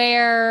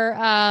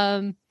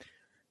 self-aware.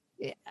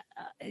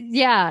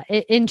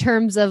 In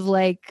terms of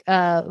like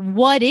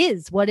what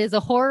is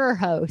a horror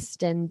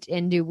host,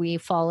 and do we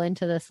fall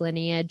into this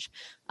lineage?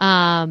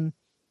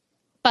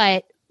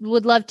 But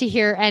would love to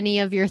hear any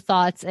of your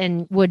thoughts,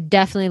 and would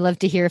definitely love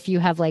to hear if you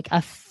have like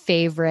a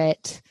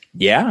favorite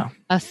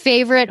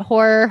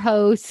horror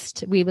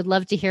host. We would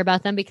love to hear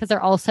about them because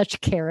they're all such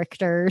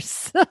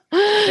characters.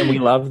 And we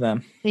love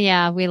them.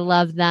 Yeah, we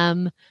love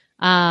them.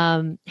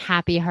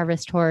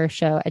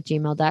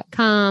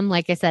 happyharvesthorrorshow@gmail.com.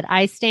 Like I said,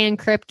 I stand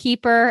Crypt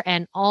Keeper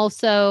and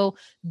also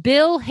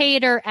Bill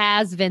Hader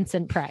as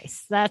Vincent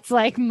Price. That's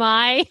like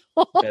my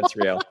That's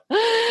real.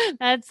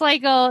 that's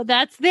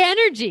the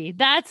energy.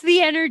 That's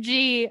the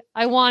energy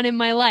I want in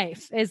my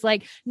life. Is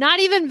like not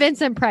even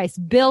Vincent Price,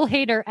 Bill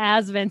Hader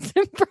as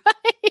Vincent Price.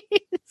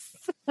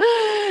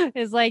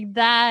 Is like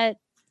that.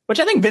 Which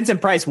I think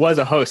Vincent Price was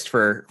a host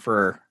for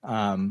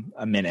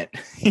a minute.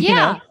 you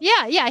know?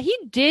 Yeah. He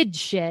did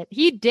shit.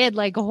 He did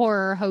like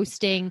horror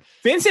hosting.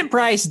 Vincent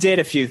Price did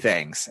a few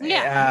things.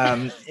 Yeah.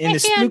 In the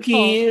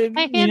spooky,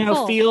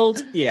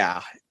 field.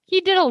 Yeah. He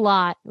did a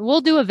lot.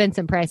 We'll do a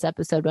Vincent Price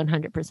episode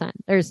 100%.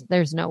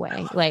 There's no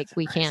way. Like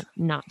we can't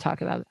not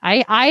talk about it.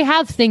 I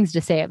have things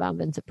to say about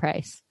Vincent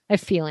Price. I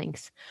have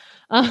feelings.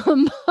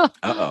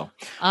 Uh-oh.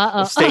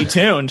 Well, stay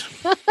tuned.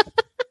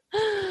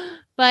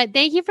 But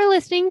thank you for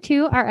listening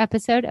to our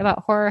episode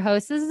about horror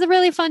hosts. This is a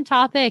really fun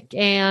topic,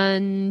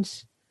 and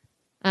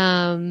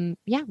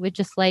we'd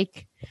just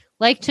like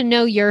to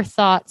know your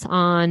thoughts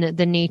on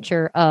the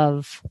nature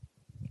of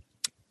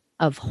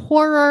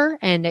horror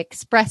and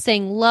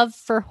expressing love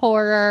for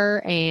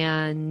horror,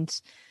 and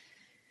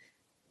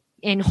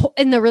in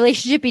the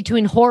relationship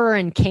between horror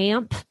and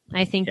camp.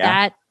 I think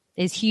that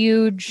is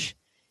huge.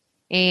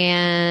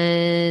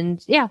 And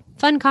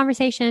fun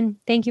conversation.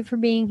 Thank you for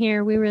being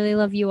here. We really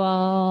love you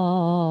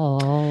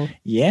all.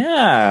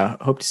 Yeah.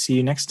 Hope to see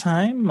you next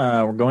time.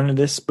 We're going into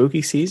this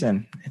spooky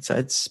season.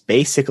 It's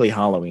basically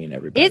Halloween,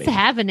 everybody. It's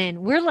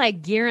happening. We're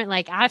like gearing,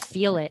 like I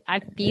feel it.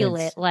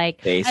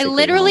 Like I Halloween.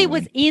 literally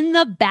was in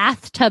the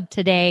bathtub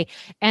today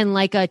and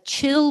like a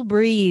chill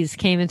breeze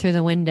came in through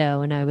the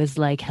window and I was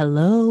like,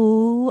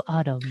 hello,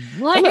 autumn.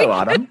 Like, Hello,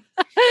 Autumn.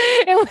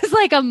 it was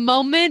like a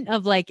moment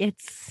of like,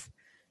 it's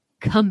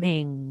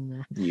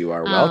coming. You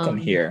are welcome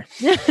here.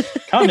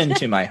 Come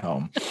into my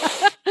home.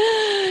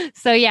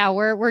 So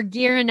we're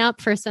gearing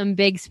up for some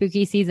big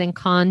spooky season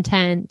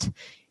content,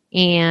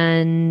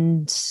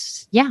 and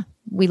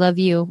we love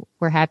you.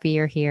 We're happy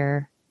you're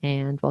here,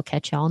 and we'll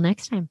catch y'all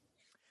next time.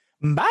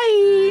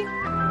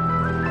 Bye.